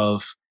link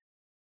of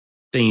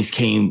things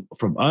came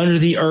from under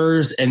the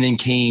earth and then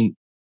came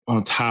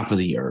on top of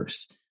the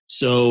earth.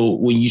 So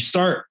when you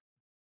start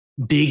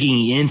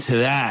digging into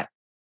that,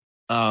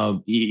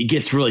 it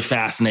gets really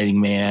fascinating,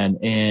 man.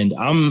 And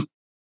I'm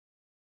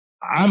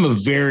a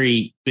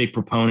very big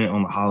proponent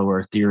on the hollow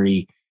earth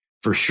theory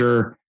for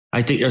sure.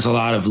 I think there's a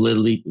lot of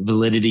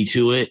validity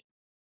to it.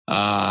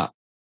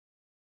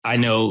 I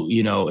know,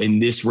 in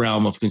this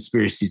realm of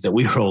conspiracies that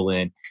we roll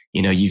in,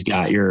 you've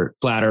got your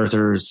flat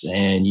earthers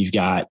and you've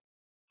got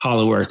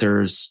hollow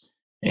earthers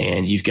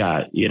and you've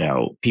got,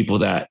 people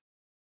that,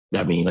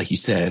 like you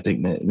said, I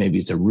think that maybe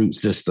it's a root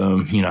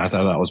system. I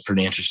thought that was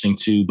pretty interesting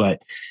too.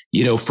 But,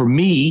 for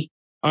me,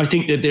 I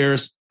think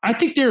there's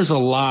a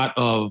lot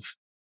of,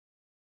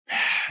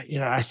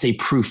 I say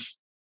proof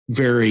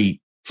very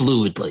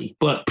fluidly,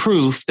 but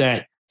proof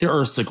that the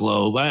Earth's a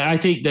globe. I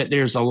think that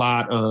there's a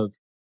lot of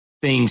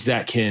things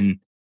that can,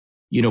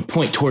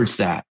 point towards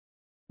that.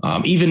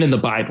 Even in the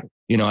Bible,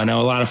 I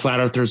know a lot of flat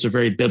earthers are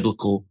very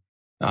biblical,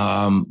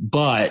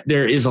 but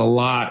there is a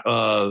lot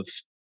of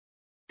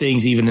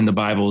things even in the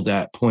Bible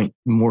that point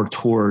more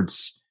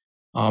towards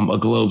a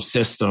globe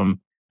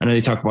system. I know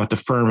they talk about the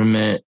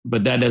firmament,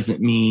 but that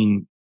doesn't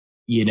mean,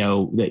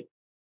 that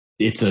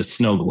it's a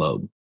snow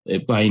globe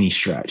by any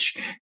stretch.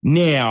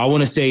 Now, I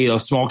want to say a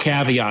small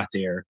caveat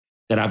there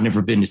that I've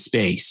never been to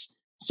space.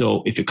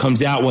 So if it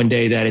comes out one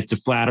day that it's a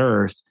flat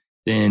earth,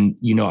 then,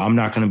 I'm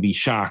not going to be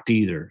shocked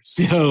either.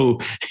 So,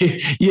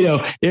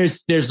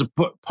 there's a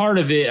part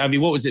of it. I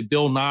mean, what was it?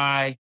 Bill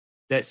Nye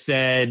that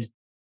said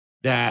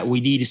that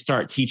we need to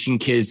start teaching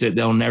kids that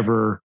they'll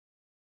never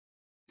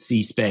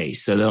see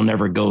space. So they'll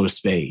never go to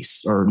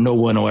space, or no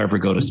one will ever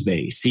go to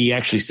space. He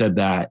actually said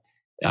that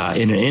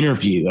in an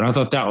interview. And I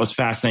thought that was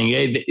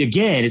fascinating.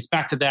 Again, it's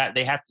back to that.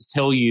 They have to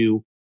tell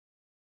you,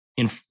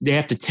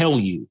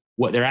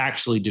 what they're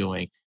actually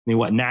doing. I mean,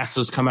 what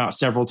NASA's come out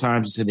several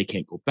times and said they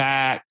can't go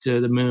back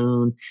to the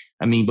moon.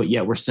 I mean, but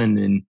yet we're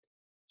sending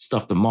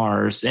stuff to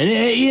Mars, and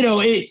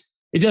it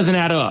doesn't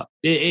add up.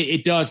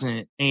 It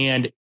doesn't.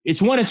 And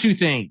it's one of two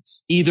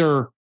things.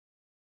 Either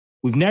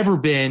we've never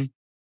been,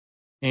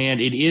 and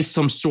it is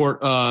some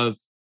sort of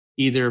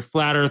either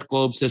flat earth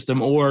globe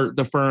system, or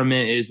the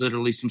firmament is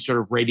literally some sort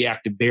of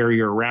radioactive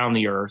barrier around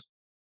the earth,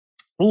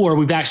 or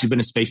we've actually been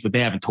in space, but they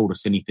haven't told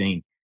us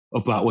anything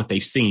about what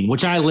they've seen,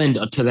 which I lend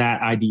to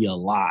that idea a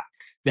lot,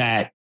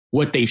 that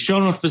what they've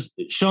shown us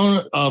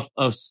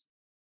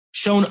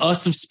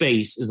of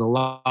space is a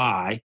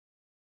lie.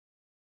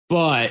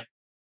 But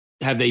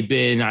have they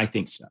been? I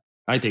think so.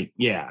 I think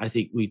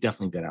we've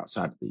definitely been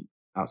outside of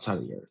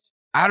the earth.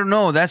 I don't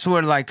know. That's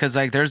where because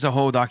there's a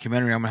whole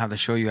documentary I'm gonna have to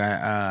show you.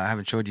 I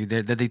haven't showed you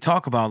that they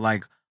talk about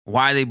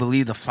why they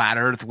believe the flat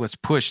earth was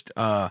pushed.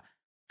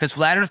 Because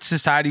flat earth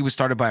society was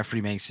started by a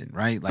Freemason,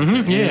 right?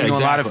 Exactly. A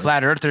lot of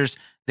flat earthers,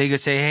 they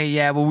could say, hey,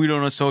 yeah, but we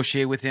don't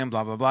associate with him,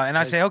 blah, blah, blah. And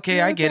I say, okay,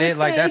 I get it.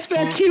 That's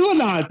that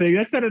QAnon thing.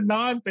 That's that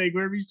Anon thing.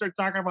 Whenever you start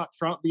talking about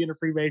Trump being a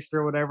Freemason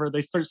or whatever,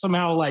 they start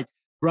somehow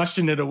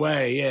brushing it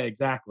away. Yeah,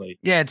 exactly.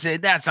 Yeah,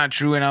 that's not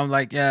true. And I'm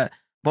like, yeah.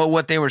 But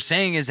what they were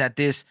saying is that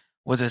this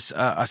was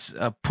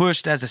a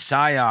pushed as a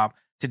psyop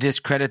to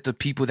discredit the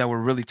people that were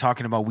really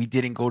talking about we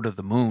didn't go to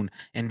the moon,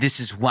 and this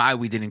is why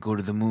we didn't go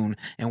to the moon,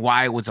 and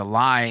why it was a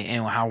lie,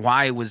 and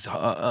why it was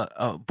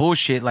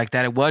bullshit, like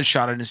that it was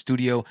shot in a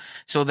studio,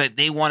 so that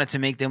they wanted to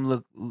make them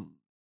look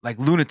like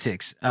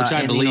lunatics. Which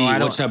I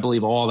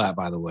believe all that,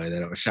 by the way,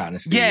 that it was shot in a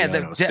studio. Yeah,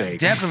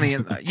 definitely.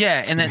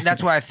 Yeah, and then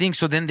that's why I think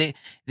so. Then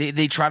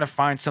they try to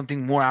find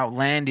something more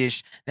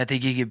outlandish that they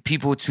can get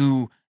people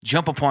to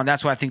jump upon.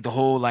 That's why I think the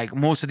whole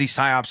most of these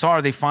psyops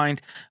are, they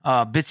find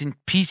bits and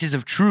pieces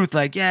of truth.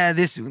 They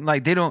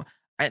don't.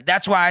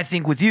 That's why I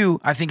think with you,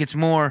 I think it's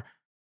more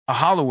a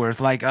hollow earth.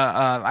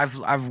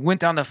 I've went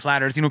down the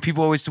flat earth.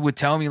 People always would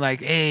tell me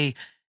hey,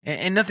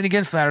 and nothing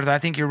against flat earth. I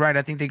think you're right.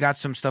 I think they got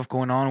some stuff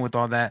going on with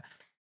all that,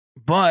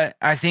 but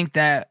I think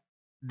that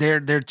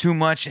they're too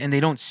much, and they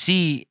don't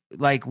see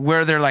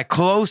where they're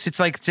close. It's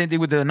same thing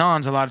with the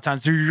Anons. A lot of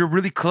times you're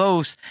really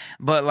close,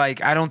 but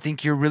I don't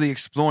think you're really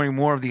exploring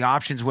more of the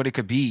options, what it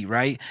could be,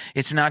 right?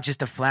 It's not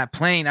just a flat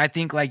plane. I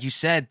think, like you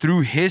said,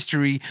 through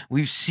history,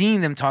 we've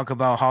seen them talk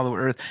about hollow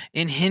earth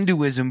in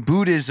Hinduism,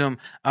 Buddhism,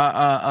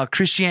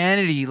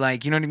 Christianity. You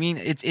know what I mean?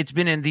 It's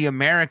been in the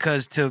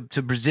Americas to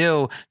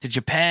Brazil, to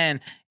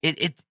Japan.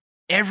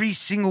 every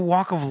single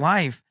walk of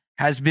life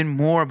has been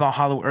more about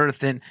hollow earth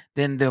than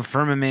the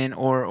firmament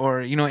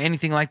or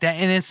anything like that.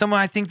 And then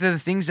I think that the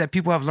things that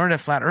people have learned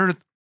at flat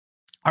earth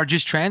are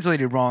just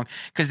translated wrong,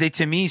 because they,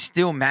 to me,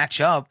 still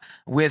match up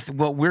with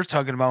what we're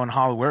talking about in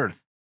hollow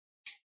earth.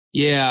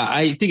 Yeah,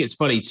 I think it's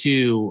funny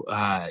too.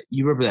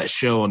 You remember that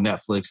show on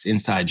Netflix,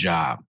 Inside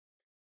Job?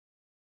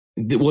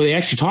 Well, they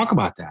actually talk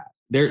about that.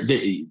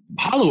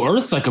 Hollow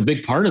Earth's like a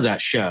big part of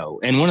that show,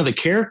 and one of the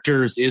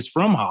characters is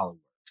from Hollow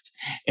Earth.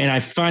 And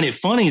I find it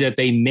funny that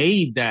they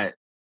made that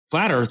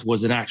Flat Earth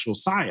was an actual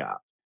psyop.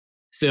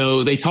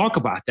 So they talk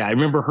about that. I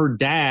remember her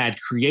dad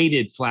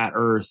created Flat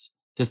Earth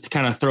to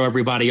kind of throw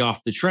everybody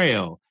off the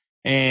trail.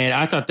 And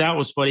I thought that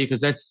was funny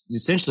because that's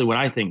essentially what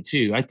I think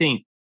too. I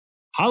think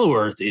Hollow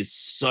Earth is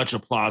such a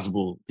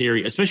plausible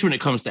theory, especially when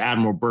it comes to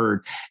Admiral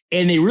Byrd.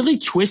 And they really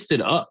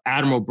twisted up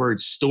Admiral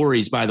Byrd's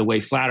stories, by the way,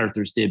 Flat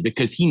Earthers did,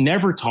 because he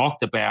never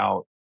talked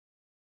about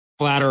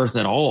Flat Earth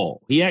at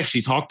all. He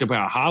actually talked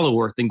about Hollow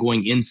Earth and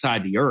going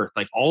inside the Earth.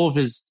 Like all of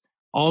his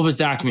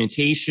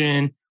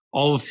documentation,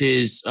 all of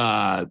his,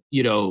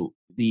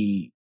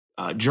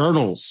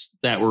 journals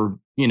that were,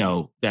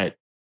 that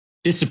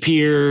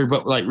disappeared,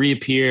 but like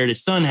reappeared,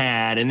 his son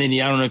had. And then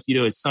I don't know if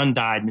his son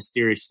died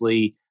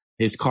mysteriously.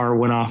 His car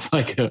went off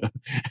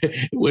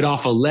went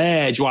off a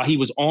ledge while he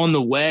was on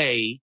the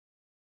way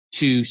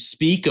to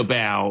speak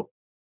about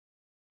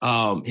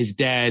his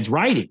dad's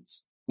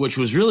writings, which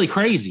was really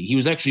crazy. He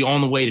was actually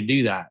on the way to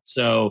do that.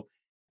 So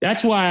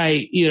that's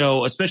why,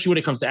 especially when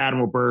it comes to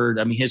Admiral Byrd,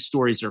 I mean, his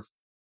stories are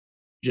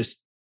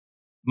just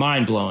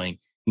mind blowing.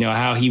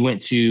 How he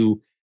went to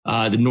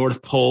the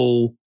North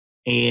Pole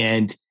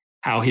and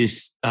how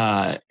his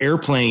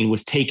airplane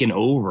was taken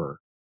over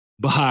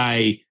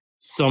by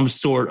some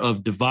sort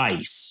of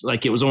device.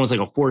 Like it was almost like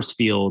a force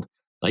field,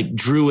 like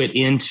drew it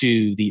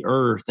into the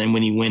Earth. And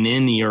when he went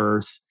in the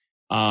Earth,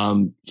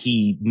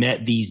 he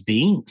met these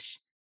beings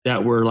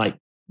that were like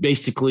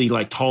basically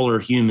like taller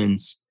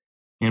humans,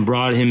 and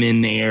brought him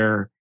in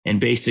there and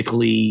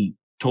basically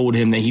told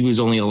him that he was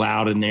only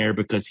allowed in there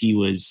because he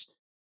was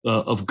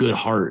of good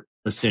heart,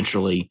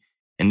 essentially.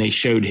 And they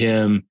showed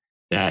him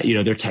that,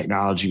 their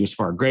technology was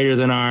far greater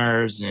than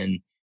ours. And,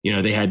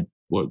 they had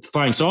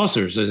flying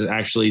saucers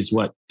actually is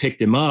what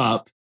picked him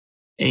up.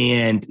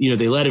 And,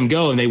 they let him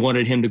go and they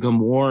wanted him to come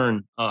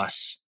warn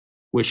us,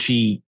 which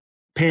he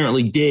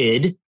apparently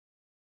did.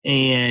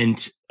 And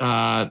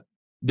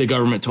the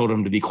government told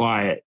him to be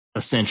quiet,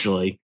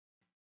 essentially.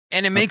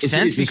 And it makes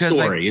sense because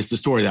it's the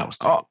story that was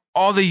told.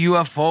 All the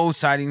UFO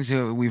sightings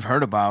we've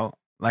heard about,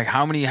 like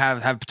how many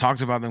have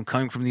talked about them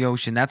coming from the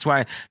ocean. That's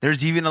why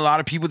there's even a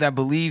lot of people that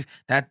believe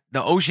that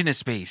the ocean is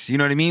space. You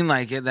know what I mean?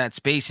 Like that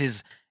space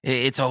is,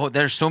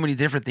 there's so many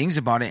different things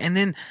about it. And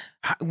then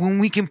when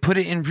we can put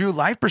it in real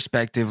life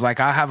perspective, like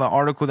I have an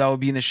article that will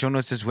be in the show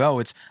notes as well.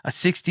 It's a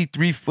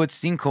 63-foot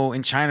sinkhole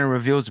in China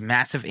reveals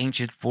massive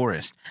ancient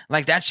forest.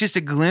 Like that's just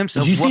a glimpse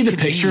of what could be. Did you see the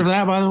picture of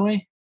that, by the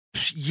way?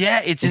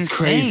 Yeah, it's insane,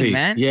 crazy,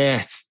 man.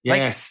 Yes.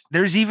 Like,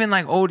 there's even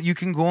like you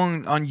can go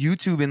on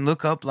YouTube and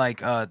look up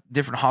like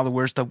different Hollow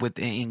Earth stuff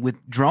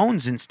with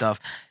drones and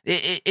stuff.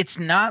 It's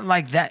not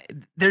like that.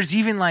 There's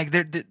even like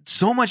there's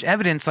so much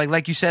evidence,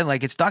 like you said,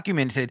 like it's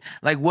documented.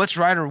 Like what's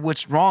right or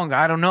what's wrong,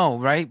 I don't know,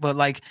 right? But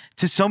like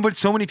so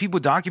many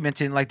people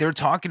documenting, like they're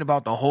talking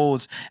about the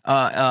holes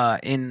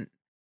in.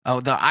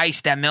 The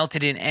ice that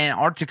melted in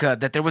Antarctica,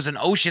 that there was an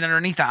ocean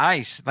underneath the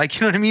ice. Like,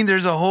 you know what I mean?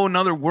 There's a whole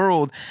nother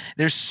world.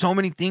 There's so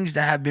many things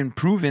that have been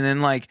proven. And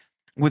like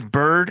with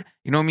Byrd,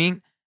 you know what I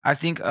mean? I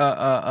think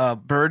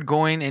Byrd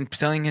going and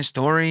telling his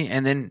story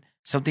and then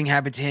something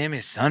happened to him,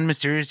 his son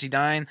mysteriously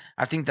dying.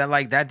 I think that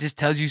like that just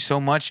tells you so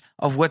much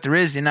of what there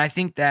is. And I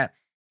think that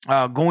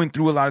going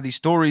through a lot of these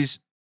stories,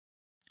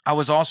 I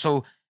was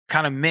also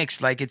kind of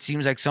mixed. Like it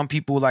seems like some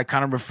people like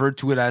kind of referred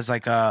to it as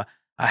like a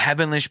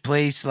heavenlish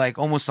place, like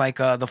almost like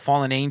the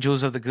fallen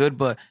angels of the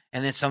good,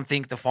 and then some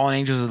think the fallen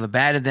angels of the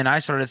bad. And then I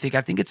started to think,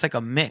 I think it's like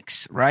a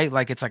mix, right?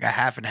 Like it's like a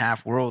half and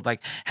half world.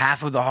 Like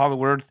half of the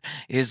Hollow Earth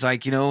is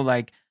like,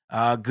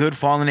 good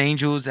fallen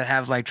angels that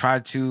have like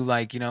tried to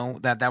like,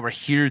 that were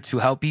here to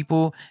help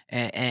people.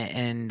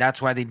 And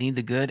that's why they need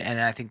the good. And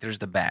I think there's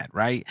the bad,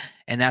 right?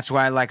 And that's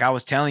why, like I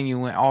was telling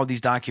you, in all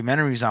these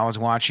documentaries I was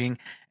watching,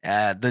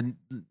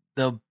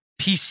 the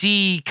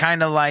PC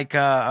kind of like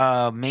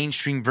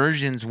mainstream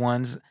versions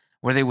ones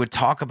where they would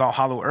talk about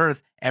Hollow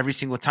Earth every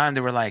single time. They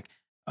were like,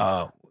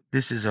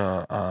 this is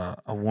a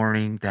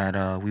warning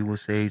that we will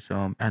say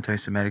some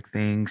anti-Semitic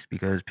things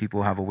because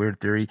people have a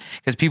weird theory.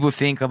 Because people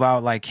think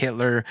about like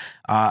Hitler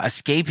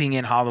escaping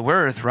in Hollow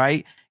Earth,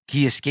 right?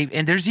 He escaped.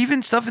 And there's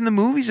even stuff in the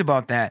movies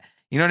about that.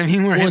 You know what I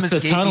mean? Where him the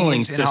escaping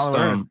tunneling in Hollow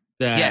Earth.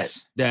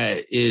 system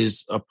that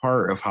is a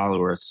part of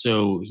Hollow Earth.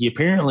 So he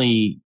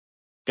apparently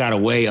got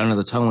away under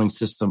the tunneling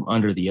system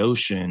under the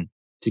ocean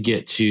to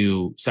get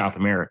to South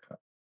America.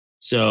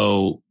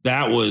 So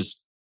that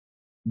was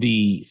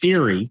the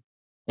theory.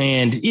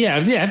 And yeah,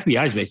 the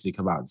FBI's basically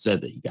come out and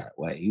said that he got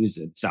away. He was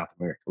in South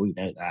America. We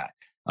know that.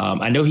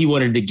 I know he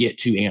wanted to get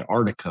to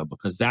Antarctica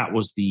because that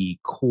was the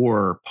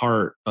core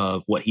part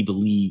of what he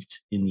believed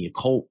in the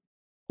occult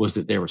was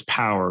that there was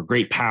power,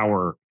 great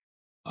power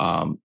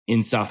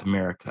in South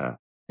America,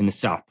 in the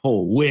South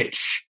Pole,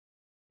 which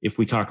if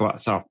we talk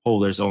about South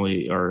Pole,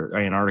 or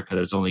Antarctica,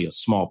 there's only a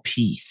small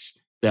piece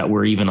that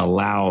we're even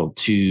allowed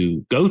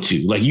to go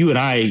to. Like you and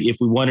I, if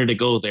we wanted to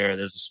go there,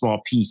 there's a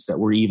small piece that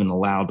we're even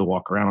allowed to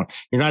walk around.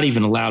 You're not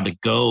even allowed to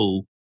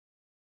go.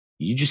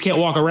 You just can't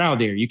walk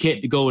around there. You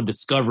can't go and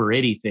discover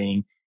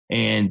anything.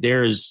 And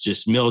there's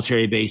just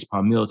military base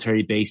upon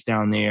military base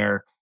down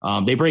there.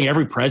 They bring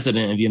every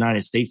president of the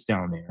United States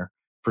down there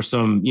for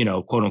some,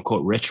 quote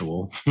unquote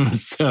ritual.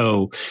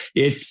 So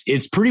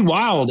it's pretty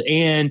wild.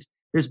 And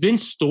there's been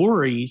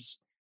stories.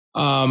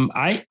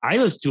 I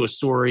listened to a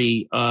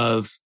story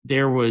of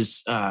there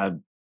was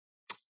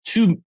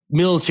two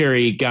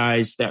military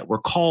guys that were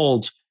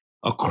called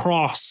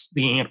across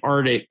the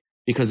Antarctic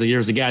because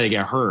there's a guy that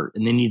got hurt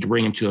and they need to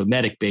bring him to a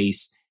medic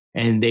base.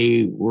 And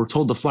they were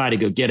told to fly to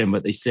go get him,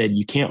 but they said,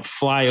 you can't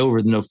fly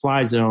over the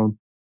no-fly zone.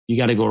 You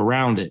got to go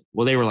around it.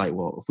 Well, they were like,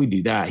 well, if we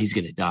do that, he's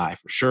going to die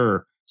for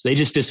sure. So they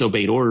just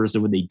disobeyed orders.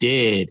 And when they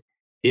did,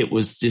 it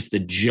was just a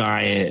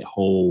giant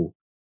hole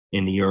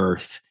in the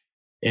earth.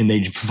 And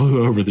they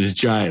flew over this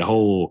giant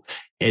hole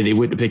and they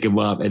went to pick him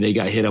up and they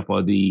got hit up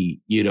on the,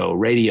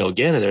 radio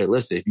again. And they're,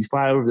 listen, if you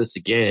fly over this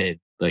again,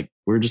 like,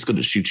 we're just going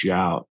to shoot you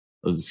out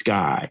of the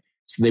sky.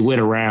 So they went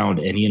around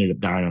and he ended up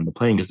dying on the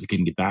plane because they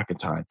couldn't get back in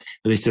time.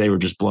 But they said they were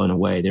just blown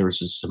away. There was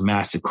just a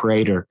massive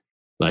crater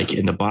like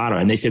in the bottom.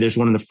 And they said there's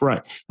one in the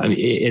front, at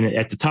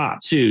the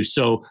top too.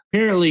 So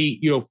apparently,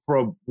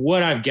 from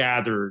what I've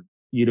gathered,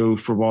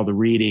 from all the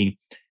reading,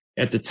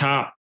 at the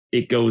top,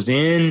 it goes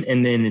in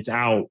and then it's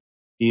out.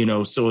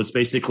 So it's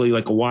basically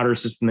like a water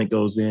system that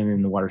goes in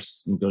and the water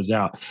system goes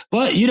out.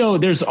 But,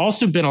 there's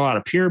also been a lot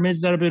of pyramids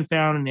that have been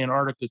found in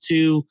Antarctica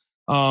too.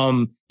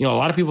 A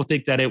lot of people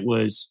think that it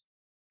was,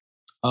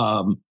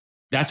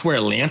 that's where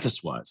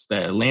Atlantis was,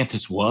 that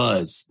Atlantis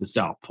was the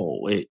South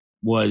Pole. It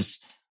was,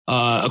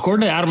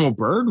 according to Admiral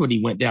Byrd, when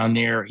he went down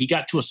there, he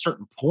got to a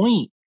certain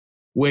point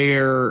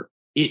where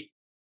it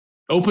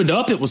opened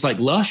up. It was like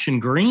lush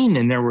and green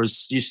and there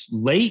was just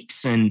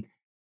lakes and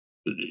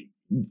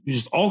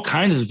just all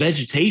kinds of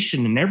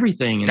vegetation and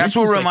everything. And that's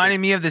what reminded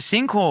me of the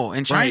sinkhole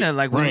in China.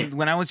 Right,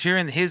 when I was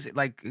hearing his,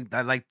 like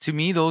to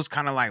me, those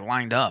kind of like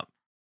lined up.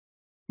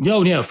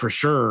 Oh, yeah, for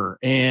sure.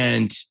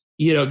 And,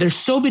 there's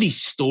so many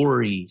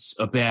stories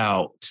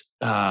about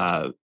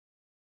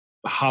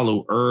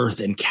hollow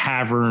earth and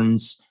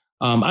caverns.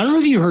 I don't know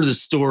if you heard the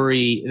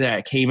story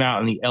that came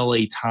out in the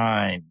LA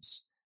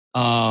Times.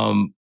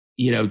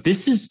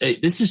 This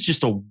is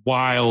just a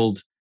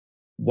wild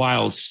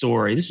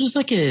story. This was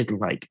like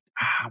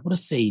I want to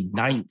say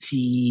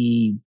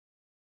 1920s,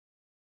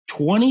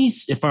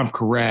 if I'm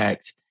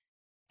correct.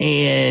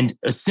 And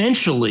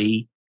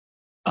essentially,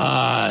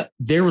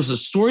 there was a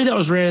story that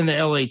was ran in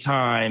the LA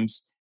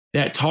Times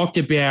that talked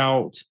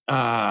about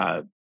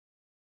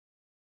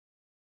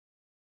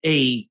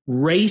a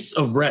race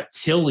of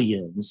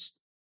reptilians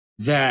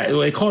that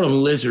they called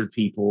them lizard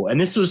people.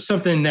 And this was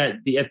something that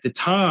at the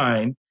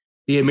time,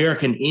 the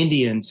American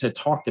Indians had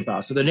talked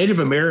about. So the Native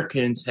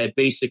Americans had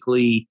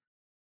basically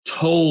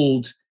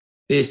told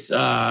this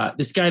guy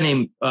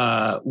named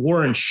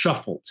Warren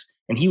Shuffelt,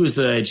 and he was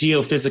a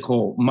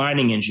geophysical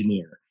mining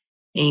engineer.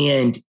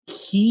 And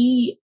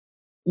he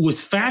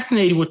was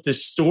fascinated with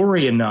this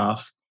story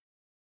enough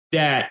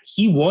that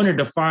he wanted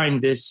to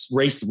find this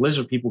race of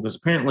lizard people because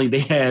apparently they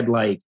had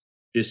like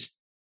just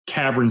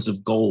caverns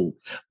of gold.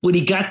 But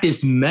he got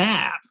this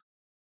map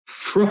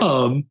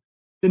from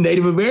the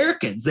Native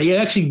Americans. They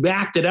actually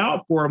mapped it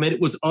out for him and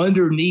it was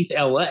underneath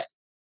LA.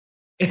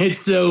 And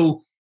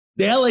so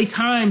the LA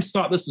Times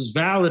thought this was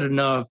valid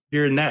enough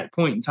during that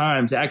point in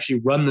time to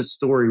actually run the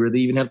story where they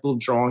even have little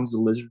drawings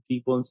of lizard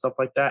people and stuff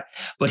like that.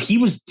 But he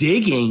was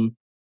digging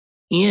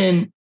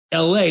in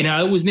LA.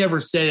 Now, it was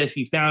never said if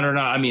he found it or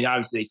not. I mean,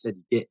 obviously they said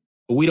he did,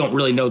 but we don't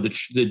really know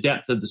the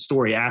depth of the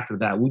story after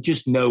that. We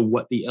just know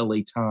what the LA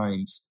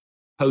Times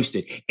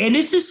posted. And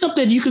this is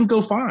something you can go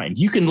find.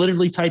 You can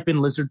literally type in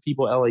lizard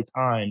people LA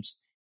Times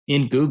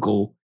in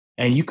Google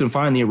and you can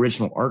find the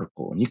original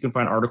article and you can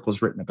find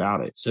articles written about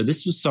it. So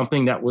this was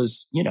something that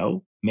was,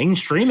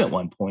 mainstream at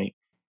one point,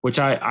 which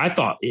I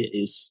thought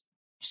is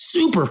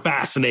super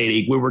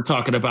fascinating when we're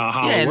talking about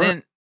how it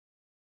works.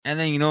 And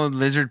then,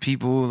 lizard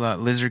people,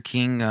 Lizard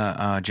King,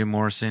 Jim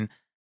Morrison.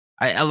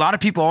 A lot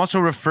of people also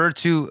refer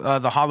to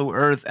the Hollow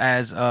Earth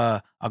as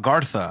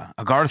Agartha.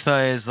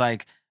 Agartha is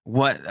like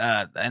what,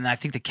 and I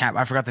think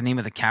I forgot the name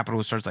of the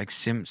capital. It starts like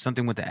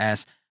something with the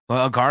S.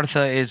 But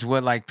Agartha is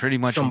what like pretty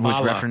much Shambhala.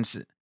 was referenced.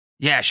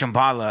 Yeah,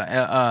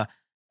 Shambhala.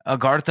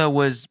 Agartha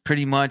was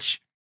pretty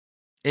much,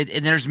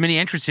 and there's many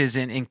entrances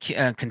in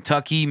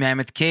Kentucky,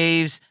 Mammoth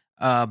Caves,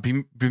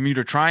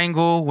 Bermuda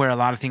Triangle, where a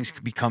lot of things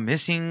become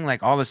missing.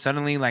 Like all of a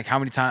sudden, like how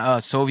many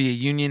times Soviet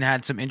Union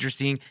had some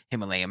interesting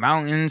Himalaya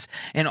mountains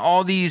and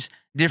all these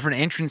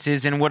different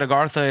entrances. And what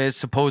Agartha is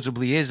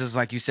supposedly is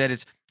like you said,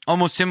 it's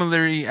almost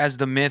similarly as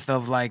the myth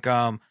of like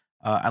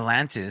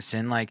Atlantis.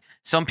 And like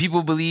some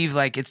people believe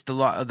like it's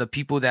the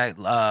people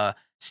that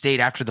stayed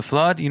after the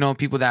flood.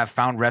 People that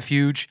found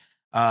refuge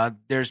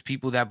There's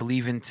people that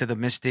believe into the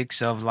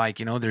mystics of like,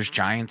 there's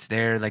giants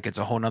there, like it's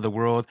a whole nother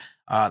world.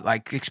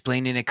 Like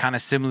explaining it kind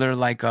of similar,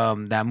 like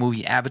that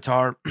movie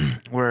Avatar,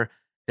 where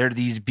there are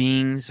these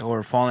beings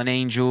or fallen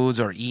angels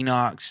or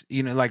Enochs,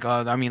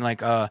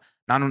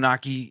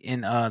 Anunnaki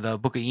in the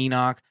Book of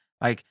Enoch.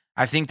 Like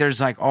I think there's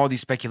like all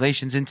these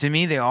speculations, and to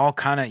me, they all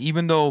kind of,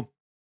 even though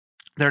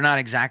they're not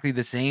exactly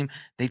the same,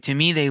 to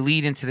me they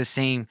lead into the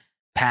same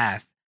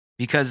path.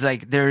 Because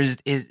like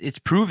it's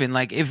proven,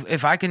 like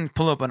if I can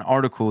pull up an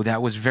article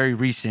that was very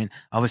recent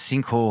of a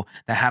sinkhole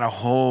that had a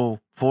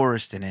whole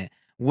forest in it,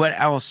 what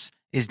else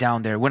is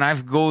down there?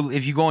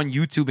 If you go on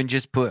YouTube and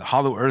just put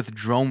Hollow Earth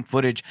drone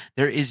footage,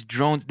 there is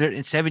drones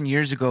there. 7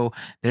 years ago,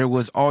 there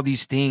was all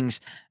these things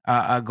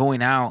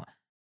going out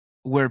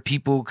where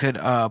people could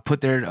put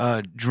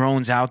their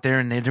drones out there,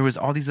 and there was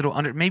all these little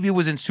maybe it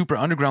wasn't super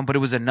underground, but it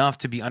was enough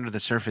to be under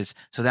the surface.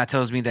 So that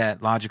tells me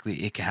that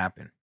logically it can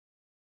happen.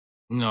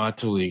 No, I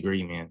totally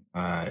agree, man.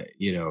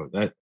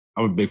 That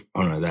I'm a big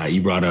proponent of that.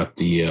 You brought up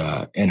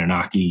the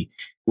Anunnaki,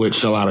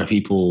 which a lot of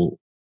people,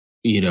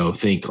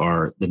 think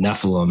are the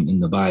Nephilim in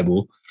the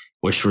Bible,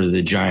 which were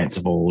the giants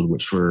of old,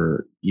 which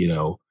were,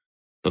 the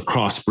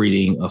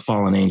crossbreeding of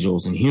fallen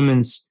angels and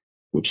humans,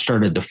 which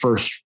started the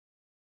first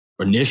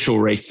initial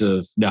race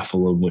of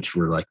Nephilim, which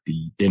were like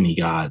the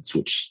demigods,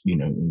 which,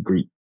 in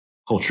Greek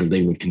culture,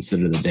 they would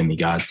consider the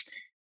demigods.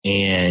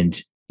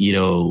 And,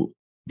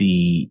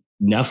 the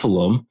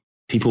Nephilim,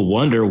 people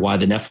wonder why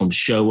the Nephilim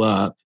show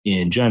up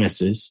in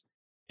Genesis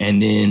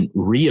and then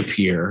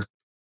reappear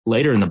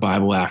later in the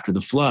Bible after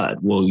the flood.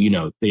 Well,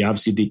 they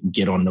obviously didn't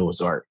get on Noah's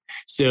Ark.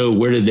 So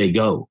where did they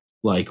go?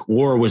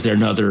 Or was there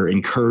another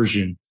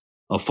incursion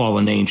of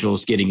fallen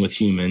angels getting with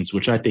humans,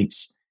 which I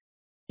think's,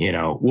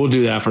 we'll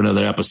do that for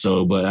another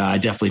episode, but I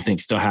definitely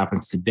think still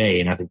happens today.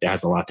 And I think that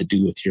has a lot to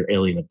do with your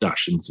alien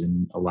abductions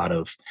and a lot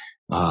of,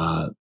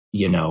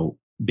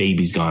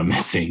 babies gone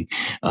missing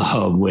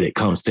when it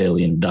comes to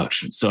alien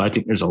abduction. So I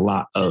think there's a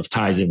lot of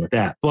ties in with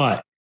that.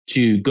 But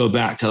to go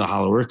back to the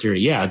Hollow Earth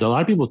theory, a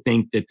lot of people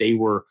think that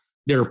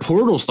there are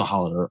portals to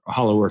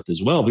Hollow Earth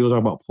as well. People talk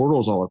about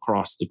portals all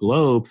across the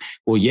globe.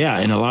 Well, yeah,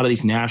 in a lot of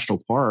these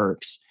national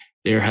parks,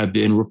 there have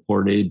been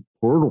reported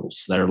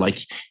portals that are like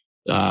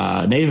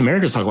Native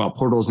Americans talk about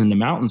portals in the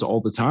mountains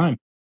all the time.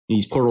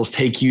 These portals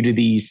take you to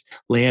these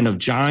land of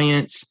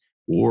giants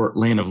or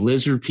land of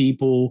lizard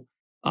people.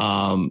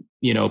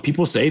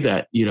 People say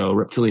that,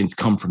 reptilians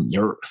come from the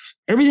earth.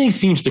 Everything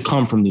seems to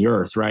come from the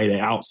earth, right?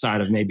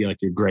 Outside of maybe like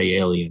your gray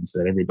aliens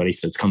that everybody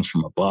says comes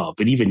from above.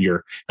 But even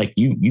you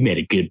made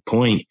a good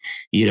point,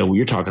 when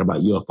you're talking about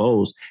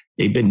UFOs,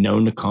 they've been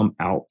known to come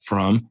out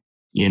from,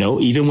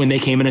 even when they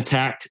came and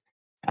attacked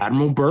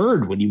Admiral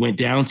Byrd, when he went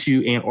down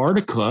to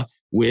Antarctica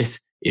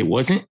it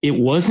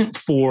wasn't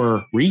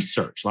for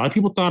research. A lot of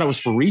people thought it was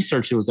for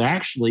research. It was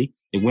actually,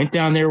 they went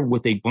down there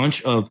with a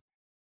bunch of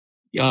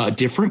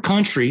different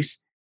countries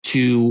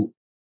to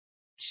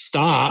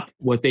stop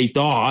what they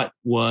thought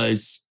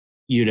was,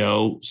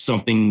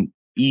 something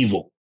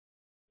evil,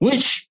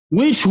 which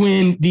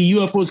when the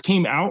UFOs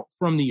came out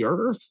from the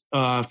earth,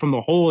 from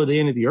the hole at the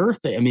end of the earth,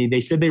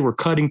 they said they were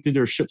cutting through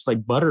their ships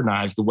like butter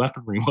knives, the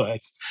weaponry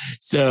was.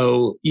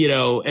 So,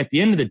 at the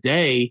end of the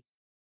day,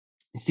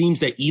 it seems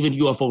that even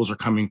UFOs are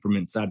coming from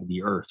inside of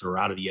the earth or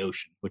out of the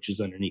ocean, which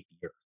is underneath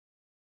the earth.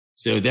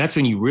 So that's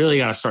when you really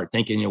got to start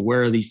thinking,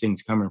 where are these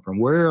things coming from?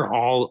 Where are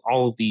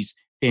all of these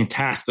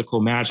fantastical,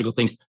 magical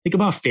things? Think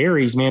about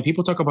fairies, man.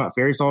 People talk about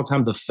fairies all the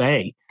time.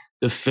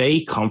 The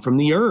Fae come from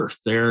the earth.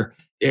 They're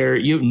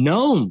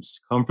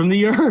gnomes come from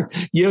the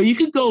earth. You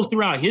could go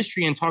throughout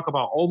history and talk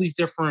about all these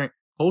different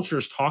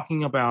cultures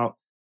talking about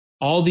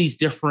all these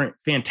different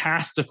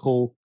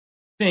fantastical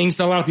things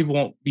that a lot of people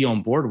won't be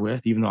on board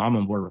with, even though I'm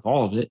on board with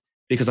all of it,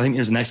 because I think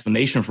there's an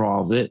explanation for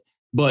all of it.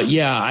 But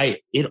yeah,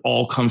 it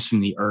all comes from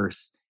the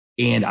earth.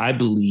 And I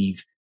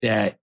believe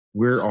that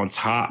we're on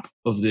top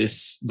of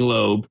this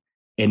globe,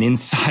 and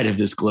inside of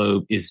this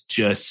globe is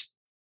just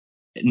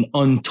an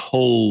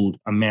untold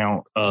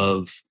amount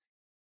of,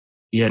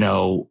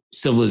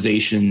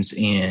 civilizations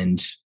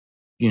and,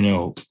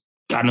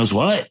 God knows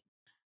what.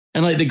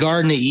 And like the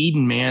Garden of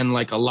Eden, man,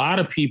 like a lot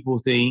of people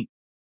think,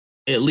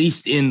 at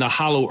least in the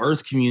Hollow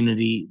Earth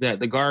community, that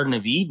the Garden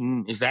of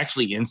Eden is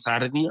actually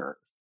inside of the earth.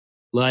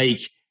 Like,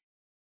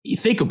 you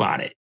think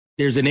about it.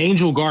 There's an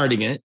angel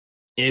guarding it.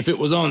 If it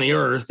was on the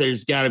earth,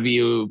 there's got to be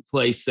a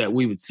place that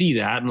we would see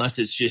that, unless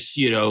it's just,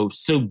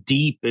 so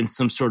deep in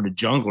some sort of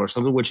jungle or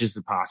something, which is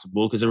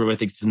impossible because everybody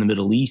thinks it's in the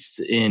Middle East,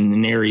 in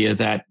an area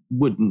that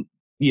wouldn't,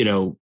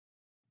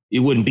 it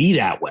wouldn't be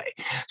that way.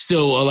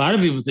 So a lot of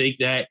people think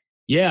that,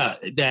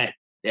 that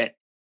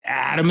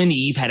Adam and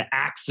Eve had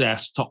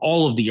access to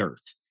all of the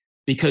earth,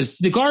 because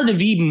the Garden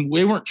of Eden,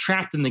 they weren't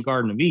trapped in the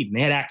Garden of Eden.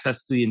 They had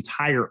access to the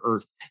entire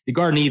earth. The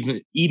Garden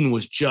of Eden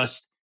was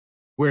just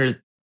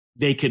where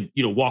they could,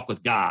 walk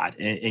with God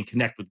and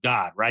connect with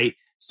God, right?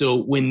 So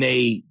when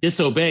they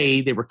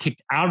disobeyed, they were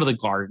kicked out of the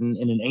garden,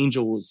 and an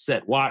angel was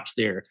set watch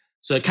there.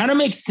 So it kind of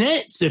makes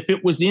sense if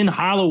it was in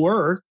Hollow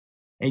Earth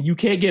and you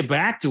can't get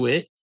back to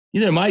it,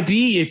 There might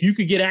be, if you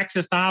could get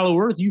access to Hollow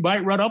Earth, you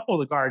might run up on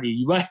the Guardian.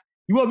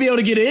 You won't be able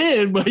to get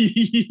in, but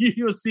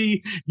you'll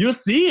see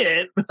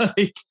it.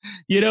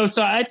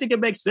 So I think it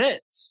makes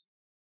sense.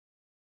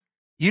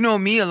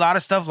 Me, a lot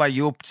of stuff like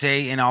you'll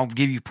say, and I'll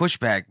give you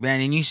pushback, man.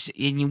 And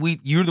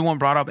you're the one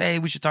brought up, hey,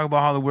 we should talk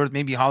about Hollow Earth,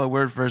 maybe Hollow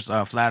Earth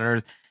versus Flat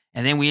Earth.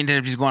 And then we ended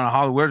up just going to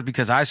Hollow Earth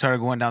because I started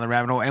going down the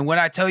rabbit hole. And when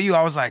I tell you,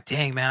 I was like,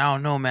 dang, man, I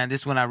don't know, man.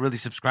 This one I really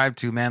subscribe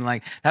to, man.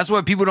 Like, that's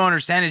what people don't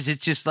understand is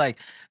it's just like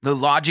the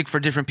logic for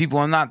different people.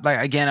 I'm not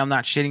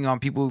shitting on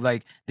people.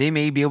 Like, they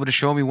may be able to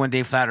show me one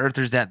day flat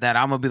earthers that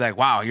I'm going to be like,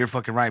 wow, you're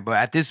fucking right. But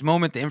at this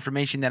moment, the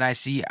information that I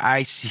see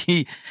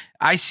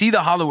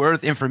the Hollow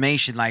Earth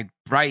information like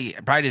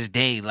bright as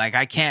day. Like,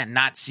 I can't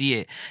not see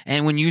it.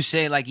 And when you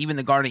say like even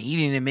the Garden of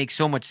Eden, it makes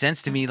so much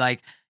sense to me.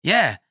 Like,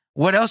 yeah.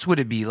 What else would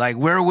it be? Like,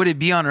 where would it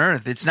be on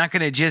Earth? It's not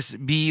going to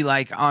just be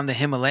like on the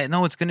Himalaya.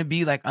 No, it's going to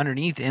be like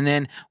underneath. And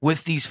then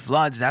with these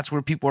floods, that's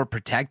where people are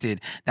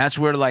protected. That's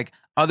where like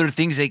other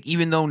things, like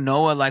even though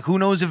Noah, like who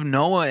knows if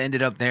Noah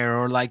ended up there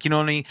or like, you know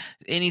what I mean?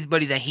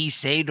 Anybody that he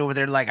saved over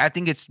there. Like, I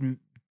think it's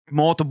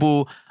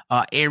multiple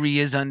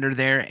areas under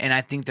there, and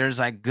I think there's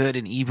like good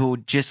and evil,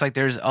 just like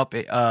there's up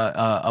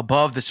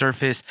above the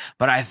surface.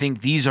 But I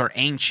think these are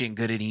ancient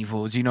good and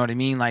evils. You know what I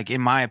mean? Like,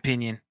 in my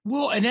opinion.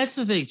 Well, and that's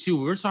the thing too.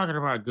 We were talking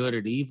about good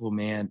and evil,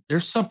 man.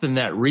 There's something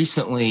that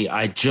recently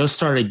I just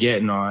started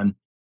getting on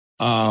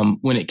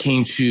when it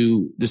came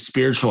to the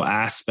spiritual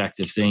aspect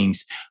of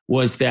things,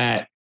 was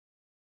that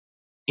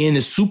in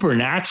the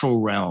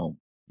supernatural realm,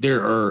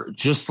 there are,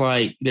 just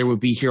like there would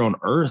be here on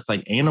Earth,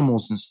 like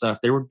animals and stuff,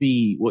 there would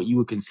be what you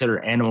would consider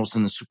animals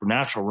in the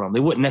supernatural realm.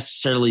 They wouldn't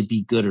necessarily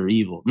be good or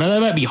evil. Now,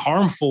 that might be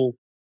harmful,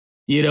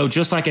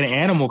 just like an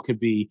animal could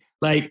be.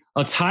 Like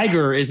a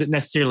tiger isn't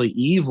necessarily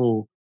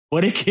evil,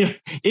 but it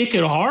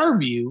could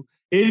harm you.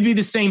 It'd be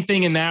the same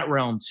thing in that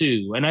realm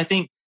too. And I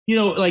think,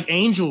 like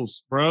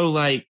angels, bro,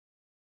 like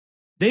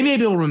they may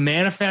be able to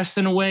manifest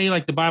in a way,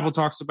 like the Bible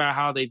talks about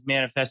how they've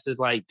manifested,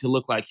 like to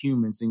look like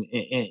humans and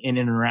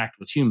interact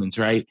with humans,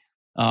 right?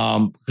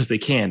 Because they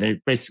can.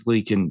 They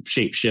basically can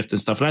shape shift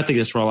and stuff. And I think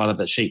that's where a lot of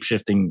that shape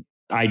shifting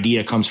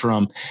idea comes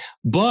from.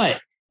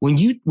 But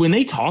when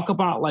they talk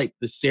about like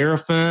the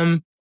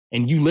seraphim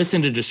and you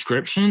listen to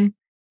description,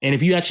 and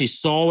if you actually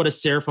saw what a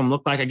seraphim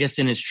looked like, I guess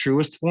in its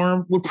truest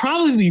form, would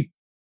probably be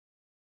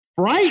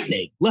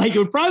frightening. Like, it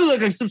would probably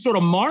look like some sort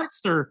of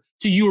monster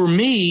to you or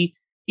me,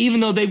 even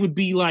though they would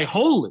be like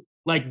holy,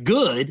 like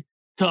good.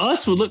 To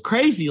us would look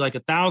crazy, like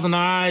 1,000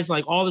 eyes,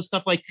 like all this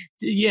stuff. Like,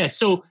 yeah.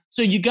 So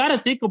you got to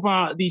think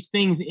about these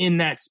things in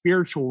that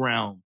spiritual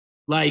realm,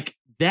 like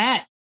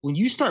that. When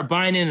you start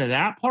buying into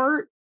that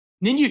part,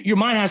 then your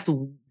mind has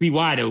to be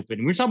wide open.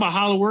 When we're talking about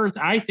Hollow Earth,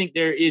 I think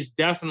there is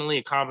definitely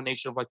a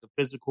combination of like the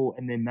physical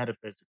and then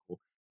metaphysical.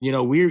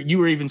 You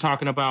were even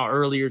talking about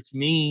earlier to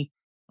me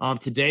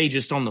today,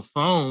 just on the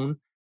phone.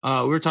 We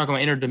were talking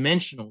about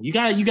interdimensional. You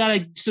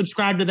gotta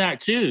subscribe to that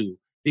too,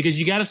 because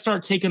you got to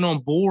start taking on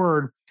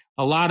board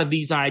a lot of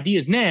these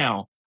ideas.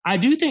 Now, I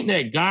do think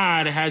that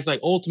God has like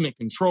ultimate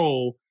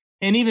control.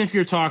 And even if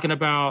you're talking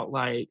about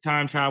like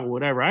time travel,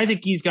 whatever, I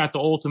think he's got the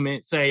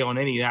ultimate say on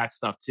any of that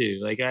stuff too.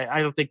 Like,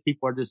 I don't think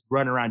people are just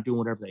running around doing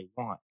whatever they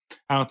want.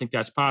 I don't think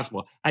that's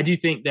possible. I do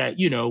think that,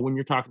 when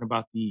you're talking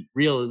about the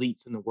real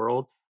elites in the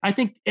world, I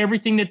think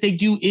everything that they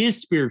do is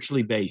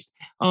spiritually based.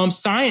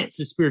 Science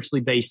is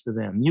spiritually based to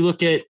them. You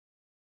look at,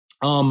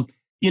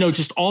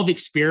 just all the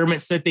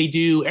experiments that they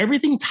do,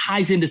 everything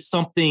ties into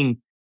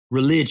something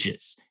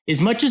religious.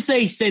 As much as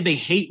they say they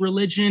hate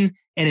religion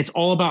and it's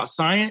all about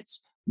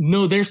science,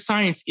 no, their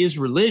science is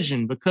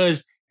religion,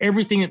 because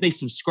everything that they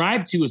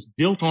subscribe to is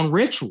built on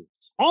rituals.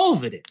 All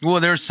of it is.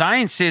 Well, there's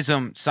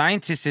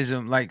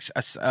scientism, like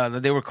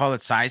they were called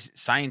it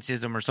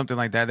scientism or something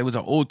like that. There was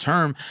an old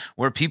term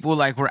where people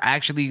like were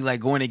actually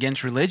like going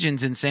against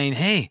religions and saying,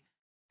 hey,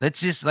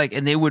 let's just like,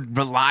 and they would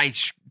rely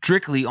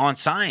strictly on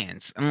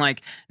science and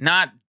like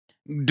not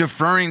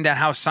deferring that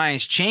how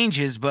science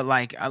changes, but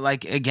like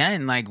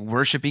again, like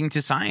worshiping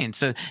to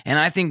science. And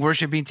I think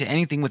worshiping to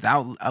anything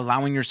without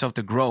allowing yourself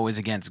to grow is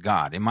against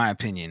God, in my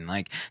opinion.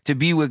 Like, to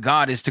be with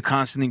God is to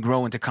constantly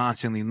grow and to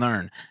constantly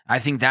learn. I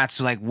think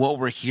that's like what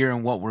we're here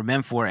and what we're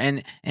meant for.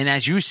 And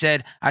as you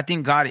said, I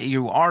think God,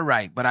 you are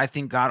right, but I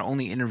think God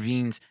only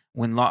intervenes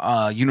when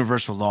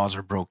universal laws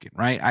are broken,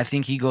 right? I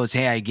think he goes,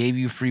 hey, I gave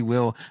you free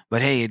will,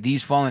 but hey,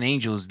 these fallen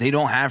angels, they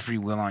don't have free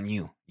will on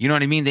you. You know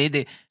what I mean?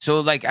 They so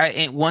like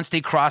once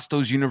they cross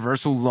those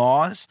universal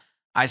laws,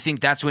 I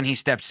think that's when he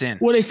steps in.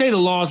 Well, they say the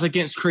laws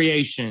against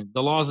creation,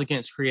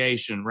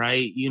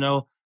 right?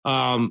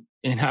 And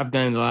I've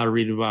done a lot of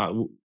reading about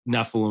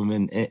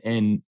Nephilim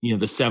and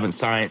the seven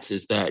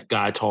sciences that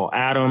God taught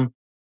Adam,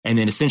 and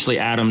then essentially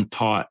Adam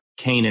taught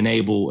Cain and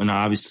Abel, and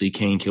obviously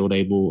Cain killed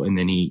Abel, and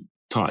then he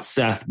taught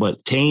Seth,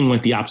 but Cain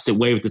went the opposite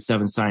way with the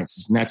seven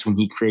sciences. And that's when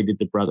he created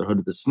the Brotherhood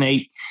of the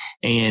Snake.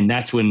 And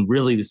that's when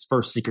really this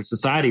first secret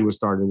society was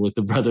started, with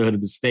the Brotherhood of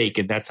the Snake.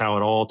 And that's how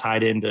it all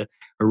tied into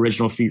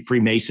original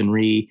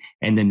Freemasonry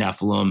and the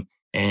Nephilim.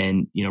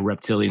 and,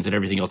 reptilians and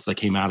everything else that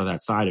came out of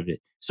that side of it.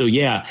 So,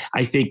 yeah,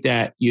 I think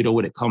that,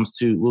 when it comes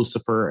to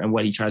Lucifer and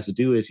what he tries to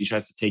do is he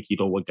tries to take,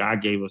 what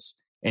God gave us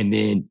and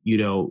then,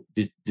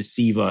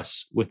 deceive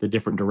us with a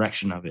different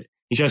direction of it.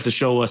 He tries to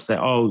show us that,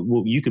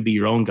 you could be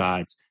your own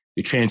gods.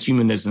 The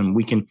transhumanism,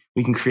 we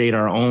can create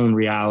our own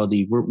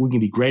reality. We can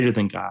be greater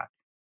than God,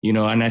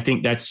 and I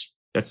think that's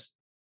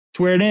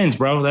where it ends,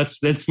 bro. That's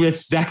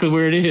exactly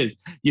where it is.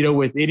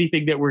 With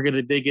anything that we're going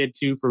to dig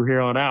into from here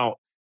on out,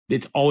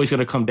 it's always going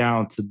to come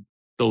down to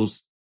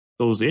those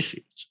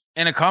issues.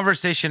 In a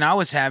conversation I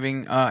was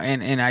having,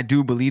 and I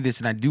do believe this,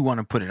 and I do want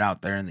to put it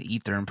out there in the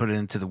ether and put it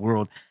into the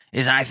world,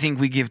 is I think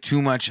we give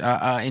too much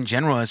in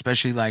general,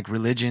 especially like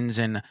religions,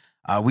 and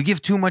we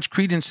give too much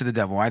credence to the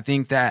devil. I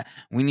think that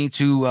we need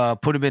to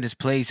put him in his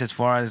place as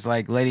far as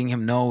like letting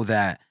him know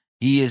that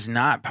he is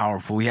not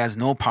powerful. He has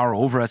no power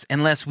over us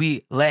unless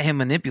we let him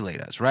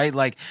manipulate us, right?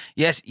 Like,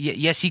 yes,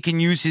 he can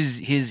use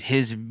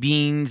his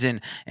beings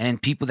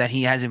and people that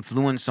he has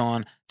influence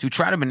on to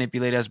try to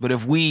manipulate us. But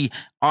if we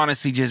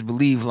honestly just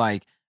believe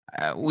like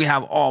we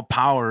have all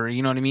power,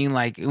 you know what I mean?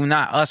 Like,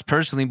 not us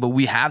personally, but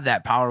we have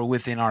that power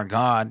within our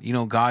God.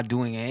 God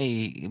doing,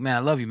 hey, man, I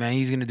love you, man.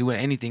 He's going to do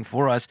anything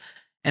for us.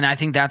 And I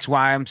think that's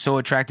why I'm so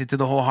attracted to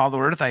the whole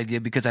hollow earth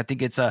idea, because I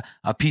think it's a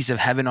piece of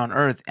heaven on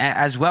earth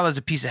as well as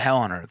a piece of hell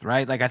on earth,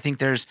 right? Like, I think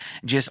there's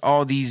just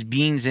all these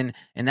beings, and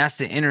that's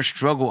the inner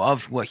struggle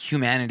of what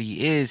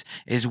humanity is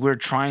we're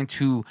trying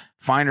to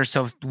find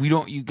ourselves.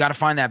 You got to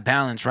find that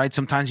balance, right?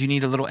 Sometimes you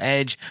need a little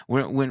edge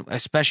when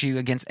especially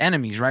against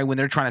enemies, right? When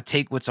they're trying to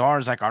take what's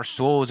ours, like our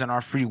souls and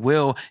our free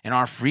will and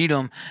our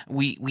freedom,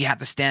 we have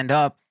to stand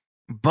up.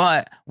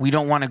 But we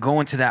don't want to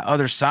go into that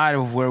other side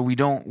of where we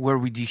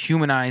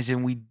dehumanize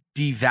and we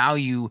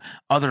devalue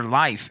other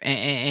life,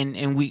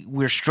 and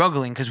we're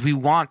struggling because we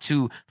want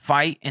to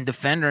fight and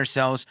defend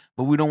ourselves,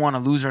 but we don't want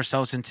to lose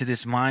ourselves into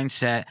this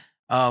mindset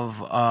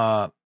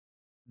of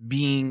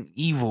being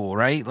evil,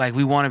 right? Like,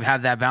 we want to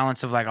have that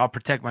balance of like, I'll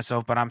protect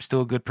myself, but I'm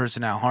still a good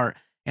person at heart.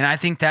 And I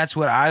think that's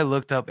what I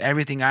looked up.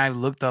 Everything I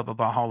looked up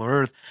about Hollow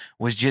Earth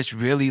was just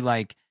really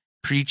like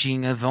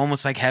preaching of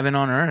almost like heaven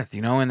on earth,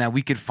 and that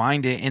we could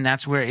find it. And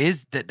that's where it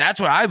is. That's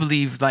what I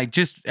believe. Like,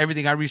 just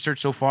everything I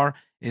researched so far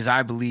is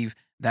I believe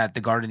that the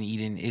Garden of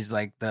Eden is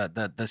like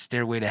the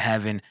stairway to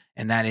heaven,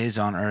 and that is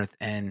on earth.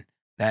 And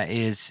that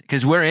is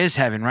because where is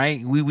heaven,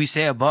 right? We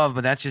say above,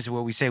 but that's just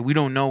what we say. We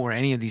don't know where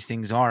any of these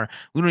things are.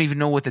 We don't even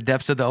know what the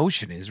depths of the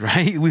ocean is,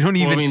 right? We don't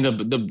even. Well, I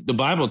mean, the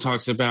Bible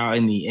talks about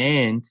in the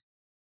end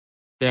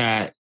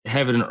that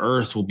heaven and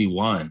earth will be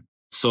one.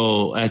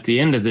 So at the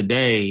end of the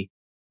day,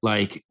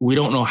 like, we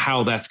don't know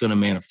how that's going to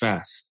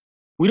manifest.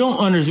 We don't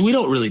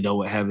really know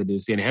what heaven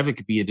is. Man, heaven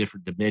could be a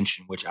different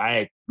dimension, which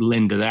I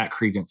lend to that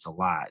credence a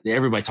lot.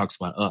 Everybody talks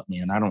about up,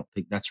 man. I don't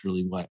think that's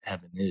really what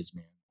heaven is,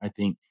 man. I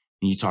think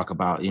when you talk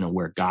about,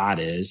 where God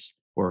is,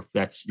 or if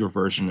that's your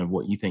version of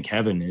what you think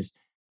heaven is,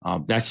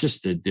 that's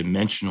just a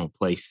dimensional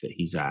place that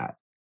he's at.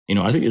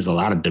 I think there's a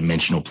lot of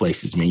dimensional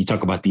places, man. You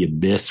talk about the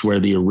abyss, where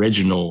the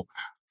original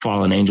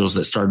fallen angels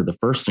that started the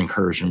first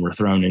incursion were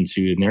thrown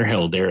into, and they're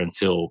held there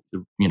until,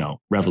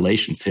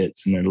 Revelations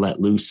hits, and they're let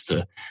loose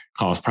to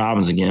cause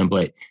problems again.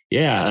 But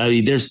yeah, I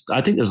mean,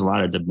 I think there's a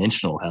lot of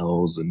dimensional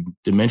hells and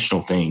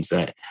dimensional things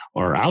that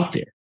are out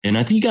there. And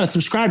I think you got to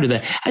subscribe to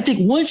that. I think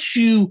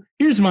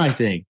here's my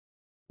thing.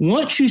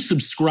 Once you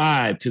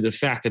subscribe to the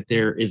fact that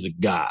there is a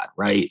God,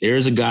 right? There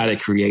is a God that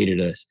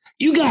created us.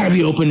 You got to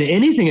be open to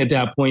anything at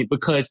that point,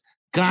 because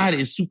God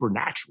is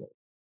supernatural.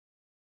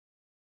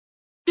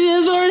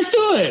 There's always to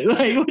it.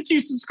 Like, once you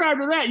subscribe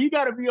to that, you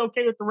got to be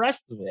okay with the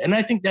rest of it. And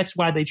I think that's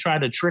why they try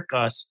to trick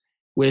us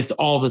with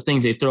all the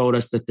things they throw at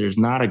us, that there's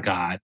not a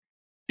God,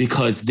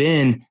 because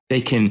then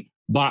they can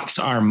box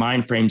our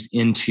mind frames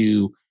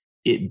into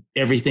it,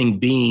 everything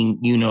being,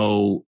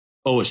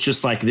 it's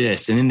just like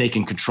this. And then they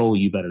can control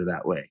you better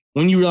that way.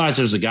 When you realize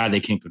there's a God,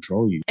 they can't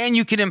control you. And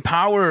you can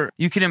empower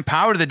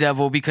the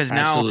devil, because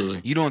now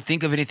Absolutely. You don't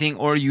think of anything,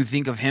 or you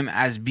think of him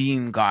as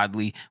being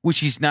godly, which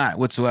he's not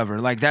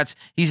whatsoever. Like,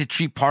 he's a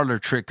cheap parlor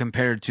trick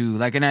compared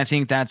to and I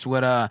think that's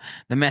what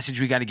the message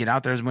we got to get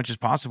out there as much as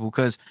possible,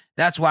 because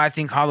that's why I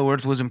think Hollow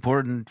Earth was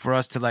important for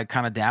us to like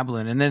kind of dabble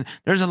in. And then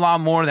there's a lot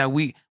more that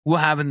we'll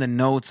have in the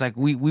notes. Like,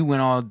 we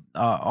went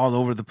all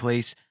over the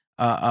place.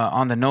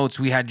 On the notes,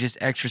 we had just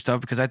extra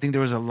stuff, because I think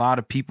there was a lot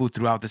of people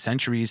throughout the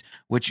centuries,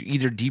 which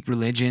either deep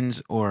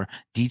religions or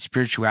deep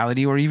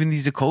spirituality, or even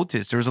these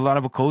occultists. There's a lot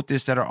of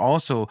occultists that are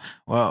also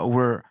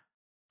were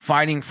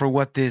fighting for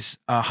what this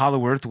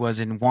Hollow Earth was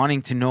and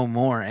wanting to know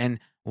more. And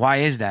why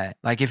is that?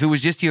 Like, if it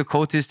was just the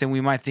occultists, then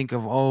we might think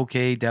of,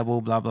 okay,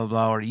 devil, blah, blah,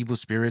 blah, or evil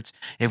spirits.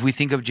 If we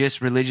think of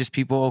just religious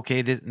people,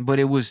 okay, but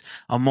it was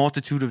a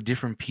multitude of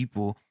different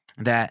people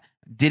that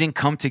didn't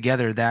come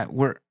together, that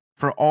were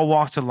for all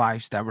walks of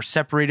life, that were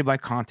separated by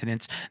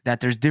continents,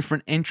 that there's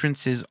different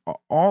entrances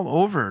all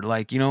over,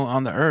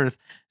 on the earth.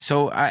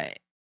 So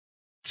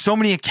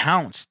many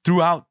accounts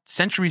throughout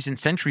centuries and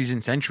centuries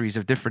and centuries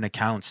of different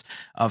accounts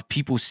of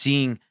people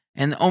seeing,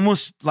 and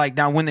almost like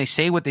now when they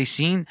say what they've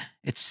seen,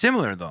 it's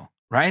similar though.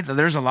 right?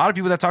 There's a lot of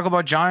people that talk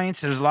about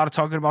giants. There's a lot of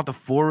talking about the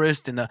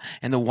forest and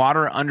the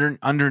water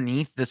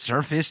underneath the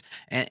surface,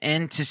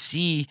 and to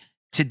see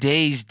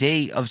today's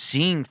date of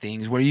seeing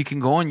things where you can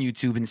go on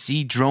YouTube and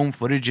see drone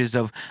footages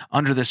of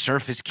under the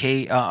surface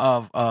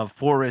of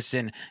forests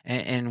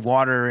and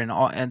water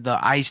and the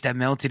ice that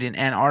melted in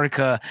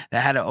Antarctica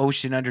that had an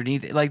ocean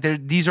underneath. Like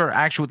these are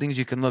actual things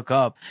you can look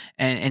up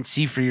and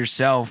see for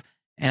yourself.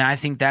 And I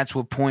think that's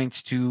what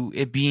points to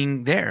it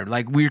being there.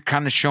 Like we're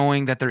kind of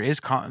showing that there is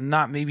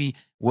not maybe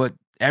what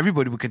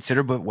everybody would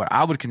consider, but what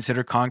I would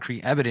consider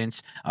concrete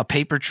evidence, a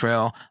paper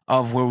trail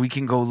of where we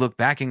can go look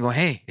back and go,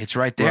 hey, it's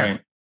right there.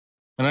 Right.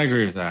 And I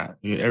agree with that.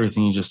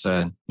 Everything you just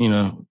said,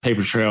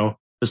 paper trail,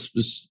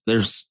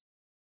 there's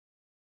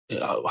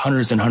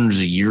hundreds and hundreds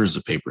of years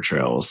of paper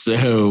trails.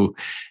 So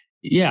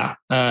yeah,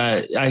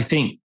 I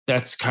think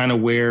that's kind of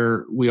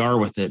where we are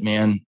with it,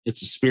 man.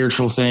 It's a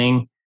spiritual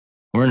thing.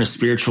 We're in a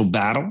spiritual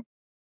battle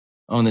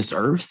on this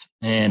earth.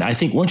 And I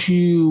think once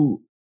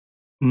you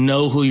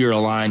know who you're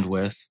aligned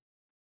with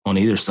on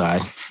either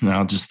side, and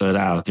I'll just throw that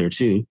out there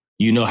too,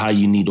 you know how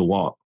you need to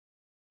walk,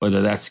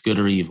 whether that's good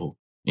or evil,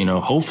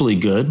 hopefully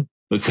good,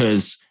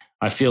 because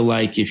I feel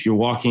like if you're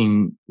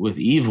walking with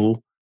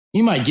evil,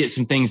 you might get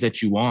some things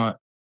that you want,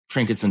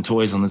 trinkets and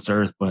toys on this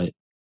earth, but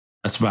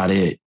that's about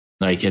it.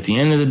 Like at the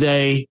end of the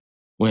day,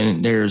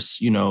 when there's,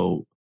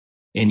 an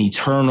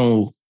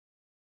eternal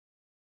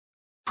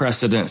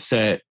precedent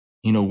set,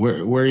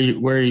 where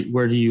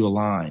do you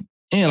align?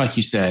 And like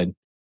you said,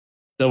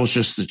 that was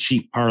just a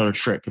cheap parlor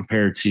trick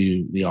compared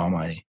to the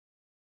Almighty.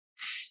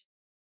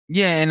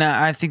 Yeah, and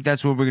I think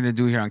that's what we're going to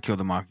do here on Kill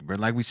the Mockingbird.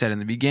 Like we said in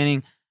the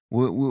beginning,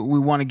 we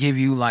want to give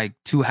you like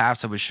two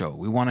halves of a show.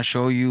 We want to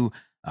show you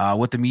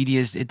what the media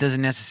is. It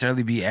doesn't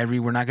necessarily be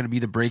we're not going to be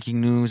the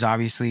breaking news,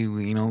 obviously,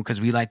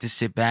 because we like to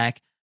sit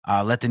back,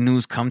 let the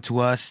news come to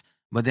us.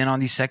 But then on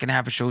these second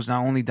half of shows,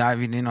 not only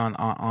diving in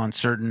on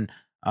certain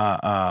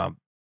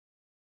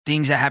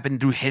things that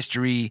happened through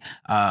history,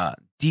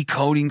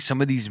 decoding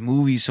some of these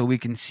movies so we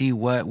can see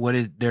what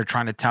is they're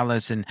trying to tell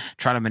us and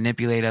try to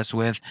manipulate us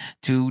with,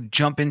 to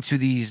jump into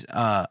these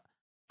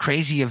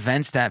crazy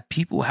events that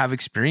people have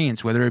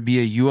experienced, whether it be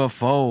a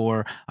UFO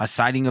or a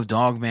sighting of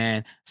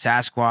Dogman,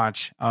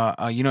 Sasquatch,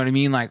 you know what I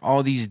mean? Like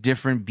all these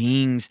different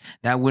beings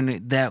that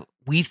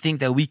we think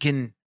that we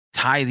can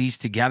tie these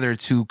together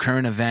to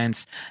current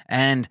events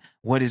and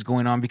what is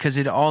going on, because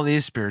it all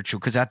is spiritual.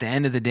 Because at the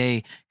end of the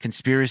day,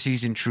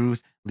 conspiracies and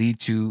truth lead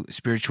to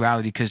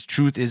spirituality, because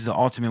truth is the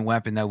ultimate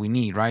weapon that we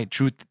need, right?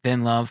 Truth,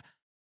 then love,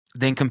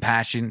 then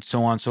compassion,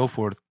 so on and so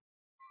forth.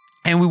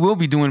 And we will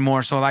be doing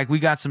more. So like we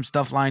got some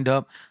stuff lined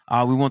up.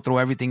 We won't throw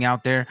everything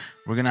out there.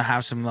 We're going to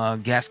have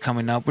some guests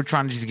coming up. We're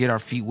trying to just get our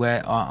feet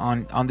wet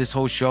on this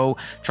whole show,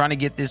 trying to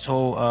get this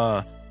whole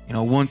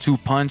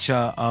 1-2 punch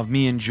of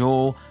me and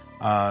Joel.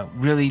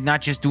 Really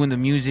not just doing the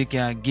music,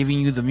 giving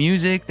you the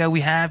music that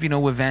we have,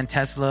 with Van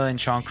Tesla and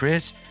Sean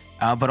Chris,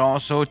 but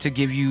also to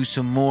give you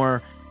some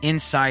more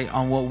insight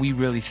on what we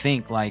really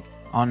think, like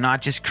on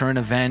not just current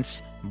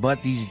events,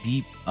 but these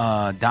deep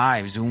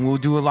dives. And we'll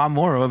do a lot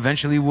more.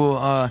 Eventually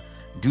we'll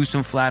do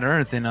some Flat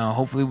Earth, and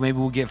hopefully maybe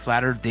we'll get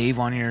Flat Earth Dave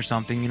on here or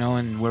something,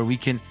 and where we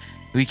can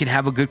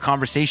have a good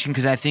conversation.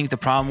 Because I think the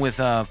problem with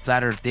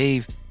Flat Earth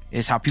Dave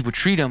is how people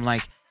treat him.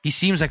 Like, he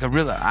seems like I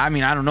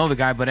don't know the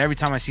guy, but every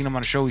time I seen him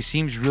on a show, he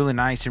seems really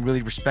nice and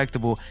really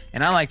respectable.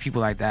 And I like people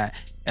like that.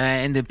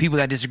 And the people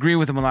that disagree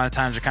with him a lot of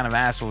times are kind of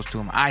assholes to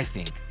him, I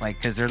think. Like,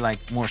 because they're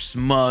like more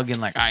smug and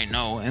like, I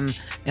know. And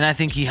I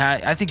think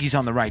he's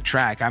on the right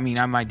track. I mean,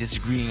 I might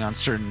disagree on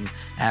certain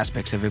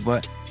aspects of it,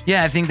 but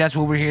yeah, I think that's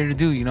what we're here to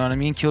do. You know what I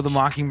mean? Kill the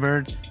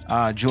Mockingbirds.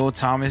 Joel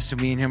Thomas,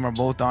 me and him are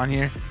both on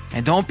here.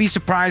 And don't be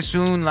surprised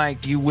soon.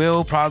 Like, you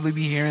will probably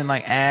be hearing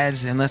like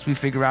ads unless we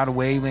figure out a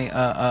way,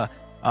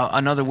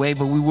 another way,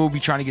 but we will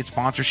be trying to get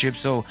sponsorship.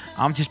 So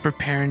I'm just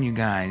preparing you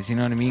guys, you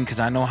know what I mean? Because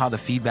I know how the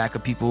feedback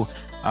of people,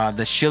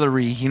 the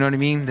Shillery, you know what I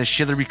mean? The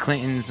Shillery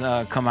Clintons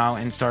come out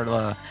and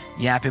start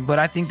yapping. But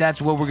I think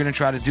that's what we're going to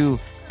try to do.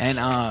 And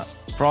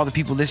for all the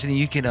people listening,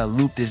 you can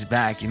loop this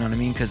back, you know what I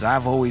mean? Because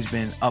I've always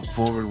been up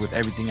forward with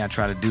everything I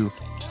try to do.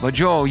 But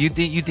Joel, you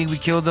think we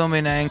killed them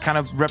and kind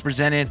of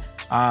represented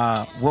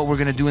what we're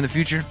going to do in the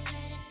future?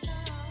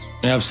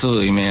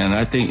 Absolutely, man.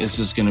 I think this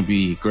is going to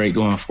be great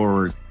going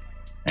forward.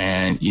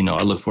 And,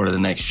 I look forward to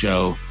the next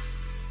show.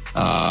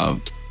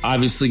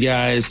 Obviously,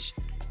 guys,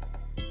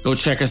 go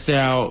check us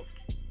out.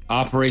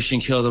 Operation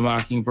Kill the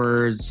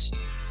Mockingbirds,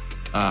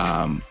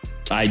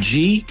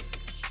 IG.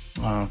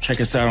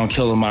 Check us out on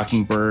Kill the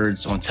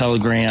Mockingbirds on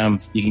Telegram.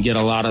 You can get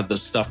a lot of the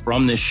stuff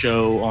from this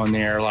show on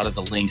there, a lot of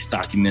the links,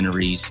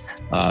 documentaries,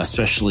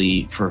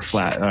 especially for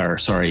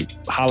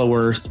Hollow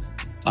Earth.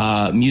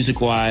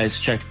 Music-wise,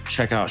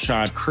 check out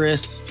Sean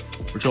Chris,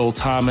 or Joel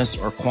Thomas,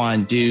 or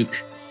Quan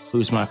Duke,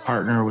 who's my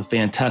partner with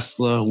Van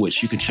Tesla,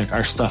 which you can check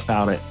our stuff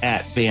out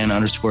at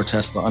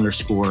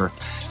Van_Tesla_,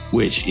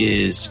 which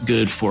is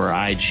good for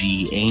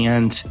IG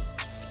and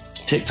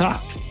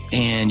TikTok.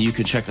 And you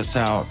can check us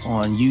out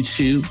on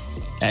YouTube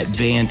at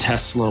Van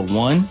Tesla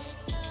 1.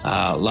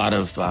 A lot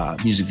of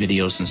music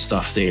videos and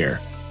stuff there.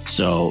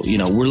 So,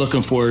 we're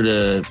looking forward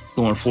to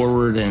going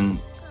forward. And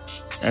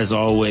as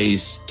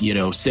always,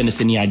 send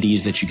us any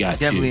ideas that you got.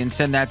 Definitely. And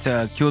send that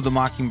to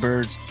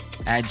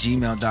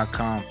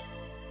killthemockingbirds@gmail.com.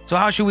 So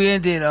how should we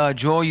end it,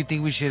 Joel? You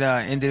think we should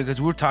end it?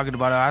 Because we were talking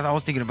about it. I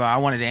was thinking about, I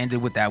wanted to end it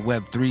with that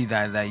Web3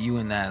 that you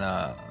and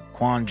that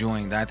Quan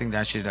joined. I think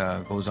that shit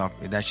goes off.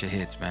 That shit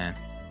hits, man.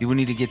 People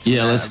need to get some.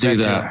 Yeah, let's do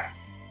that.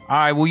 All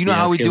right. Well, you know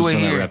how we do it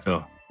here.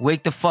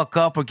 Wake the fuck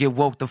up or get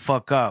woke the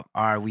fuck up.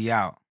 All right, we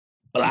out.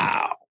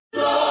 Wow.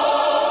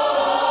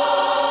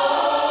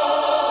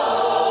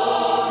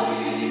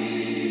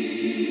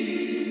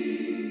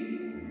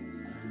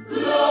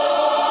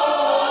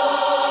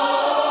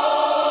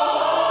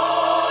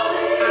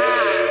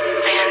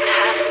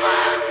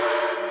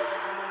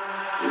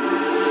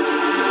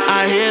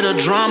 I hear the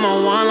drama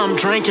while I'm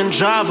drinking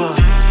Java.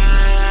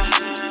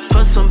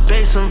 Put some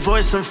bass and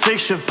voice and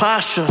fix your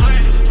posture.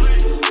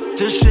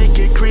 This shit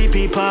get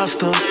creepy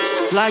pasta,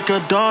 like a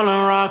doll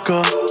and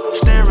rocker,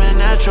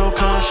 staring at your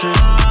conscience.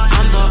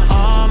 I'm the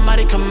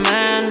almighty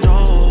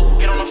commando.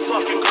 Get on the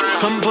fucking ground.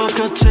 Come book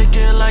a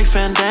ticket like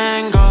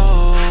Fandango.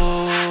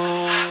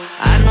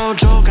 I know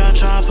Joe got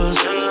choppers,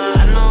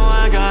 I know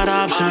I got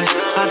options.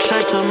 I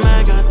checked the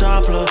mega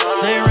Doppler,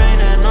 they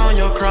raining on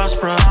your cross,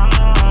 bro.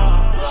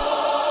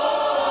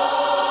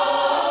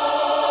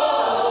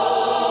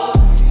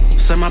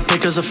 Say my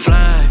pick is a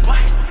flag.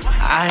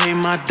 I hate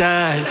my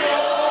dad.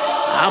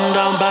 I'm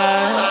down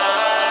bad.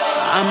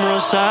 I'm real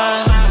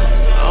sad.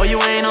 Oh, you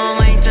ain't on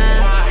LinkedIn?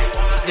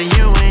 Then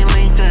you ain't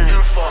LinkedIn.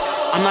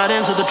 I'm not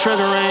into the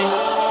triggering,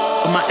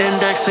 but my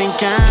indexing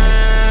can.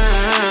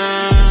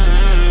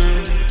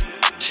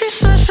 She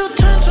said she'll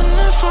turn to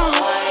info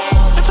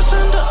if I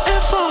send the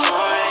info.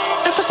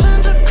 If I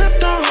send the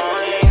crypto,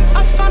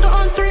 I found her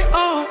on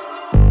 3.0.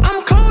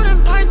 I'm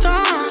coding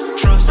Python.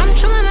 I'm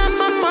chilling at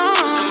my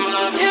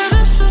mom. Yeah,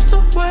 this is the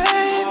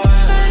way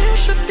that you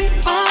should be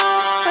on.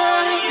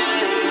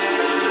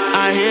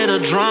 I hear the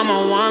drama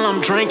while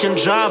I'm drinking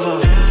Java.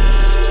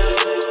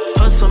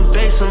 Put some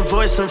bass and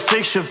voice and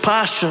fix your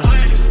posture.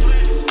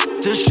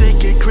 This shit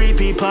get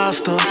creepy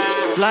pasta,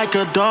 like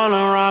a doll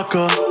and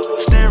rocker,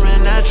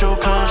 staring at your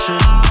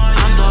conscience.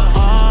 I'm the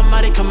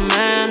almighty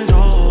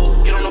commando.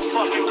 Get on the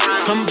fucking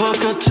ground. Come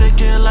book a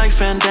ticket like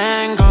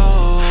Fandango.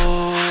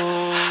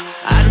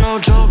 I know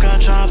Joe got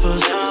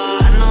choppers,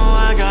 I know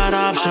I got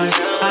options.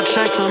 I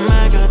checked the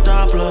mega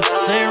Doppler,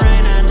 they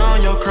raining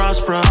on your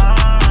cross, bro.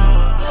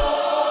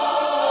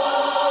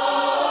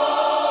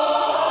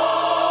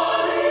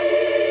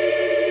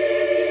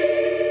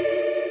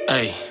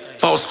 Hey,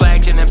 false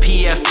flags in the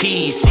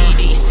PFP,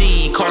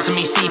 CDC, causing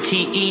me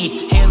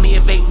CTE. Hand me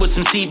a vape with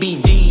some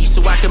CBD,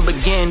 so I can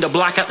begin to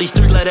block out these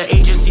 3-letter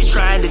agencies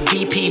trying to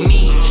DP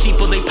me.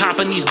 Sheeple, they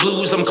popping these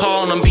blues, I'm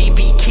calling them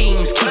BB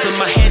Kings. Keeping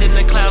my head in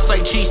the clouds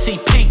like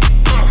GCP.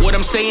 What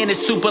I'm saying is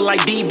super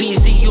like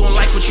DBZ. You don't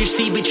like what you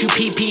see, but you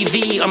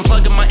PPV. I'm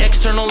plugging my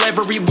external,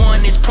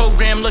 everyone is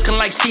programmed looking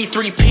like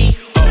C3P.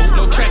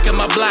 No track in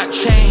my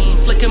blockchain,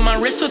 flicking my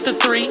wrist with the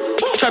 3.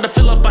 Try to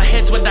fill up our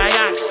heads with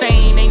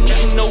dioxane. Ain't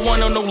meeting no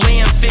one on no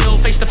landfill.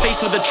 Face to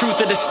face with the truth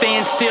at a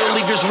standstill.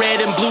 Leave yours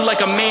red and blue like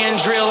a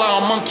mandrill.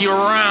 I'll monkey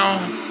around.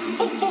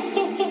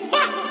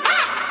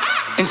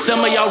 And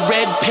some of y'all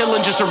red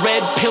pillin', just a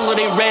red pill, it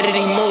ain't red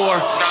anymore.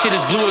 Shit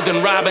is bluer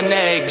than robin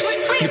eggs.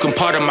 You can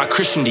pardon my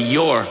Christian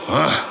Dior.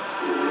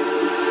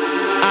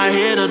 I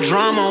hear the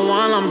drama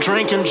while I'm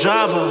drinking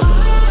Java.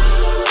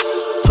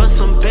 Put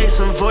some bass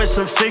and voice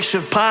and fix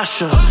your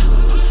posture.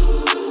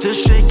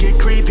 This shit get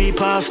creepy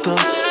pasta,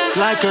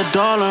 like a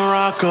doll and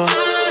rocker,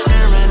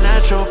 staring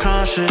at your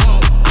conscience.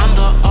 I'm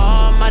the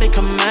almighty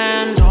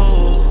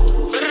commando.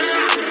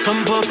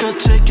 Come book a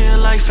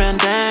ticket like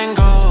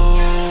Fandango.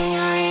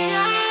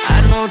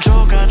 I know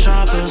Joe got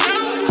choppers,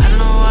 I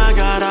know I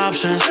got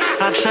options.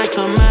 I checked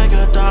the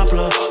mega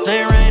Doppler,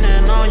 they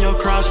raining on your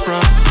cross,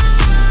 bro.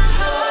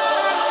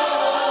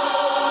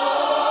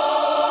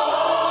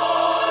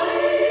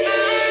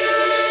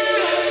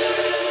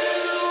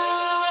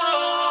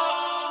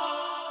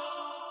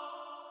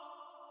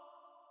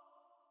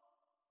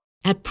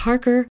 At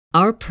Parker,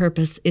 our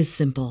purpose is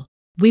simple.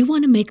 We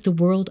want to make the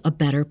world a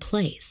better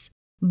place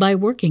by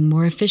working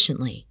more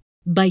efficiently,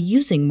 by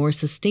using more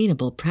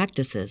sustainable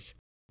practices,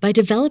 by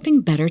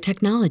developing better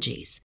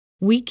technologies.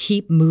 We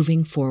keep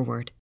moving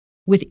forward.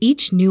 With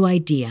each new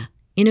idea,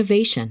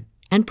 innovation,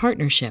 and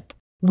partnership,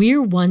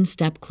 we're one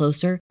step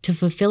closer to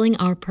fulfilling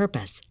our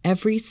purpose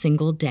every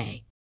single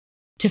day.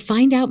 To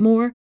find out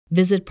more,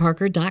 visit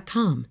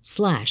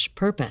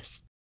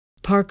parker.com/purpose.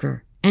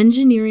 Parker,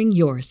 engineering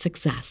your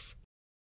success.